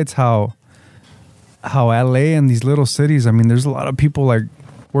highlights how LA and these little cities. I mean, there's a lot of people like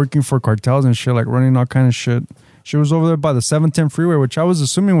working for cartels and shit, like running all kind of shit. She was over there by the 710 freeway, which I was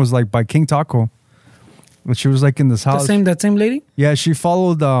assuming was like by King Taco. But she was like in this house. That same lady? Yeah, she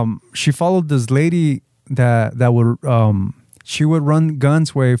followed this lady that would she would run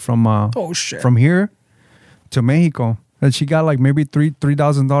guns way from Oh, shit. from here to Mexico. And she got like maybe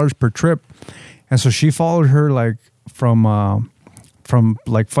 $3,000 per trip. And so she followed her like from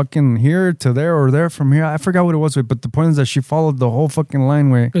like fucking here to there or there from here. I forgot what it was, but the point is that she followed the whole fucking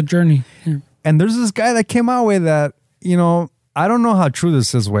line way. The journey. Yeah. And there's this guy that came out with that, you know, I don't know how true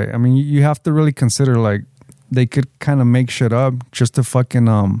this is, way. I mean, you have to really consider, like, they could kind of make shit up just to fucking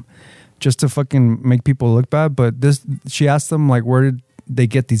make people look bad. But she asked them, like, where did they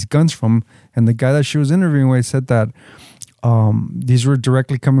get these guns from? And the guy that she was interviewing with said that these were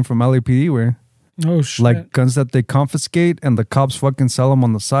directly coming from LAPD, way. Oh shit! Like guns that they confiscate and the cops fucking sell them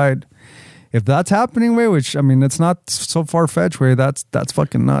on the side. If that's happening, way, which I mean, it's not so far fetched, way. That's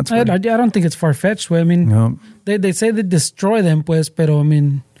fucking nuts. I don't think it's far fetched. Way. I mean, Yeah. they say they destroy them, pues, pero I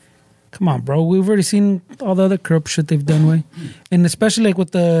mean, come on, bro. We've already seen all the other corrupt shit they've done, way, and especially like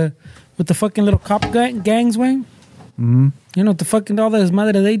with the fucking little cop gangs, way. Mm-hmm. You know, the fucking all the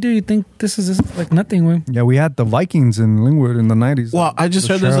madre they do. You think this is like nothing, way? Yeah, we had the Vikings in Linwood in the 90s. Well, I just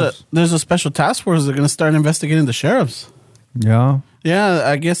The heard sheriffs. there's a special task force that's going to start investigating the sheriffs. Yeah. Yeah,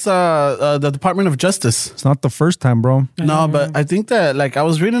 I guess the Department of Justice. It's not the first time, bro. No, but I think that, like, I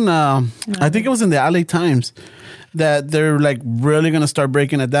was reading, I think it was in the LA Times, that they're, like, really going to start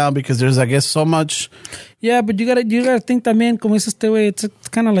breaking it down because there's, I guess, so much. Yeah, but you gotta think también, como dice este way, it's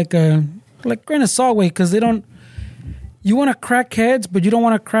kind of like a grain of salt way, because they don't. You want to crack heads, but you don't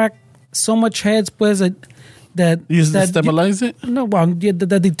want to crack so much heads, pues that You destabilize it? No, well, yeah,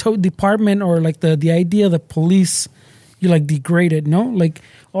 the department or like the idea of the police, you like degrade it, no? Like,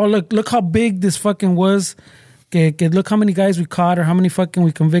 oh look how big this fucking was. Que look how many guys we caught or how many fucking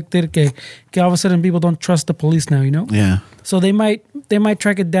we convicted. Que all of a sudden people don't trust the police now, you know? Yeah. So they might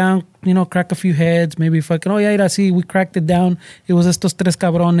track it down, you know, crack a few heads, maybe fucking, oh yeah, mira, see, we cracked it down. It was estos tres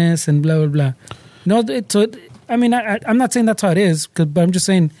cabrones and blah, blah, blah. No, I mean, I'm not saying that's how it is, but I'm just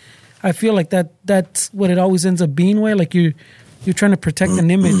saying, I feel like that's what it always ends up being, way. Like you're trying to protect an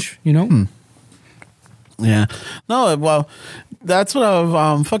image, you know? Yeah. No, well, that's what I've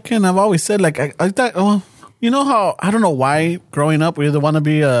always said. Like, I thought, oh, you know how, I don't know why growing up we either want to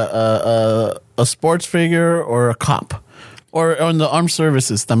be a sports figure or a cop or in the armed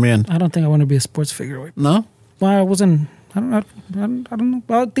services también. I don't think I want to be a sports figure, way. No? Well, I wasn't, I don't know.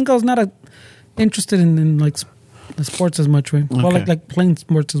 Well, I think I was not interested in like the sports as much, way. Well, Okay. like playing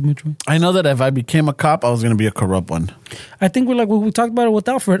sports as much, way. I know that if I became a cop, I was going to be a corrupt one. I think we talked about it with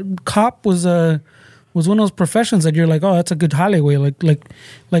Alfred. Cop was one of those professions that you're like, oh, that's a good highway.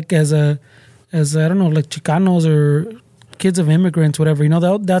 Like as I don't know, like Chicanos or kids of immigrants, whatever. You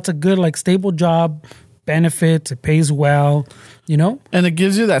know, that's a good like stable job, benefits. It pays well. You know, And it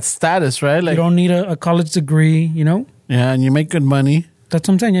gives you that status, right? you Like, don't need a college degree. You know, yeah, and you make good money. that's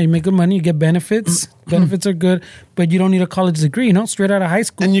what I'm saying. Yeah, you make good money, you get benefits. Benefits are good, but you don't need a college degree. You know, straight out of high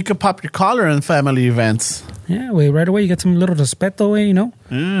school. And you could pop your collar in family events. Yeah, way right away you get some little respeto, way. You know,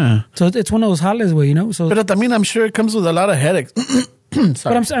 Yeah. so it's one of those holidays, way. You know, so. But I mean, I'm sure it comes with a lot of headaches. But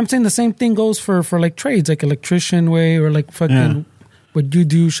I'm saying the same thing goes for like trades, like electrician way or like fucking Yeah. what you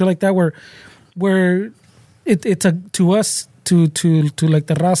do, shit like that, where it's to us to like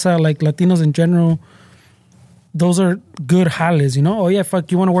the raza, like Latinos in general. Those are good jales, you know. Oh yeah, fuck,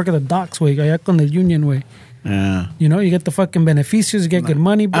 you want to work at the docks way, allá con the union way. Yeah. You know, you get the fucking beneficios, you get good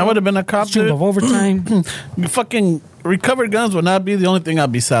money. Bro. I would have been a cop, Stream dude. of overtime. Fucking recovered guns would not be the only thing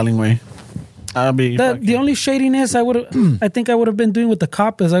I'd be selling, way. I'd be The only shadiness I think I would have been doing with the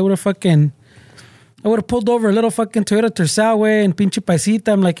cop is I would have pulled over a little fucking Toyota Tercel way and pinche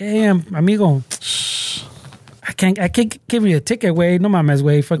paisita. I'm like, hey, amigo, I can't give you a ticket, way. No mames,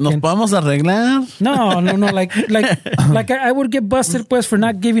 way. Nos Fucking podemos arreglar. no. Like I would get busted pues for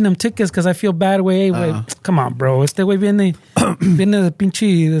not giving them tickets because I feel bad, way. Hey, way, come on, bro. Este way viene de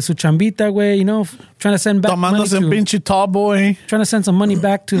pinche de su chambita, way. You know, trying to send back money Tomándose un to. pinche tall boy. Trying to send some money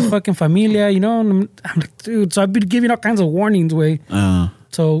back to his fucking familia, you know? And I'm like, dude, so I've been giving all kinds of warnings, way.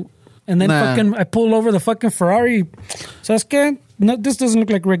 So, and then Nah. fucking, I pull over the fucking Ferrari. So it's good. No, this doesn't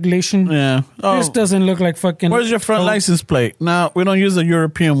look like regulation. Yeah. Oh, This doesn't look like fucking. where's your front Oh, license plate? No, we don't use the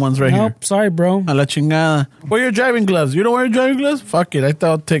European ones right here. Nope, sorry, bro. A la chingada. Where are your driving gloves? You don't wear your driving gloves? Fuck it. I thought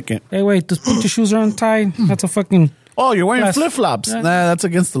I'll take it. Hey, wait, those pinche shoes are untied. That's a fucking Oh, you're wearing Yes. flip flops. Yeah. Nah, that's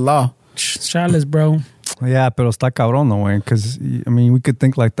against the law. chales, bro. Yeah, pero está cabrón, no, way. Because, I mean, we could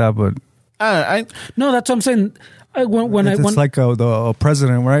think like that, but No, that's what I'm saying. it's like the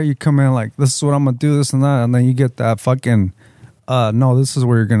president, right? You come in like, this is what I'm going to do, this and that. And then you get that fucking, no, this is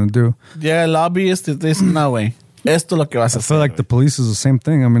what you're going to do. Yeah, lobbyist is this. No way. Esto es lo que vas a I feel hacer. like the police is the same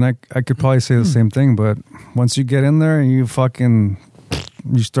thing. I mean, I could probably say the same thing, but once you get in there and you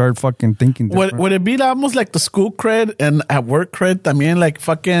start fucking thinking different. Would it be almost like the school cred and at work cred también? Like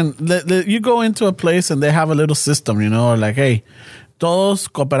fucking, you go into a place and they have a little system, you know, or like, hey, todos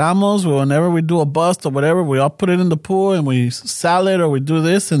cooperamos. Whenever we do a bust or whatever, we all put it in the pool and we sell it or we do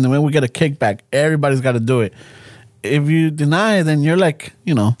this, and then when we get a kickback, everybody's got to do it. If you deny, then you're like,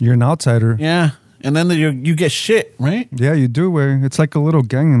 you know, You're an outsider. yeah, and then you get shit, right? Yeah, you do, way. It's like a little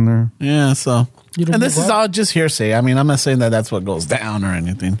gang in there. Yeah, so. You don't And this move is up? all just hearsay. I mean, I'm not saying that that's what goes down or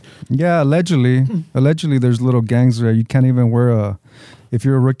anything. Yeah, allegedly. Allegedly, there's little gangs where you can't even wear if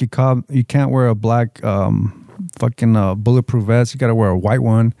you're a rookie cop, you can't wear a black fucking bulletproof vest. You got to wear a white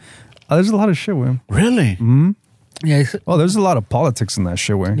one. There's a lot of shit with him. Really? Yeah. Oh, there's a lot of politics in that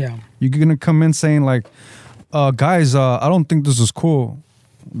shit way. Yeah. You're gonna come in saying like, guys, I don't think this is cool.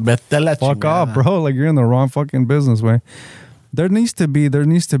 Vete la Fuck chingada. off, bro. Like you're in the wrong fucking business way. There needs to be a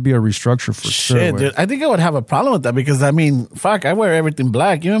restructure for sure. Shit, way. dude. I think I would have a problem with that because, I mean, fuck, I wear everything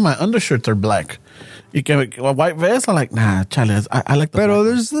black. Even my undershirts are black. You can a white vest. I'm like, nah, chale, I like the But black.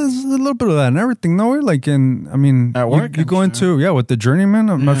 there's a little bit of that and everything, no way. Like I mean, At work, you I'm go into with the journeyman.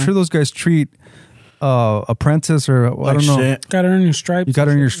 I'm sure those guys treat apprentice or I Like don't know. shit. Got to earn your stripes. You got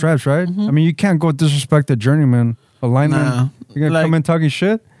to earn your stripes, right? I mean, you can't go disrespect the journeyman, a lineman. Nah. You're gonna Like- come in talking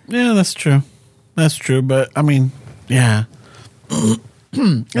shit. Yeah, that's true. That's true. But, I mean, yeah. I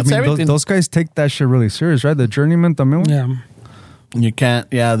mean, everything. those guys take that shit really serious, right? The journeyman, también. Yeah. You can't.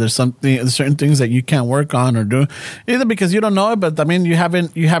 Yeah, there's certain things that you can't work on or do, either because you don't know it, but I mean, you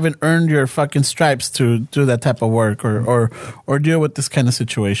haven't earned your fucking stripes to do that type of work or deal with this kind of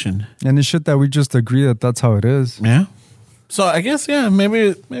situation. And it's shit that we just agree that that's how it is. Yeah. So I guess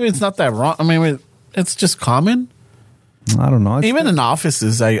maybe it's not that wrong. I mean, it's just common. I don't know. Even in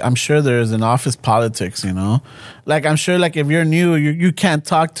offices, I'm sure there's an office politics, you know? Like, I'm sure, like, if you're new, you can't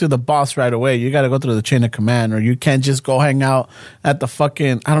talk to the boss right away. You got to go through the chain of command, or you can't just go hang out at the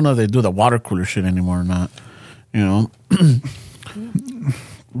fucking, I don't know if they do the water cooler shit anymore or not, you know?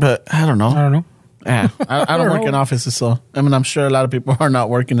 But I don't know. I don't know. Yeah, I don't work in know. offices, so, I mean, I'm sure a lot of people are not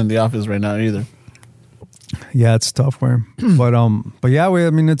working in the office right now either. Yeah, it's tough way. but yeah, way. I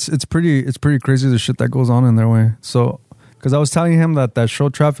mean, it's pretty crazy the shit that goes on in their way. So, because I was telling him that show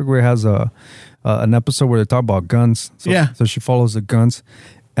Traffic Way has an episode where they talk about guns. So, Yeah. So she follows the guns,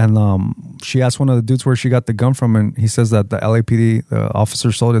 and she asked one of the dudes where she got the gun from, and he says that the LAPD the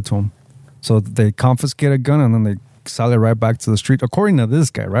officer sold it to him. So they confiscate a gun and then they sell it right back to the street, according to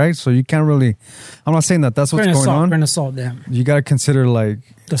this guy, right? So you can't really. I'm not saying that that's what's Grain of going salt. on. Grain of salt. Damn. You got to consider like.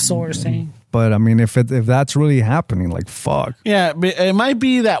 The source saying. But I mean, if that's really happening, like fuck. Yeah, but it might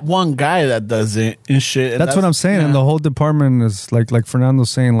be that one guy that does it and shit. And That's what I'm saying. yeah. And the whole department is like Fernando's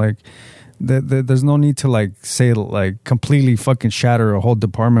saying, like there's no need to like say like completely fucking shatter a whole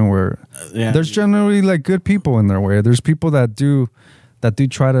department where Yeah. there's generally like good people in their way. There's people that do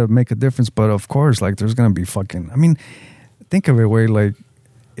try to make a difference, but of course, like there's gonna be fucking. I mean, think of it, way like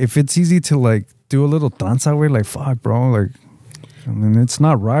if it's easy to like do a little tranza, way like fuck, bro, like. I mean, it's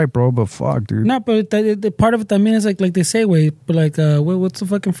not right, bro, but fuck, dude. No, but the part of it, I mean, is like they say, way, but like, what's the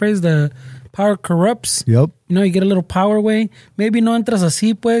fucking phrase? The power corrupts. Yep. You know, you get a little power, way. Maybe no entras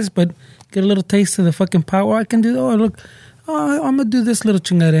así, pues, but get a little taste of the fucking power. I can do. Oh, look, I'm gonna do this little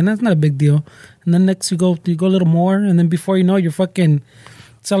chingada, and that's not a big deal. And then next you go a little more, and then before you know, you're fucking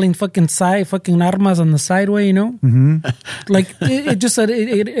selling fucking armas on the sideway, you know? Mm-hmm. Like, it just, it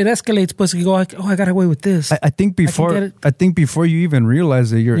escalates, plus you go, like, oh, I got away with this. I think before you even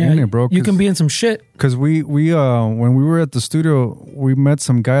realize that you're in it, bro. You can be in some shit. Because we when we were at the studio, we met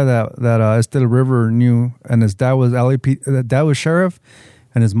some guy that Estelle River knew, and his dad was dad was sheriff,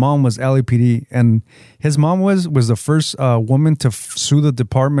 and his mom was LAPD, and his mom was the first woman to sue the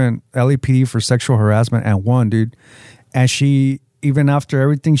department LAPD for sexual harassment and won, dude. And she, even after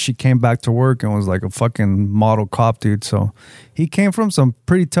everything, she came back to work and was like a fucking model cop, dude. So he came from some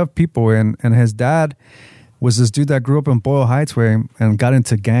pretty tough people, and his dad was this dude that grew up in Boyle Heights way and got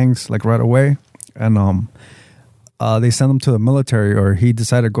into gangs like right away. And they sent him to the military, or he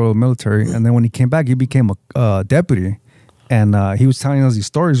decided to go to the military. And then when he came back, he became a deputy. And he was telling us these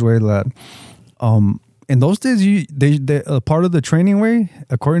stories where that in those days, they part of the training way,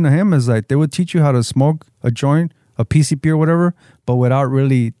 according to him, is like they would teach you how to smoke a joint, a PCP or whatever, but without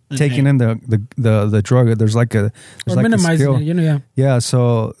really taking in the drug. There's like a minimizing skill. it, you know, yeah. Yeah,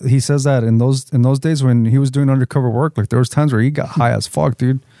 so he says that in those days when he was doing undercover work, like there was times where he got high as fuck,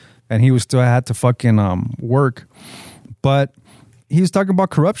 dude, and he was still had to fucking work. But he was talking about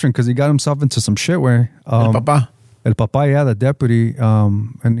corruption because he got himself into some shit where El Papa, yeah, the deputy,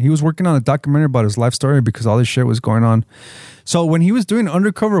 and he was working on a documentary about his life story because all this shit was going on. So when he was doing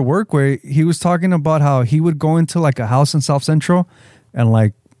undercover work, where he was talking about how he would go into like a house in South Central, and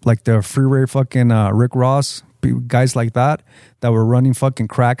like the freeway fucking Rick Ross, guys like that were running fucking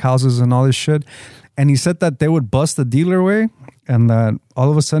crack houses and all this shit. And he said that they would bust the dealer way, and that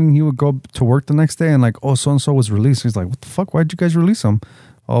all of a sudden he would go to work the next day and like, oh, so and so was released. He's like, what the fuck? Why'd you guys release him?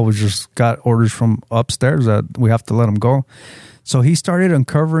 Oh, we just got orders from upstairs that we have to let him go. So he started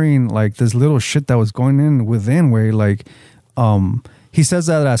uncovering like this little shit that was going in within, where like he says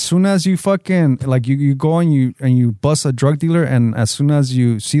that as soon as you fucking like you go and you bust a drug dealer, and as soon as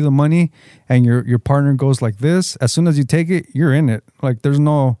you see the money and your partner goes like this, as soon as you take it, you're in it. Like there's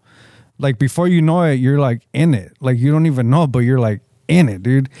no, like before you know it, you're like in it. Like you don't even know, but you're like in it,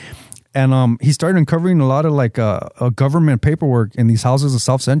 dude. And he started uncovering a lot of like a government paperwork in these houses of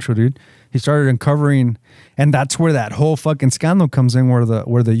South Central, dude. He started uncovering, and that's where that whole fucking scandal comes in, where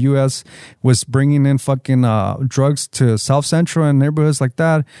the U.S. was bringing in fucking drugs to South Central and neighborhoods like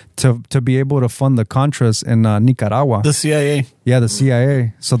that to be able to fund the Contras in Nicaragua. The CIA. Yeah, the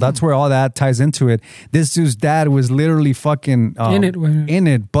CIA. So that's where all that ties into it. This dude's dad was literally fucking in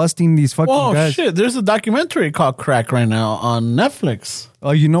it, busting these fucking guys. Oh shit! There's a documentary called Crack right now on Netflix.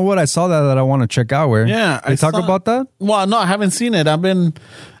 Oh, you know what? I saw that I want to check out. Where? Yeah, they talk about that. Well, no, I haven't seen it. I've been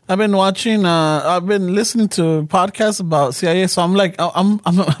watching. I've been listening to podcasts about CIA. So I'm like, I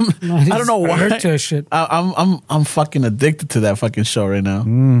don't know why. I'm fucking addicted to that fucking show right now.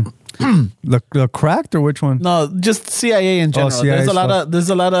 The Cracked or which one? No, just CIA in general. CIA There's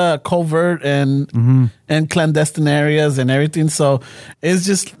a lot of covert and clandestine areas and everything. So it's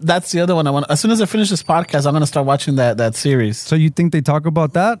just that's the other one I want. As soon as I finish this podcast, I'm gonna start watching that series. So you think they talk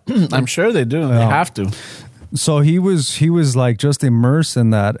about that? I'm sure they do. They have to. So he was like just immersed in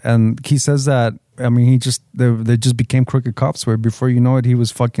that, and he says that. I mean, they just became crooked cops. Where before you know it, he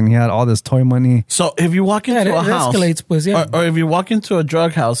had all this toy money. So if you walk into a house, escalates, pues, or if you walk into a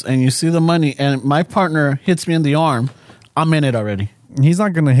drug house and you see the money, and my partner hits me in the arm, I'm in it already. He's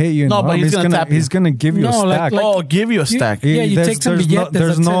not gonna hit you. No, but he's gonna tap you. He's gonna give you a stack. Give you a stack. You take some billetes.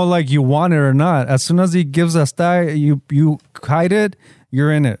 There's no like you want it or not. As soon as he gives a stack, you hide it.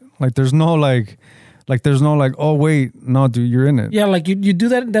 You're in it. Like there's no like there's no like, oh wait, no dude, you're in it. Yeah, like you do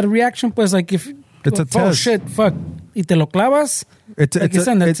that reaction, pues like if it's a oh test. Shit, fuck, y te lo clavas.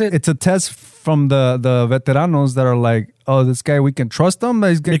 It's a test from the veteranos that are like, oh, this guy we can trust him.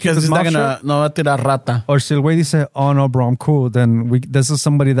 He's gonna because he's not gonna no va a tirar rata. Or si el güey dice, oh no, bro, I'm cool. Then this is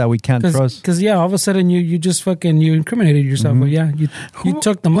somebody that we can't trust. Because all of a sudden you just fucking you incriminated yourself. But yeah, you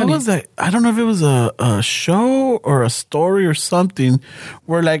took the money. What was that? I don't know if it was a show or a story or something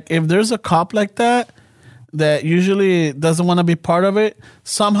where like if there's a cop like that usually doesn't want to be part of it,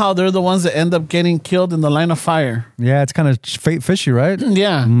 somehow they're the ones that end up getting killed in the line of fire. Yeah, it's kind of fishy, right?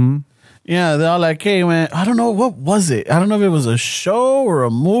 Yeah. Mm-hmm. Yeah, they're all like, hey, man, I don't know, what was it? I don't know if it was a show or a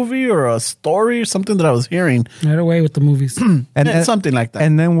movie or a story or something that I was hearing. Right away with the movies. and something like that.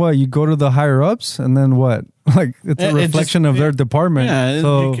 And then what? You go to the higher-ups and then what? Like, it's a reflection of their department. Yeah,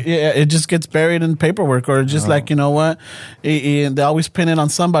 so, it just gets buried in paperwork or just like, you know what? They always pin it on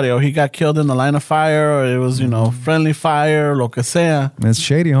somebody. Or he got killed in the line of fire or it was, friendly fire, lo que sea. It's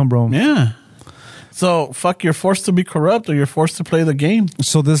shady, huh, bro? Yeah. So, fuck, you're forced to be corrupt or you're forced to play the game.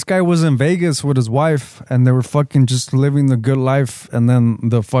 So this guy was in Vegas with his wife and they were fucking just living the good life. And then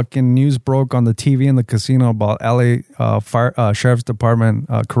the fucking news broke on the TV in the casino about LA Sheriff's Department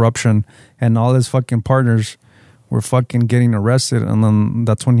corruption and all his fucking partners were fucking getting arrested. And then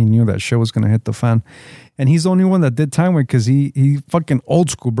that's when he knew that shit was going to hit the fan. And he's the only one that did time with because he fucking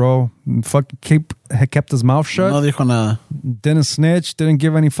old school, bro. Fucking kept his mouth shut. No dijo nada. Didn't snitch, didn't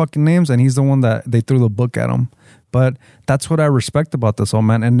give any fucking names, and he's the one that they threw the book at him. But that's what I respect about this old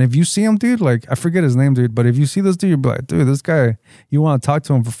man. And if you see him, dude, like, I forget his name, dude, but if you see this dude, you'll be like, dude, this guy, you want to talk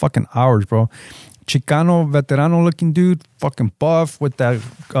to him for fucking hours, bro. Chicano, veterano looking dude, fucking buff with that,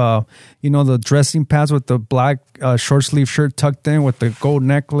 the dressing pants with the black short sleeve shirt tucked in with the gold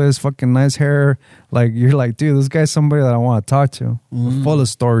necklace, fucking nice hair. Like, you're like, dude, this guy's somebody that I want to talk to. Full of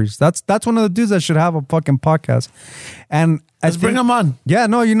stories. That's one of the dudes that should have a fucking podcast. And Let's bring him on. Yeah,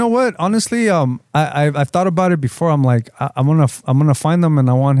 no, you know what? Honestly, I've thought about it before. I'm like, I'm gonna find him and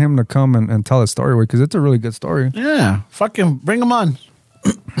I want him to come and tell his story because it's a really good story. Yeah, fucking bring him on.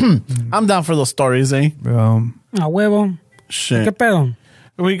 I'm down for those stories, eh? A huevo. Shit. ¿Qué pedo?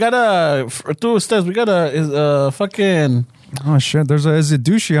 We got a fucking... Oh, shit. There's a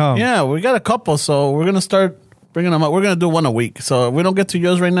douchey, huh? Yeah, we got a couple, so we're going to start bringing them up. We're going to do one a week. So if we don't get to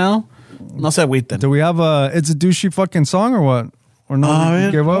yours right now, no se agüiten. Do we have It's a douchey fucking song or what? Or no,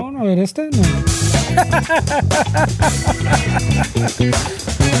 give up? No, este no.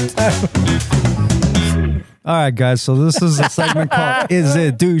 All right, guys. So this is a segment called "Is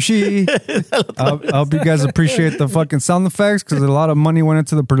It Douchey?" I hope you guys appreciate the fucking sound effects because a lot of money went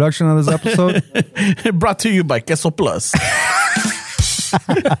into the production of this episode. Brought to you by Queso Plus.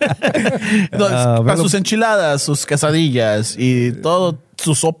 Para sus enchiladas, sus quesadillas y todo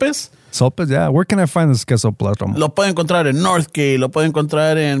sus sopes. Sopes, yeah. Where can I find this Queso Plus, Ramon? Lo pueden encontrar en Northgate, lo pueden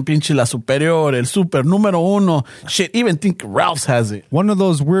encontrar en pinche La Superior, el Super número 1. Shit, even think Ralph's has it. One of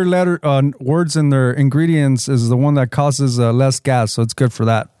those weird words in their ingredients is the one that causes less gas, so it's good for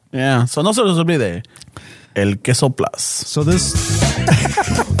that. Yeah, so no se los olvide. El Queso Plus. So this...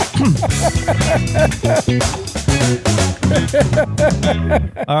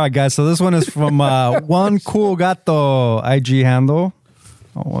 All right, guys. So this one is from One Cool Gato IG handle.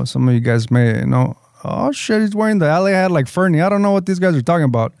 Oh, well, some of you guys may know. Oh shit, he's wearing the LA hat like Fernie. I don't know what these guys are talking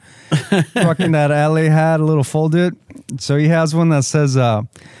about. Rocking that LA hat, a little folded. So he has one that says, "Oh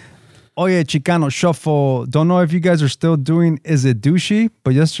yeah, Chicano Shuffle. Don't know if you guys are still doing Is It Douchey?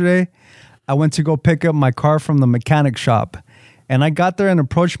 But yesterday, I went to go pick up my car from the mechanic shop, and I got there and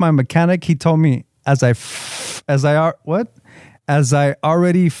approached my mechanic. He told me as I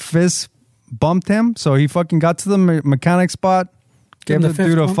already fist bumped him. So he fucking got to the mechanic spot." Gave the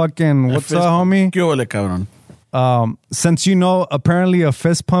dude a fucking, what's up, homie? ¿Qué huele, cabrón? Since you know, apparently a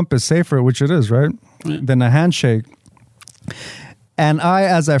fist pump is safer, which it is, right? Yeah. Than a handshake. And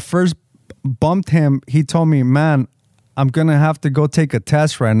as I first bumped him, he told me, man, I'm going to have to go take a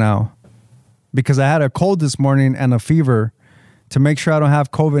test right now because I had a cold this morning and a fever to make sure I don't have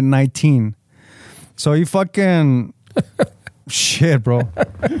COVID-19. So he fucking... Shit, bro.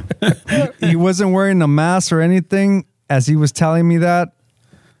 He wasn't wearing a mask or anything. As he was telling me that,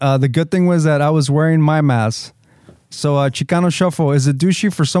 the good thing was that I was wearing my mask. So, Chicano Shuffle, is it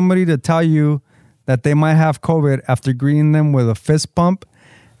douchey for somebody to tell you that they might have COVID after greeting them with a fist pump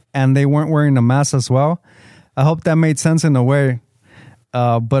and they weren't wearing a mask as well? I hope that made sense in a way.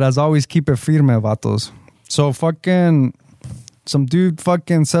 But as always, keep it firme, vatos. So, fucking, some dude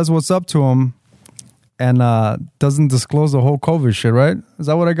fucking says what's up to him and doesn't disclose the whole COVID shit, right? Is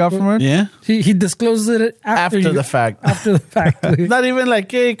that what I got from it? Yeah. He discloses it After the fact. After the fact. Not even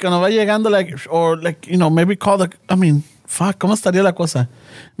like, hey, cuando va llegando, like, or like, you know, maybe call the, I mean, fuck, ¿cómo estaría la cosa?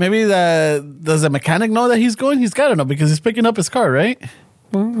 Maybe does the mechanic know that he's going? He's got to know because he's picking up his car, right?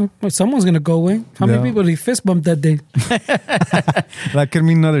 Well, someone's going to go away. How many people he fist bumped that day? That could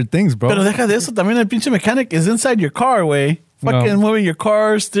mean other things, bro. Pero deja de eso, también el pinche mechanic is inside your car, güey. Fucking moving your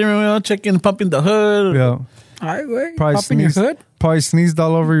car, steering wheel, checking, pumping the hood. Yeah. Ay, güey. Probably Popping your hood? Probably sneezed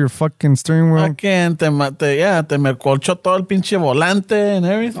all over your fucking steering wheel. Fucking, te me colchó todo el pinche volante and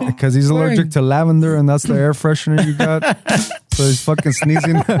everything. Because he's allergic to lavender and that's the air freshener you got. So he's fucking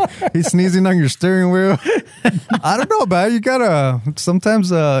sneezing. He's sneezing on your steering wheel. I don't know, man. You gotta,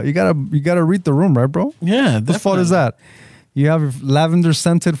 sometimes you gotta read the room, right, bro? Yeah, Whose fault is that? You have lavender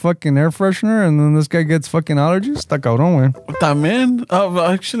scented fucking air freshener and then this guy gets fucking allergies? Está cabrón, güey. También. Oh,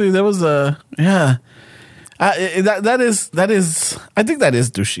 actually, there was a, yeah. That is, I think that is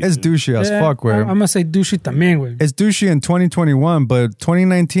douchey. It's douchey as fuck, güey. I'm going to say douchey también, güey. It's douchey in 2021, but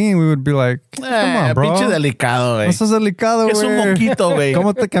 2019 we would be like, come on, bro. Pinche delicado, güey. No estás delicado, güey. Es un moquito, güey.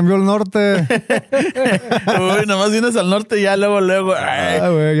 ¿Cómo te cambió el norte? Uy, nomás vienes al norte y ya luego. Ay,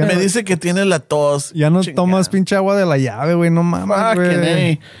 güey, ya me no, dice que tiene la tos. Ya no Chingada. tomas pinche agua de la llave, güey. No mames, Fucking,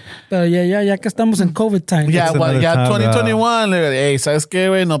 güey. Pero ya que estamos en COVID time. Ya, It's another ya time, 2021. Le digo, hey, ¿sabes qué,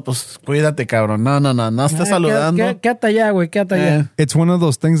 güey? No, pues cuídate, cabrón. No estés saludando. Quédate allá, güey. Quédate allá. It's one of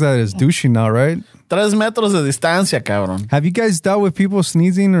those things that is douchey now, right? 3 metros de distancia, cabrón. Have you guys dealt with people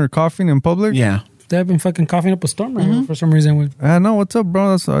sneezing or coughing in public? Yeah. They've been fucking coughing up a storm right here for some reason, güey. I know. What's up,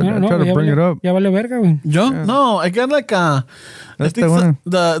 bro? That's, I try to bring it up. Ya vale verga, güey. Yo? No, I got like a... I That's think the one.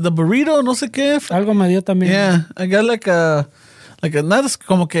 the burrito, no sé qué. Algo me dio también. Yeah, I got like a nada, es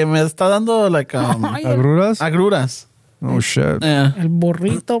como que me está dando like Ay, ¿Agruras? agruras. Oh, shit. Yeah. El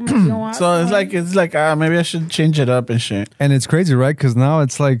burrito me dio So it's like maybe I should change it up and shit. And it's crazy, right? Because now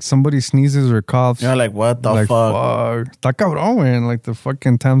it's like somebody sneezes or coughs. You're like, what the like, fuck? Está cabrón, güey. Like the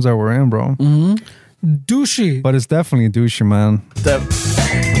fucking times that we're in, bro. douchey. But it's definitely douchey, man.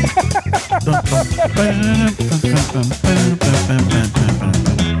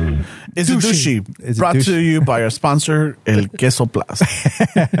 It's a douchey. It's a Brought douche. to you by our sponsor, El Queso Plus.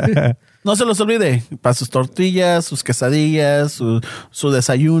 No se los olvide, para sus tortillas, sus quesadillas, su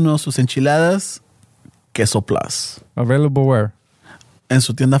desayuno, sus enchiladas, Queso Plus. Available where? En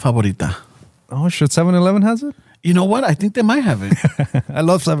su tienda favorita. Oh, shit. 7-Eleven has it? You know what? I think they might have it. I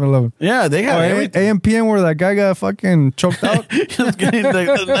love 7-Eleven. Yeah, they have everything. AMPM where that guy got fucking choked out. Just getting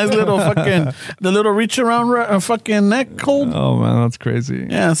the nice little fucking, the little reach around fucking neck hold. Oh, man. That's crazy.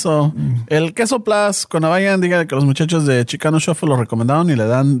 Yeah, so, El Queso Plus, cuando vayan, digan que los muchachos de Chicano Shuffle lo recomendaron y le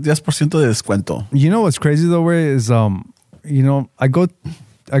dan 10% de descuento. You know what's crazy though, Ray, is you know, I go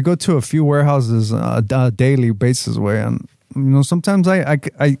to a few warehouses daily basis, way, and you know sometimes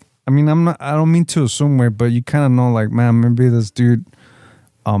I mean I don't mean to assume, way, but you kind of know, like, man, maybe this dude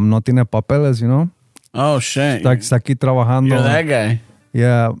no tiene papeles, you know. Oh, shit. Está aquí trabajando. You're that guy.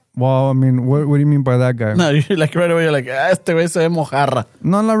 Yeah. Well, I mean, what do you mean by that guy? No, you're like right away, you're like, este güey se ve mojarra.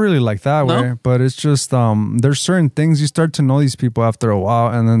 No, not really like that No? way, but it's just there's certain things you start to know these people after a while,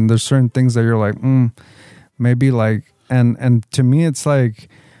 and then there's certain things that you're like, maybe like, and to me it's like,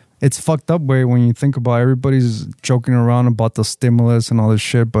 it's fucked up way when you think about everybody's joking around about the stimulus and all this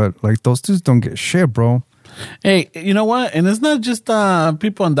shit, but like those dudes don't get shit, bro. Hey, you know what? And it's not just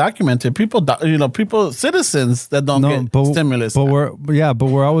people undocumented. People, citizens that don't get stimulus. But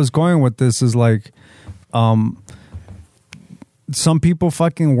where I was going with this is like, some people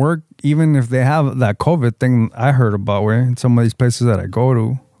fucking work even if they have that COVID thing I heard about, where in some of these places that I go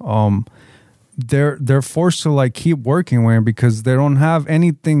to, they're forced to like keep working, where because they don't have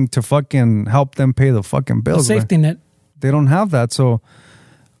anything to fucking help them pay the fucking bills. The safety net. They don't have that. So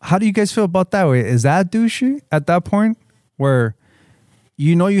how do you guys feel about that way? Is that douchey at that point where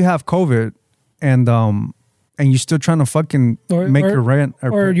you know you have COVID and you're still trying to fucking make your rent?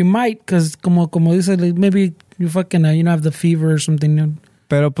 Or you might, because como dice, maybe you fucking you have the fever or something.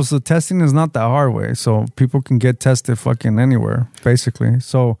 Pero pues the testing is not that hard way, so people can get tested fucking anywhere, basically.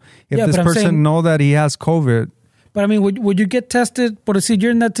 So if this person know that he has COVID. But I mean, would you get tested? But see,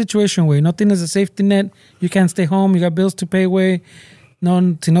 you're in that situation where nothing is a safety net. You can't stay home. You got bills to pay way.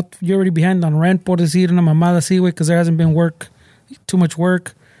 No, you're already behind on rent, por decir una mamada así, way, because there hasn't been too much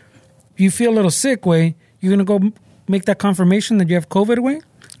work. You feel a little sick, way. You're gonna go make that confirmation that you have COVID, way.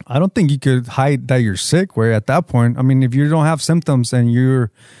 I don't think you could hide that you're sick, way, at that point. I mean, if you don't have symptoms and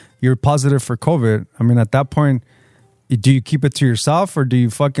you're positive for COVID, I mean, at that point, do you keep it to yourself or do you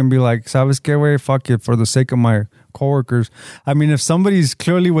fucking be like, ¿sabes qué, way? Fuck it, for the sake of my coworkers. I mean, if somebody's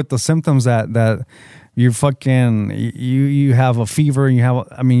clearly with the symptoms that you fucking you have a fever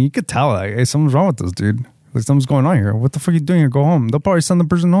and you could tell, like, hey, something's wrong with this dude. Like, something's going on here. What the fuck are you doing here? Go home. They'll probably send the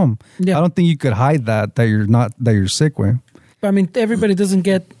person home. Yeah. I don't think you could hide that you're sick, way. I mean, everybody doesn't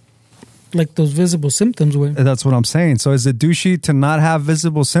get like those visible symptoms, way. That's what I'm saying. So is it douchey to not have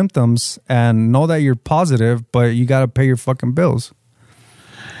visible symptoms and know that you're positive, but you got to pay your fucking bills?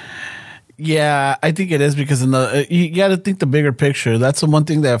 Yeah, I think it is, because you got to think the bigger picture. That's the one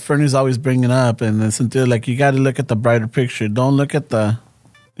thing that Fernie's always bringing up, and it's until like you got to look at the brighter picture. Don't look at the,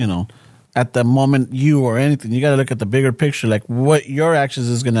 at the moment or anything. You got to look at the bigger picture, like what your actions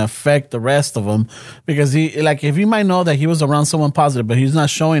is going to affect the rest of them. Because if he might know that he was around someone positive, but he's not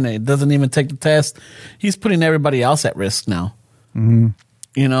showing it, doesn't even take the test, he's putting everybody else at risk now. Mm-hmm.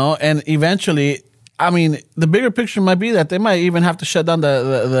 And eventually, I mean, the bigger picture might be that they might even have to shut down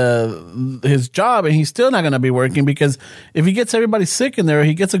his job, and he's still not going to be working, because if he gets everybody sick in there,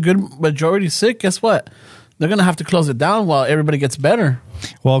 he gets a good majority sick, guess what? They're going to have to close it down while everybody gets better.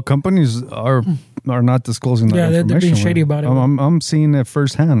 Well, companies are not disclosing that information. They're being shady about it. I'm seeing it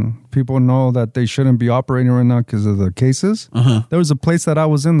firsthand. People know that they shouldn't be operating right now because of the cases. Uh-huh. There was a place that I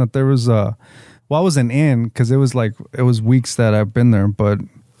was in that there was I wasn't in because it was weeks that I've been there, but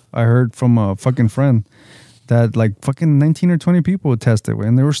I heard from a fucking friend that like fucking 19 or 20 people tested,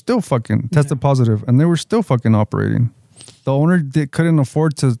 and they were still fucking tested positive, and they were still fucking operating. The owner couldn't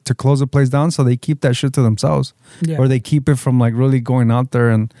afford to close the place down, so they keep that shit to themselves, or they keep it from like really going out there,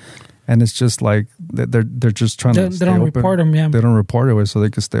 and it's just like they're just trying to stay open. Report them, They don't report it so they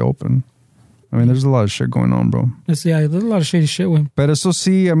can stay open. I mean, there's a lot of shit going on, bro. There's a lot of shady shit with. But so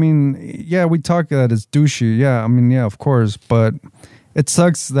see, I mean, yeah, we talk that it's douchey. Yeah, I mean, yeah, of course, but it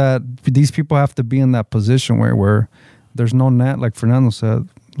sucks that these people have to be in that position where there's no net, like Fernando said,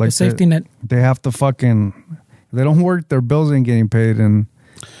 like the safety net. They have to fucking. They don't work, their bills ain't getting paid, and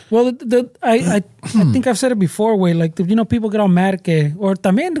well, I think I've said it before, way like people get all mad or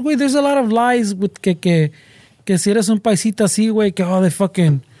también, güey, there's a lot of lies with que si eres un paisita así, güey, que they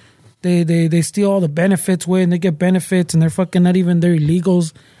fucking they steal all the benefits, way, and they get benefits, and they're fucking not even, they're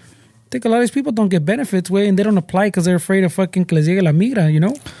illegals. I think a lot of these people don't get benefits, way, and they don't apply because they're afraid of fucking que les llegue la migra,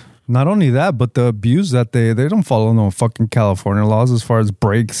 Not only that, but the abuse that they don't follow no fucking California laws as far as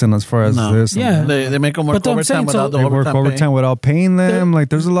breaks and as far as this. Yeah, they make them work overtime without the overtime. They work overtime without paying them. Like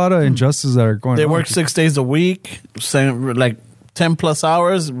there's a lot of injustices that are going on. They work 6 days a week, like 10 plus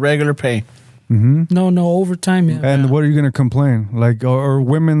hours, regular pay. Mm-hmm. No overtime. Yeah. And what are you going to complain? Like, or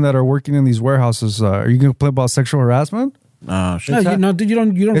women that are working in these warehouses, are you going to complain about sexual harassment? Oh, shit. No, you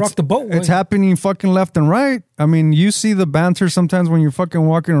don't rock the boat. It's happening fucking left and right. I mean, you see the banter sometimes when you're fucking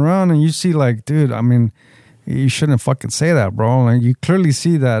walking around, and you see like, dude, I mean, you shouldn't fucking say that, bro. Like, you clearly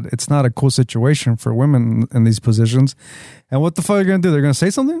see that it's not a cool situation for women in these positions. And what the fuck are you gonna do? They're gonna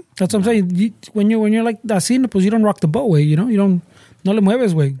say something? That's what I'm saying. When you're like así, pues you don't rock the boat, way. You don't. No le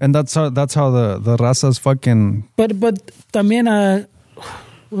mueves, way. And that's how the raza's fucking. But también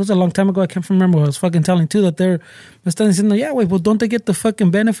it was a long time ago. I can't remember. I was fucking telling too that me están diciendo, yeah, wait, well, don't they get the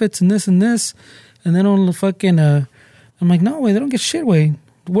fucking benefits and this, and they don't fucking. I'm like, no, way, they don't get shit, way.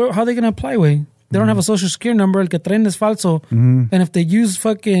 How are they gonna apply, way? They don't have a social security number. El que traen es falso, and if they use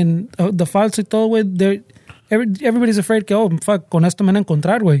fucking the falso y todo, way, everybody's afraid que fuck, con esto me van a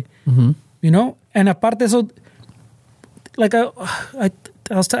encontrar, way. And aparte eso, like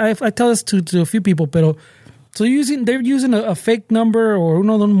I tell this to a few people, pero So they're using a fake number or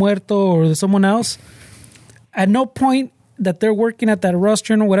uno de un muerto or someone else. At no point that they're working at that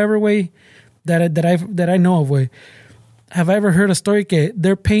restaurant or whatever way that I know of way, have I ever heard a story que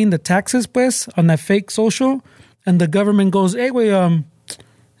they're paying the taxes pues on that fake social, and the government goes, hey way,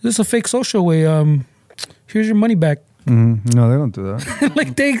 this is a fake social way, here's your money back. No, they don't do that.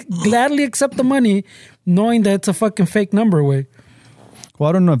 Like they gladly accept the money knowing that it's a fucking fake number way. Well,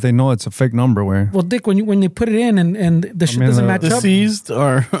 I don't know if they know it's a fake number. Where Well, Dick, when they put it in and the shit doesn't match up. Deceased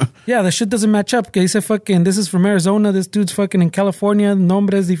or Yeah, the shit doesn't match up. Que dice fucking, this is from Arizona. This dude's fucking in California.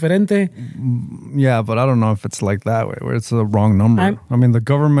 Nombre es diferente. yeah, but I don't know if it's like that way where it's the wrong number. I mean, the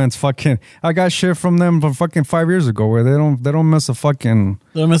government's fucking. I got shit from them from fucking 5 years ago where they don't miss a fucking.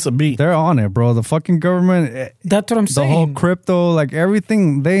 they miss a beat. They're on it, bro. The fucking government. That's what I'm The saying. whole crypto, like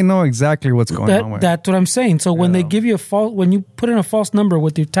everything, they know exactly what's going on. With. That's what I'm saying. So when they give you when you put in a false number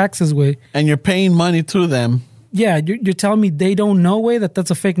with your taxes way, And you're paying money to them. yeah, you're telling me they don't know way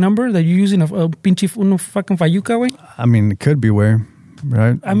that's a fake number, that you're using a pinche uno fucking fayuca way. I mean, it could be where,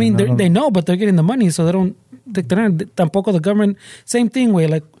 right? I mean, they know, but they're getting the money, so they're not tampoco the government. Same thing way,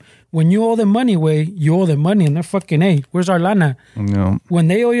 like when you owe them money way, you owe them money, and they're fucking, hey, where's our lana? No. When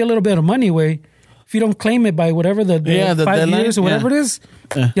they owe you a little bit of money way, if you don't claim it by whatever the 5 deadline, years or whatever it is,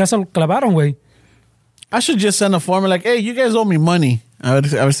 ya se lo clavaron way. I should just send a form like, hey, you guys owe me money. A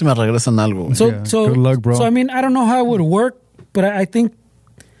ver si me regresan algo. So good luck, bro. So I mean, I don't know how it would work, but I think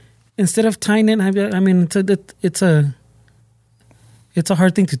instead of tying in, I mean, it's a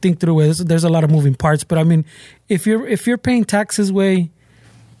hard thing to think through. There's a lot of moving parts, but I mean, if you're paying taxes way,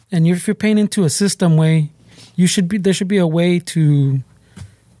 and if you're paying into a system way, there should be a way to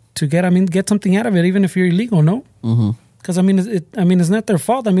get something out of it, even if you're illegal. No. Mm-hmm. Because I mean, it's not their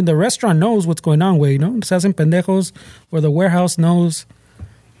fault. I mean, the restaurant knows what's going on, way, you know. Se hacen pendejos, or the warehouse knows.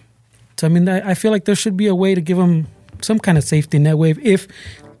 So I mean, I feel like there should be a way to give them some kind of safety net way if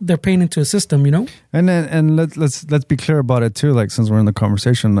they're paying into a system, you know. And let's be clear about it too. Like, since we're in the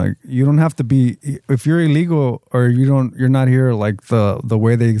conversation, like you don't have to be, if you're illegal or you're not here like the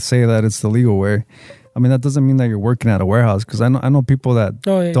way they say that it's the legal way. I mean, that doesn't mean that you're working at a warehouse, because I know people that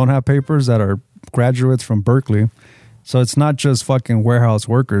don't have papers that are graduates from Berkeley. So it's not just fucking warehouse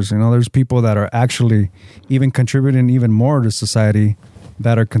workers. You know, there's people that are actually even contributing even more to society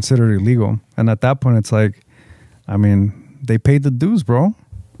that are considered illegal. And at that point, it's like, I mean, they paid the dues, bro.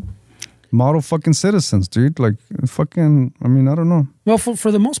 Model fucking citizens, dude. Like, fucking, I mean, I don't know. Well,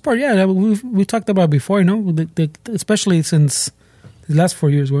 for the most part, yeah. We talked about it before, you know, especially since the last 4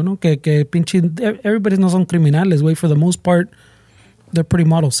 years, you know, que pinche, everybody no son criminales, way. For the most part, they're pretty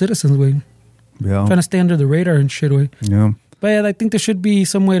model citizens, way. Yeah. Trying to stay under the radar and shit, way. Yeah. But yeah, I think there should be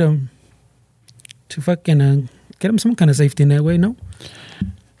some way to fucking get them some kind of safety net way, no?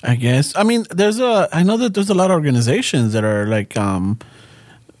 I guess. I mean, I know that there's a lot of organizations that are like,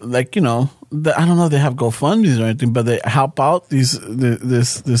 you know, I don't know if they have GoFundMes or anything, but they help out this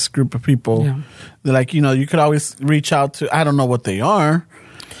group of people. Yeah. They're like, you know, you could always reach out to, I don't know what they are.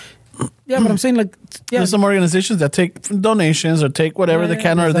 Yeah, but I'm saying, like, yeah. There's some organizations that take donations or take whatever they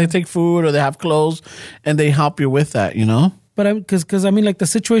can, or they take food, or they have clothes, and they help you with that, you know? But because I mean, like, the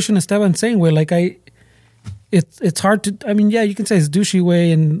situation Esteban's saying, where, like, it's hard to, I mean, yeah, you can say it's douchey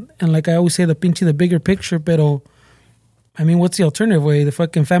way, and like I always say, the bigger picture, pero, I mean, what's the alternative way? The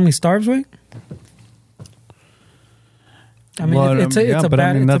fucking family starves way? I mean, Well, it's a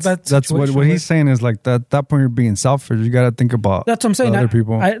bad that's what he's saying is like that point you're being selfish. You got to think about that's what I'm saying. other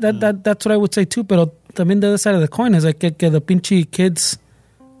people. That's what I would say too. But I mean, the other side of the coin is like que the pinche kids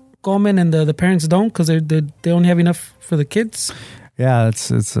comen and the parents don't, because they don't have enough for the kids. Yeah,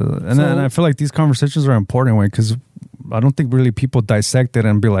 and I feel like these conversations are important way, because I don't think really people dissect it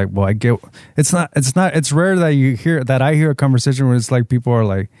and be like, well, I get it's rare that I hear a conversation where it's like people are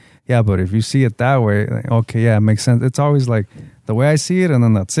like, yeah, but if you see it that way, like, okay, yeah, it makes sense. It's always like the way I see it, and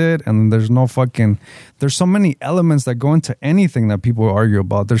then that's it. And there's so many elements that go into anything that people argue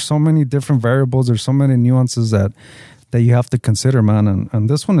about. There's so many different variables. There's so many nuances that you have to consider, man. And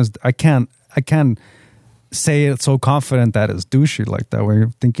this one is, I can't say it so confident that it's douchey like that way,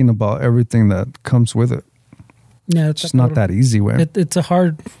 thinking about everything that comes with it. Yeah, it's just not that easy way. It's a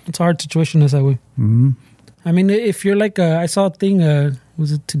hard situation as that way. Mm-hmm. I mean, if you're like, I saw a thing,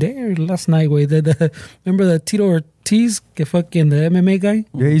 was it today or last night? Way remember the Tito Ortiz, que fucking the MMA guy?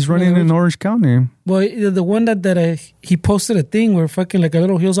 Yeah, he's running in Orange County. Well, the one that he posted a thing where fucking like he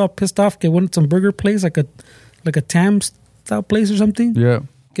was all pissed off. He went to some burger place, like a Tam style place or something. Yeah,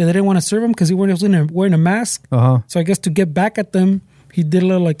 they didn't want to serve him because he was wearing a mask. Uh-huh. So I guess to get back at them, he did a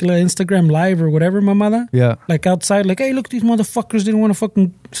little Instagram live or whatever, mamada. Yeah. Like outside, like, hey, look, these motherfuckers didn't want to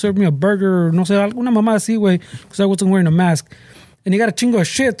fucking serve me a burger or no sé, alguna mamada así, güey, because I wasn't wearing a mask. And he got a chingo of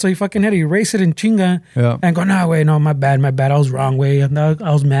shit, so he fucking had to erase it in chinga. Yeah. And go, nah, way, no, my bad. I was wrong, way. I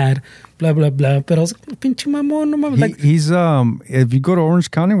was mad. Blah, blah, blah. But I was like, pinche mamón, no mames. Like, He's if you go to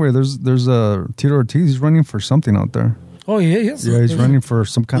Orange County, where there's a Tito Ortiz, he's running for something out there. oh, yeah, yes. Yeah, he's running for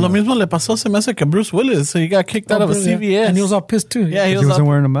some kind Lo of. mismo le pasó, se me hace que Bruce Willis. So he got kicked out of a CVS. And he was all pissed, too. Yeah, he He was wasn't all,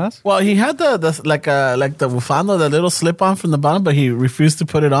 wearing a mask. well, he had the like the bufanda, the little slip on from the bottom, but he refused to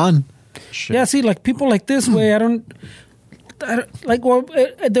put it on. Shit. Yeah, see, like, people like this way, I don't like, well,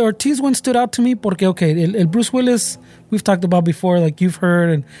 the Ortiz one stood out to me porque, okay, el Bruce Willis, we've talked about before, like, you've heard,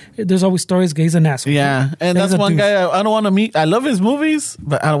 and there's always stories, he's an asshole. Yeah, and He's that's a one douche. guy I don't want to meet. I love his movies,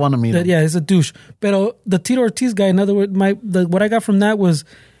 but I don't want to meet him. Yeah, he's a douche. But the Tito Ortiz guy, in other words, what I got from that was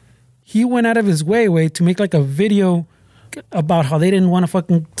he went out of his way to make like a video about how they didn't want to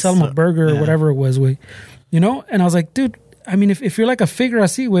fucking sell him a burger or whatever it was, way. You know? And I was like, dude, I mean, if you're like a figure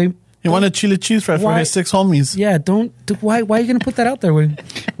así, way. He wanted chili cheese fries for Why- his 6 homies. Yeah, why are you going to put that out there, way?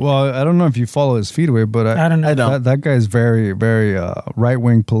 Well, I don't know if you follow his feed way, but I don't know. I don't. That guy is very, very right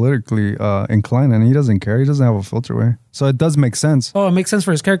wing politically inclined, and he doesn't care. He doesn't have a filter way, so it does make sense. Oh, it makes sense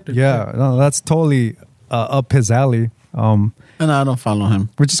for his character. Yeah, no, that's totally up his alley. And I don't follow him.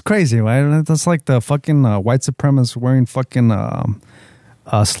 Which is crazy, right? That's like the fucking white supremacists wearing fucking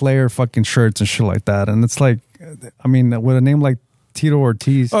Slayer fucking shirts and shit like that, and it's like, I mean, with a name like Tito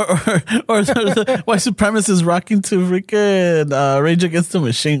Ortiz. Or the white supremacists rocking to freaking Rage Against the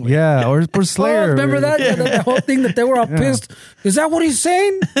Machine. Yeah, or Oh, Slayer. remember that? Yeah. The whole thing that they were all pissed. Is that what he's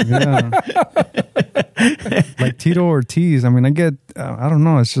saying? Yeah. Like Tito Ortiz. I mean, I get, I don't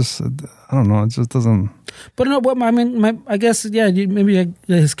know. It's just, I don't know. It just doesn't. But no, what I mean, I guess, yeah, maybe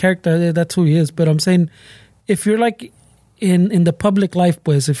his character, that's who he is. But I'm saying, if you're like in the public life,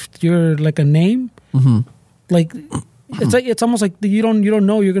 pues, if you're like a name, like, it's almost like you don't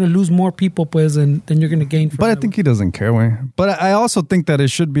know you're gonna lose more people, pues, than you're gonna gain. From But I that. think he doesn't care, way. But I also think that it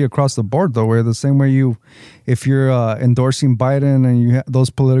should be across the board, though, where the same way if you're endorsing Biden and those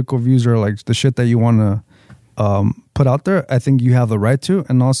political views are like the shit that you want to put out there, I think you have the right to.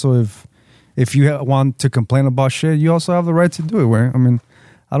 And also, if you want to complain about shit, you also have the right to do it. Where I mean,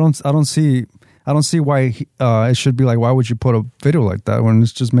 I don't see why it should be like, why would you put a video like that when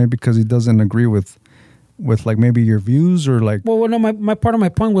it's just maybe because he doesn't agree with like maybe your views or like. Well, no, my part of my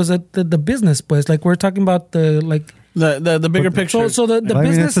point was that the business, pues, like we're talking about the bigger picture. So the I mean,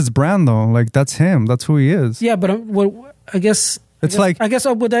 business. it's his brand though. Like that's him. That's who he is. Yeah, but what I guess It's what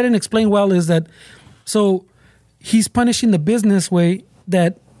I didn't explain well is that so he's punishing the business way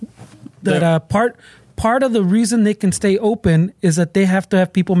that part of the reason they can stay open is that they have to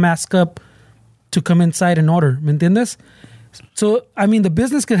have people mask up to come inside and order. ¿Me entiendes? So I mean, the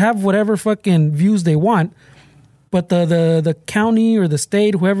business can have whatever fucking views they want, but the county or the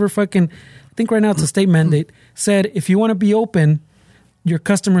state, whoever fucking, I think right now it's a state mandate, said if you want to be open, your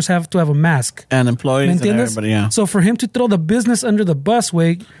customers have to have a mask. and employees ¿Me and entiendes? everybody, yeah. So for him to throw the business under the bus,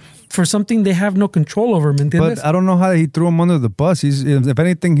 way for something they have no control over, ¿me entiendes? But I don't know how he threw him under the bus. If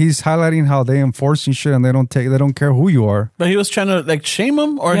anything, he's highlighting how they enforcing shit and they don't care who you are. But he was trying to like shame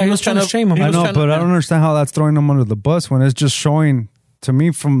him, or Yeah, he was trying to shame him. he I was know, trying but to- I don't understand how that's throwing him under the bus when it's just showing. To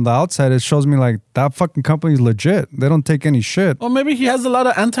me, from the outside, it shows me like that fucking company's legit. They don't take any shit. Well, maybe he has a lot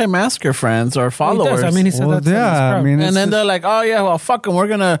of anti-masker friends or He followers. does. I mean, he said Well, that's in his yeah, I crowd. mean, and it's then just- they're like, "Oh yeah, well, fuck him. We're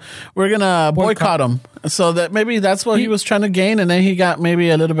gonna boycott him." So that maybe that's what he was trying to gain, and then he got maybe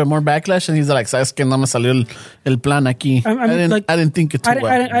a little bit more backlash, and he's like, "Sabes que no me salió el plan aquí." I mean, like, I didn't think it too I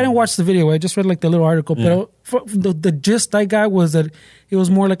well. didn't watch the video. I just read like the little article. But the gist I got was that it was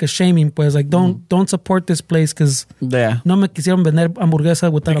more like a shaming, pues, like don't support this place because Yeah, no me quisieron vender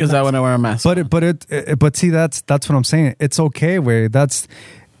hamburguesa without because a I mask. want to wear a mask. But see, that's what I'm saying. It's okay, way.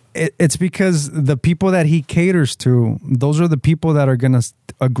 It's because the people that he caters to, those are the people that are gonna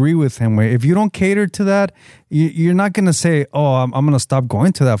agree with him. Way, if you don't cater to that, you're not gonna say, "Oh, I'm gonna stop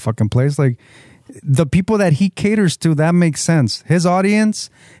going to that fucking place." Like the people that he caters to, that makes sense. His audience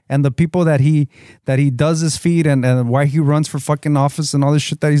and the people that he does his feed and why he runs for fucking office and all this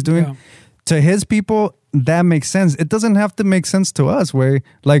shit that he's doing. Yeah. To his people, that makes sense. It doesn't have to make sense to us. Way,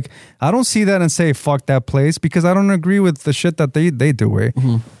 like I don't see that and say fuck that place because I don't agree with the shit that they do. Way,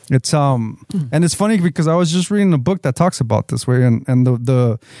 it's and it's funny because I was just reading a book that talks about this way, and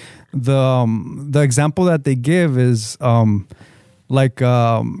the example that they give is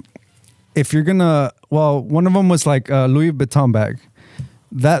if you're gonna, well, one of them was like a Louis Vuitton bag.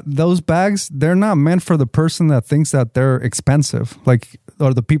 Those bags, they're not meant for the person that thinks that they're expensive, like,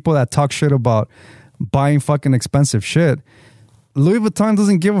 or the people that talk shit about buying fucking expensive shit. Louis Vuitton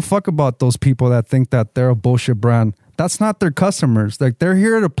doesn't give a fuck about those people that think that they're a bullshit brand. That's not their customers. Like, they're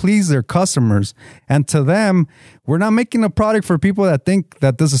here to please their customers. And to them, we're not making a product for people that think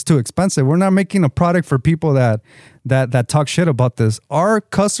that this is too expensive. We're not making a product for people that talk shit about this. Our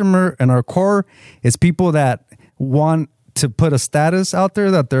customer and our core is people that want to put a status out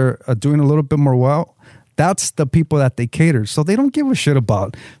there that they're doing a little bit more well. That's the people that they cater. So they don't give a shit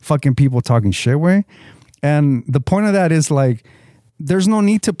about fucking people talking shit way. And the point of that is, like, there's no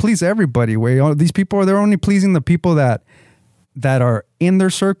need to please everybody. Way these people, they're only pleasing the people that are in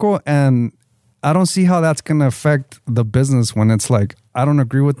their circle, and I don't see how that's gonna affect the business when it's like, I don't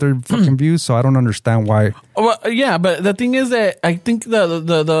agree with their fucking views, so I don't understand why. Well, yeah, but the thing is that I think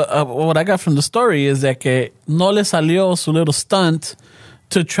the what I got from the story is that que no le salió su little stunt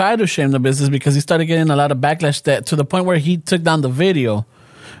to try to shame the business, because he started getting a lot of backlash, that to the point where he took down the video.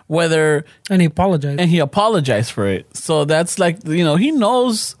 And he apologized for it. So that's like, you know, he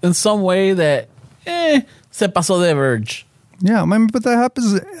knows in some way that se pasó de verge. Yeah, I mean, but that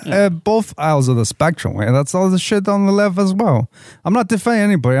happens at both aisles of the spectrum. Right? That's all the shit on the left as well. I'm not defending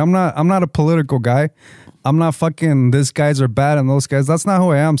anybody. I'm not a political guy. I'm not fucking this guys are bad and those guys. That's not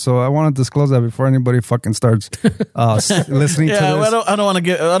who I am. So I want to disclose that before anybody fucking starts listening to this. Yeah, I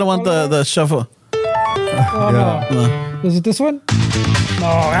don't want the shuffle. No. Is it this one? No,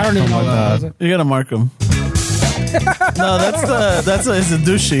 I don't even know what that is. You gotta mark them. No, it's a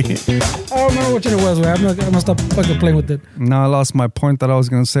douchey. I don't remember which one it was. I'm gonna stop fucking playing with it. No, I lost my point that I was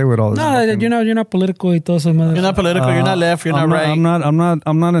gonna say with all this. No, you're not political. You're not political. You're not left. You're not right.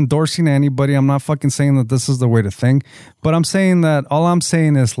 I'm not endorsing anybody. I'm not fucking saying that this is the way to think. But I'm saying that all I'm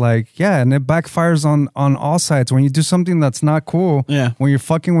saying is, like, yeah, and it backfires on all sides when you do something that's not cool. Yeah. When you're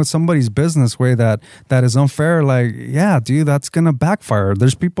fucking with somebody's business way that is unfair. Like, yeah, dude, that's gonna backfire.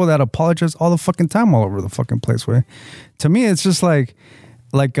 There's people that apologize all the fucking time all over the fucking place. Way. To me, it's just like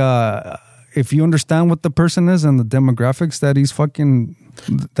if you understand what the person is and the demographics that he's fucking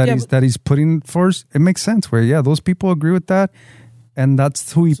that he's putting forth, it makes sense. Where those people agree with that, and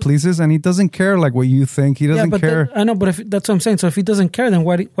that's who he pleases, and he doesn't care like what you think. He doesn't care. I know, but if that's what I'm saying. So if he doesn't care, then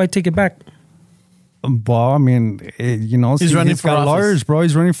why take it back? Well, I mean, he's running for office. Lawyers, bro.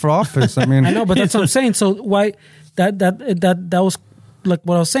 He's running for office. I mean, I know, but that's what I'm saying. So why that was like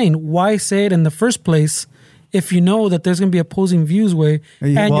what I was saying. Why say it in the first place? If you know that there's going to be opposing views, and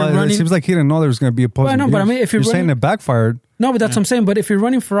you're running, it seems like he didn't know there was going to be opposing views. But I mean, if you're saying it backfired. No, but that's what I'm saying. But if you're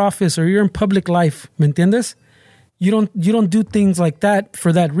running for office or you're in public life, ¿me entiendes? You don't do things like that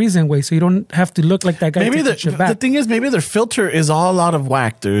for that reason, way. So you don't have to look like that guy. Maybe the thing is, maybe their filter is all out of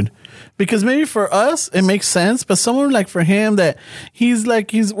whack, dude. Because maybe for us it makes sense, but someone like for him that he's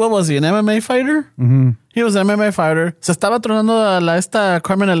what was he, an MMA fighter? Mm-hmm. He was an MMA fighter. Se estaba tronando a esta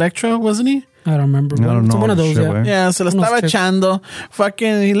Carmen Electra, wasn't he? I don't remember. I don't know. One of those, shit, yeah. Se la estaba echando.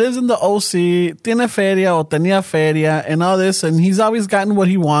 Fucking, he lives in the OC. Tiene feria o tenía feria and all this, and he's always gotten what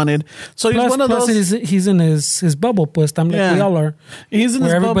he wanted. So he's one of those. He's in his bubble, pues. Like we all are. He's in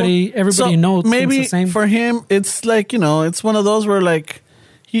his everybody, bubble. Everybody knows. Maybe the same. For him, it's like, it's one of those where like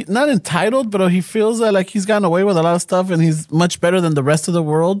he not entitled, but he feels that like he's gotten away with a lot of stuff, and he's much better than the rest of the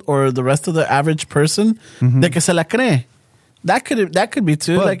world or the rest of the average person. De que se la cree. That could be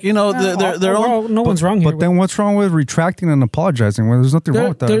too. But, like, their own. No one's wrong here. But then what's wrong with retracting and apologizing? Well, there's nothing wrong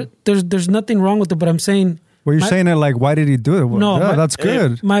with that. There's nothing wrong with it. But I'm saying. Well, you're saying it like, why did he do it? Well, no, that's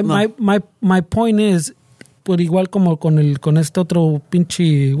good. My point is, por igual como con este otro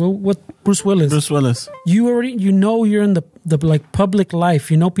pinche what Bruce Willis. Bruce Willis. You already you're in the like public life.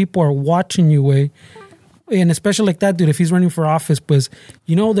 People are watching you, way. And especially like that dude, if he's running for office, pues,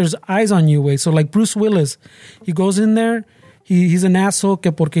 there's eyes on you, way. So like Bruce Willis, he goes in there. He's an asshole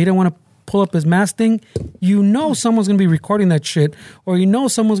porque he didn't want to pull up his mask thing. Someone's going to be recording that shit. Or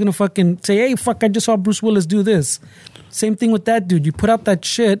someone's going to fucking say, hey, fuck, I just saw Bruce Willis do this. Same thing with that dude. You put out that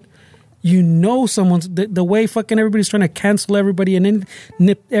shit, someone's... The way fucking everybody's trying to cancel everybody and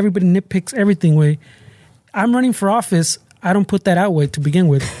then everybody nitpicks everything, way. I'm running for office. I don't put that out, way, to begin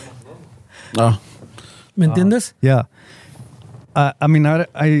with. Oh. ¿Me entiendes? Yeah. I mean, I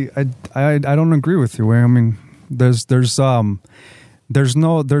don't agree with you, way. I mean... There's no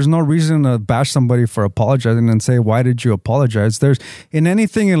reason to bash somebody for apologizing and say, why did you apologize? There's in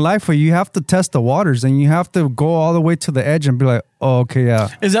anything in life where you have to test the waters and you have to go all the way to the edge and be like, oh, okay, yeah.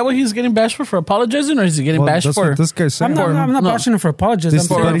 Is that what he's getting bashed for apologizing, or is he getting bashed for? What this guy's saying. I'm not bashing him for apologizing.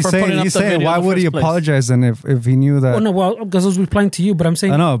 He's saying why would he apologize then if he knew that? Oh no, well, because I was replying to you, but I'm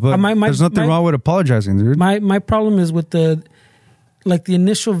saying I know, but there's nothing wrong with apologizing, dude. My problem is with the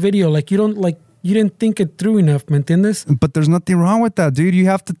initial video, like you don't like. you didn't think it through enough, ¿me entiendes? But there's nothing wrong with that, dude. You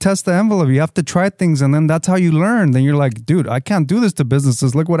have to test the envelope. You have to try things, and then that's how you learn. Then you're like, dude, I can't do this to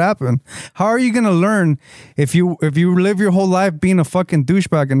businesses. Look what happened. How are you gonna learn if you live your whole life being a fucking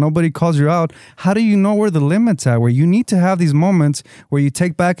douchebag and nobody calls you out? How do you know where the limit's at? Where you need to have these moments where you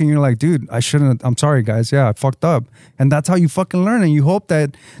take back and you're like, dude, I shouldn't. I'm sorry, guys. Yeah, I fucked up. And that's how you fucking learn. And you hope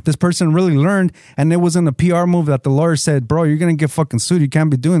that this person really learned, and it wasn't a PR move that the lawyer said, bro, you're gonna get fucking sued. You can't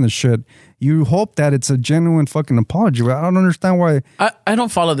be doing this shit. You hope that it's a genuine fucking apology. I don't understand why. I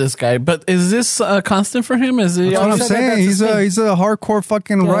don't follow this guy, but is this constant for him? Is he? That's what I'm saying. He's a hardcore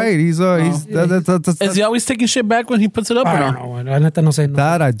fucking right. Is he always taking shit back when he puts it up? I don't know. La neta no sé. No.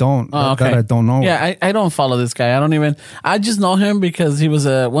 That I don't. Oh, okay. That I don't know. Yeah, I don't follow this guy. I just know him because he was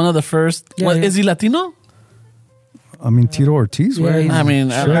one of the first. Yeah, yeah. Is he Latino? I mean, Tito Ortiz, Yeah, right? he's- I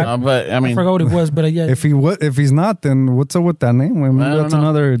mean, I don't know, but I I mean, forgot what it was, but yeah. If he's not, then what's up with that name? I mean, I don't that's know.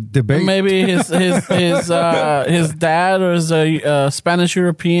 another debate. maybe his dad or is a Spanish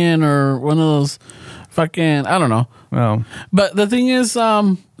European or one of those fucking, I don't know. Well, But the thing is,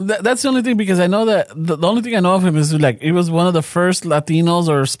 that's the only thing, because I know that the only thing I know of him is like he was one of the first Latinos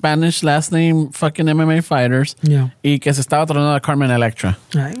or Spanish last name fucking MMA fighters. Yeah. Y que se estaba tronando a Carmen Electra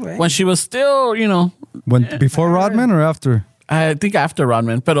Ay, güey. when she was still, before Rodman or after? I think after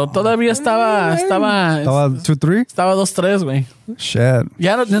Rodman, pero todavía estaba Estaba 2-3. estaba 2-3, güey. Shit.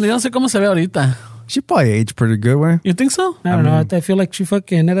 Ya no sé cómo se ve ahorita. She probably aged pretty good, way. You think so? I don't know. I feel like she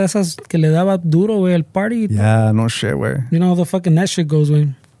fucking era esas que le daba duro, güey, al party. Yeah, no shit, way. You know, the fucking that shit goes,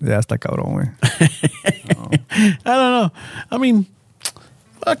 güey. Yeah, está cabrón, way. I don't know. I mean,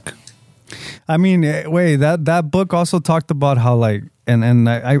 fuck. I mean, wait, that book also talked about how like, and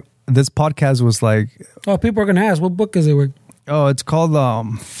I this podcast was like, Oh, people are going to ask, what book is it, güey? oh, it's called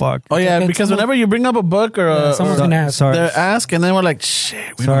fuck. Oh yeah, Okay, because someone- whenever you bring up a book or someone's going to ask. Sorry. they ask, and then we're like,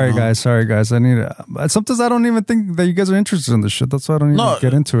 shit. We don't know. Sorry guys. I need sometimes I don't even think that you guys are interested in this shit. That's why I don't even No.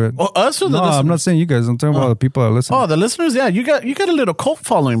 get into it. Oh, us or the No, I'm listeners? not saying you guys. I'm talking about the people that listen. Oh, the listeners, yeah, you got a little cult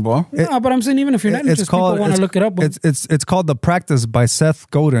following, bro. No, but I'm saying even if you're not interested, people want to look it up. It's called The Practice by Seth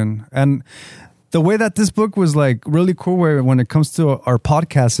Godin. And the way that this book was like really cool when it comes to our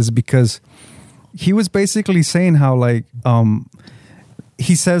podcast is because he was basically saying how like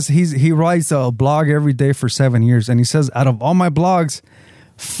he says he writes a blog every day for 7 years, and he says out of all my blogs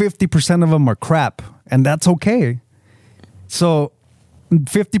 50% of them are crap, and that's okay. So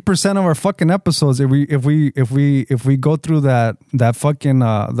 50% of our fucking episodes, if we go through that fucking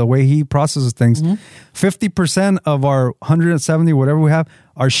the way he processes things, 50% of our 170 whatever we have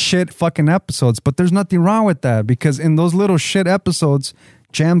are shit fucking episodes. But there's nothing wrong with that, because in those little shit episodes,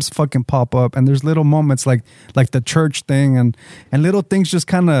 gems fucking pop up, and there's little moments like the church thing and little things just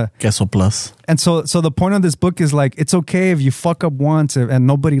kind of. Queso Plus. And so the point of this book is like, it's okay if you fuck up once and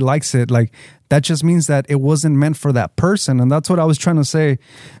nobody likes it. Like, that just means that it wasn't meant for that person. And that's what I was trying to say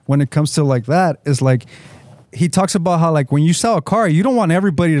when it comes to like that, is like, he talks about how like when you sell a car, you don't want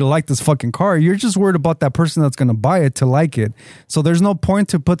everybody to like this fucking car. You're just worried about that person that's going to buy it to like it. So there's no point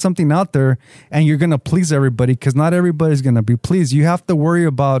to put something out there and you're going to please everybody, because not everybody's going to be pleased. You have to worry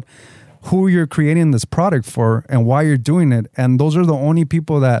about who you're creating this product for and why you're doing it. And those are the only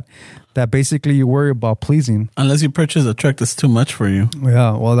people that basically you worry about pleasing. Unless you purchase a truck that's too much for you.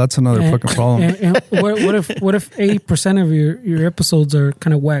 Yeah, well, that's another fucking problem. And what if 80% of your episodes are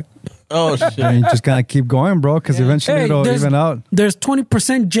kind of whack? Oh shit. And you just gotta keep going, bro, because eventually it'll even out. There's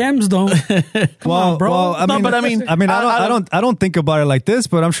 20% gems though. Come on, bro. I No, mean, but I mean, I don't think about it like this,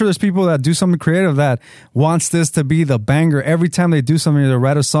 but I'm sure there's people that do something creative that wants this to be the banger. Every time they do something, they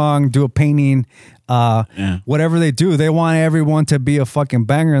write a song, do a painting, whatever they do, they want everyone to be a fucking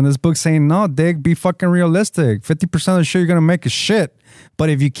banger. And this book's saying, no, Dig, be fucking realistic. 50% of the shit you're gonna make is shit. But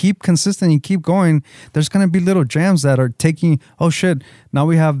if you keep consistent, you keep going, there's going to be little jams that are taking, oh shit, now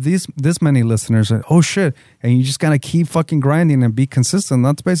we have this many listeners. Oh shit. And you just got to keep fucking grinding and be consistent.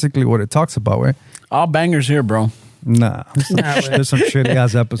 That's basically what it talks about, right? All bangers here, bro. Nah. There's some shitty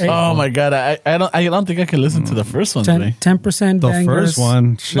ass episodes. Oh my god, I don't think I can listen to the first one today. 10% The bangers. first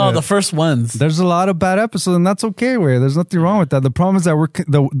one. Shit. No, the first ones. There's a lot of bad episodes, and that's okay. Way there's nothing wrong with that. The problem is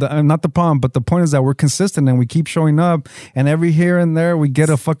that not the problem, but the point is that we're consistent and we keep showing up. And every here and there, we get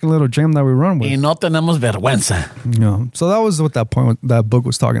a fucking little gem that we run with. Y no tenemos vergüenza. Yeah. So that was what that book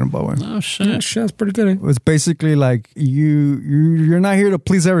was talking about. Way. Oh shit. Shit, that's pretty good. It's basically like you're not here to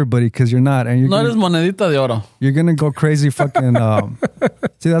please everybody, because you're not, and No eres monedita de oro. you're gonna go crazy fucking.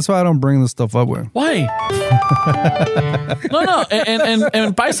 See, that's why I don't bring this stuff up with. Why? No.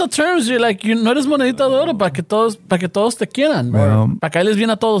 En paisa terms, you're like, you no eres monedita de oro para que todos te quieran. Yeah. Para caerles bien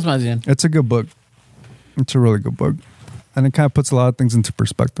a todos, más bien. It's a good book. It's a really good book, and it kind of puts a lot of things into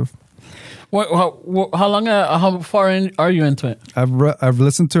perspective. How long? How far in are you into it? I've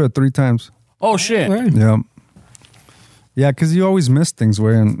listened to it 3 times. Oh shit! Right. Yeah. Yeah, because you always miss things,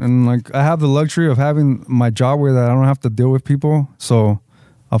 way, and like I have the luxury of having my job where that I don't have to deal with people, so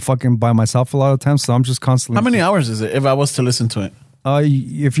I'm fucking by myself a lot of times. So I'm just constantly. How many hours is it? If I was to listen to it,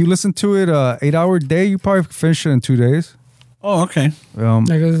 if you listen to it 8-hour day, you probably finish it in 2 days. oh okay.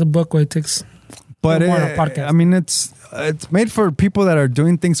 Like there's a book where it takes. But more on a podcast. I mean, it's made for people that are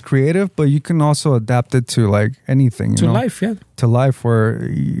doing things creative, but you can also adapt it to like anything. To life, yeah. To life, where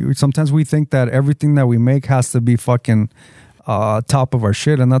sometimes we think that everything that we make has to be fucking top of our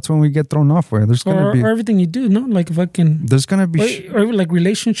shit, and that's when we get thrown off. Where there's gonna be or everything you do, no, like fucking. There's gonna be or like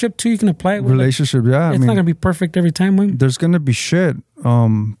relationship too. You can apply it. With relationship, like, yeah. It's not gonna be perfect every time. Man. There's gonna be shit,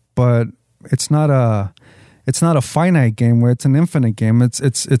 but it's not a finite game where it's an infinite game. It's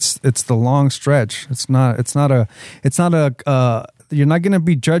the long stretch. It's not a you're not going to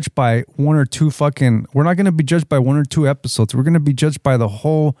be judged by we're not going to be judged by 1 or 2 episodes. We're going to be judged by the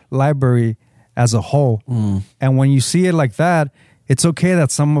whole library as a whole. And when you see it like that, it's okay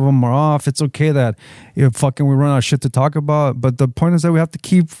that some of them are off. It's okay that we run out of shit to talk about. But the point is that we have to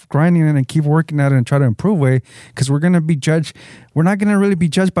keep grinding it and keep working at it and try to improve way, because we're going to be judged. We're not going to really be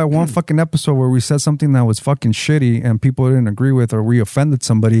judged by one fucking episode where we said something that was fucking shitty and people didn't agree with, or we offended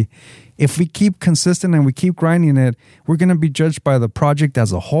somebody. If we keep consistent and we keep grinding it, we're going to be judged by the project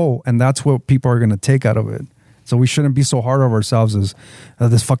as a whole. And that's what people are going to take out of it. So we shouldn't be so hard on ourselves as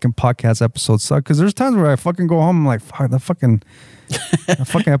this fucking podcast episode sucked. Because there's times where I fucking go home and I'm like, fuck, that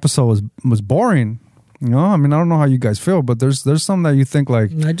fucking episode was boring. You know, I mean, I don't know how you guys feel, but there's some that you think like.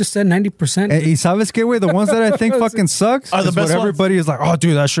 I just said 90%. Hey, ¿sabes qué, güey? The ones that I think fucking sucks are the best ones. Everybody is like, oh,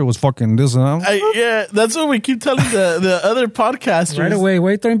 dude, that shit was fucking this and that. Yeah, that's what we keep telling the other podcasters. Right away. Why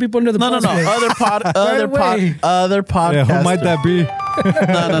are you throwing people under the bus? No. Other podcasters. Yeah, who might that be?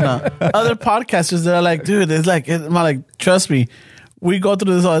 No. Other podcasters that are like, dude, it's like, trust me. We go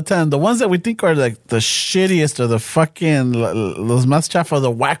through this all the time. The ones that we think are like the shittiest or the fucking los más chafa,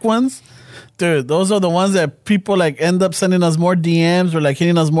 the whack ones. Dude, those are the ones that people like end up sending us more DMs or like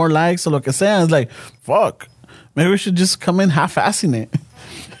hitting us more likes or lo que sea. It's like, fuck, maybe we should just come in half-assing it.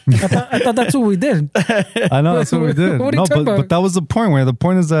 I thought that's what we did. I know that's what we did. What are you talking about? But that was the point. Where the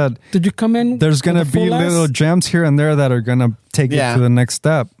point is that did you come in? There's gonna be little gems here and there that are gonna take it to the next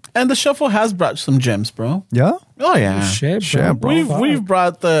step. And the shuffle has brought some gems, bro. Yeah. Oh yeah. Shit, bro. We've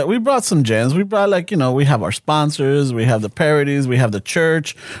brought some gems. We brought we have our sponsors, we have the parodies, we have the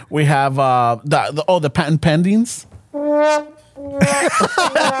church, we have the patent pendings.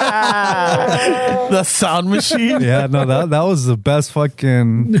 The sound machine. Yeah, no, that was the best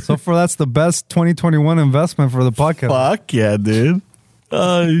fucking. So far, that's the best 2021 investment for the podcast. Fuck yeah, dude.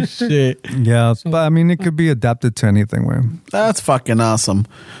 Oh shit. Yeah, but I mean, it could be adapted to anything, güey. That's fucking awesome.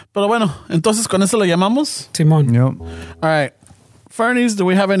 Pero bueno, entonces con eso lo llamamos. Simón. Yep. All right. Fernies, do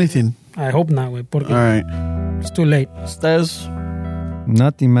we have anything? I hope not, güey. Porque all right. It's too late. Ustedes?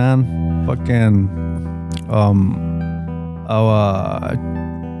 Nothing, man. Fucking.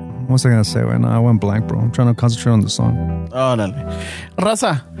 What was I gonna say? Right now I went blank, bro. I'm trying to concentrate on the song. Oh, dale.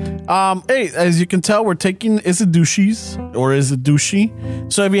 Raza, hey, as you can tell, we're taking, is it douchies or is it douchey?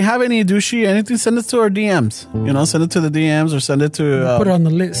 So if you have any douchey, anything, send it to our DMs. You know, send it to the DMs or send it to... put it on the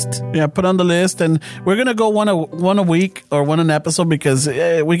list. Yeah, put it on the list. And we're going to go one a week or one an episode because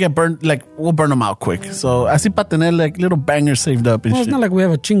we get burned, like, we'll burn them out quick. So, así para tener, like, little bangers saved up and well, shit. It's not like we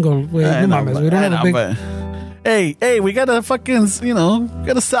have a chingle. We don't have a big... Hey, we got a fucking,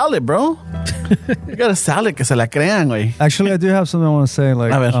 got a salad, bro. We got a salad que se la crean, güey. Actually, I do have something I want to say.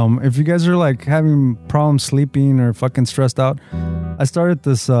 Like, if you guys are like having problems sleeping or fucking stressed out, I started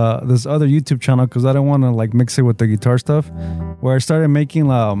this other YouTube channel because I don't want to like mix it with the guitar stuff. Where I started making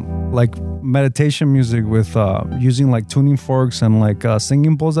like meditation music with using like tuning forks and like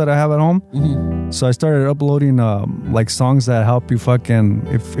singing bowls that I have at home. Mm-hmm. So I started uploading like songs that help you fucking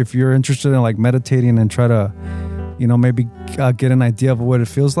if you're interested in like meditating and try to maybe get an idea of what it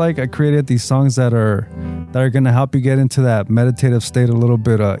feels like. I created these songs that are going to help you get into that meditative state a little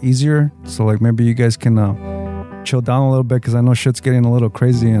bit easier. So like maybe you guys can chill down a little bit because I know shit's getting a little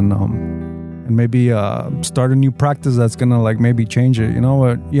crazy and maybe start a new practice that's going to like maybe change it. You know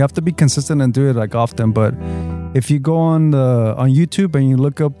what? You have to be consistent and do it like often. But if you go on YouTube and you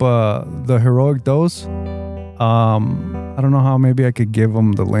look up the Heroic Dose, I I don't know how. Maybe I could give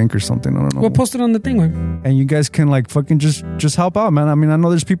them the link or something. I don't know. We'll post it on the thing, güey. And you guys can like fucking just help out, man. I mean, I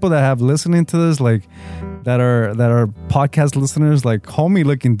know there's people that have listening to this, like that are podcast listeners, like homie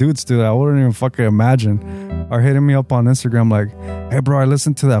looking dudes, dude. I wouldn't even fucking imagine. Are hitting me up on Instagram like, hey bro, I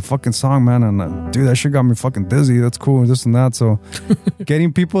listened to that fucking song, man, and dude, that shit got me fucking dizzy. That's cool, this and that. So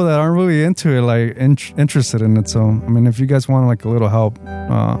getting people that aren't really into it, like interested in it. So I mean, if you guys want like a little help,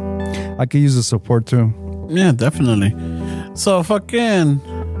 I could use the support too. Yeah, definitely. So fucking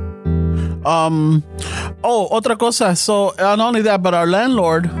otra cosa. So not only that, but our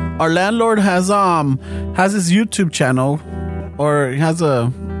landlord has his YouTube channel, or he has a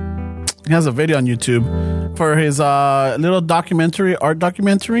video on YouTube for his little art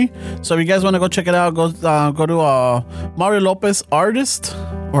documentary. So if you guys want to go check it out, go to Mario Lopez Artist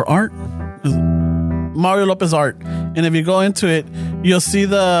or Art. Mario Lopez Art. And if you go into it, you'll see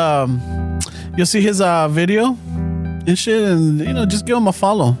his video and shit, and just give him a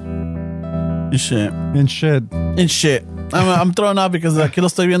follow and shit. I'm thrown out because aquí lo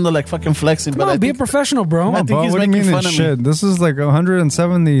estoy viendo like fucking flexing. Come on, be a professional, bro. I think he's making fun of me. This is like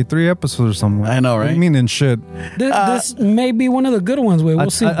 173 episodes or something. I know, right? What do you mean in shit? This may be one of the good ones. We'll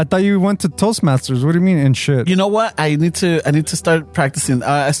see. I thought you went to Toastmasters. What do you mean in shit? You know what? I need to start practicing.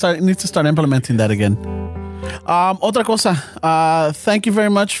 I need to start implementing that again. Otra cosa. Thank you very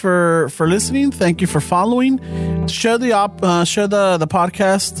much for listening. Thank you for following. Share the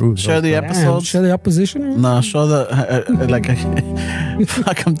podcast. Ooh, share the episodes. Share the opposition. No, show the like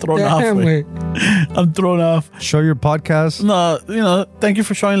I'm thrown off. I'm thrown off. Show your podcast. No, thank you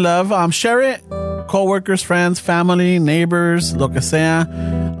for showing love. Share it. Co-workers, friends, family, neighbors, lo que sea.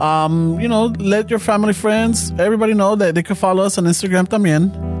 Let your family, friends, everybody know that they can follow us on Instagram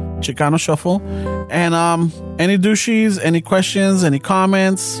también. Chicano Shuffle. And any douchies, any questions, any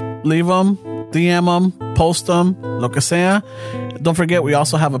comments, leave them, DM them, post them, lo que sea. Don't forget, we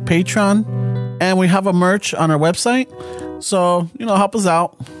also have a Patreon and we have a merch on our website. So, help us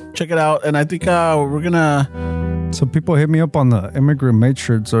out. Check it out. And I think we're going to... So people hit me up on the Immigrant Mate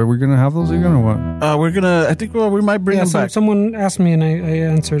shirts. Are we going to have those again or what? I think we might bring them back. Someone asked me and I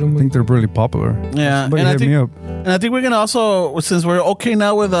answered them. I think they're really popular. Yeah. Somebody hit me up. And I think we're going to also, since we're okay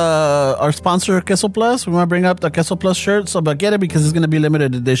now with our sponsor, Queso Plus, we might bring up the Queso Plus shirt. But get it because it's going to be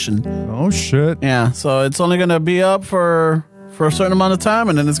limited edition. Oh, shit. Yeah. So it's only going to be up for a certain amount of time,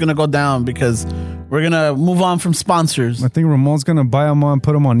 and then it's going to go down because we're going to move on from sponsors. I think Ramon's going to buy them and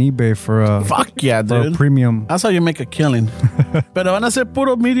put them on eBay for fuck yeah, dude. For a premium. That's how you make a killing. Pero van a ser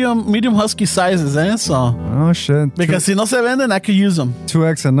puro medium husky sizes, So. Oh, shit. Because si no se venden, I could use them.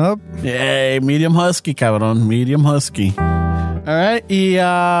 2X and up? Yeah, medium husky, cabrón. Medium husky. All right.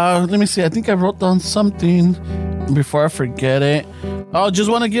 Let me see. I think I wrote down something before I forget it. Oh,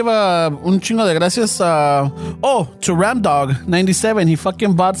 just want to give un chingo de gracias. To Ramdog97. He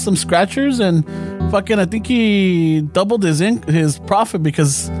fucking bought some scratchers and fucking, I think he doubled his profit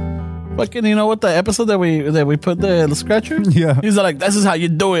because fucking, what the episode that we put the scratcher? Yeah. He's like, this is how you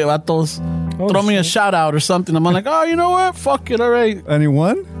do it, vatos. Throw me a shout out or something. I'm like, oh, you know what? Fuck it. All right. And he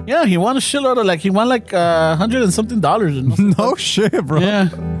won? Yeah, he won a shitload of he won like $100 and something. No shit, bro. Yeah.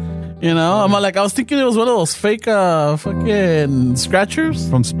 I'm like, I was thinking it was one of those fake fucking scratchers.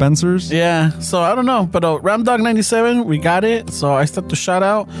 From Spencer's? Yeah. So I don't know. But Ramdog97, we got it. So I start to shout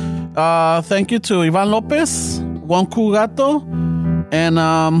out. Thank you to Ivan Lopez, Juan Gato. And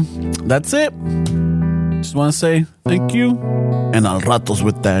that's it. Just want to say thank you. And al ratos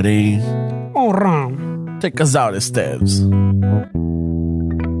with daddy. Oh, Ram. Take us out, Esteves.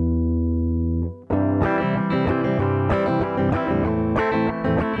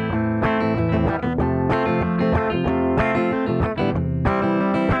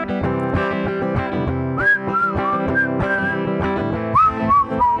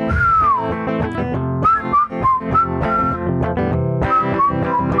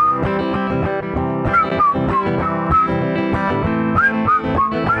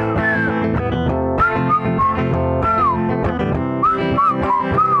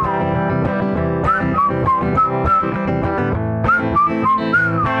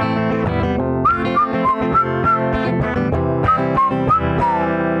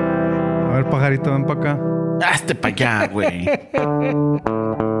 Pajarito, ven para acá. Hazte para allá, güey.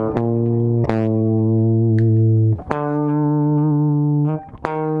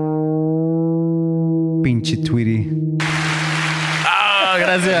 Pinche Tweety.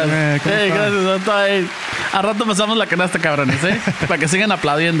 Gracias. Gracias. A rato pasamos la canasta, cabrones, Para que sigan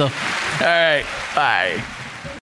aplaudiendo. All right. Bye.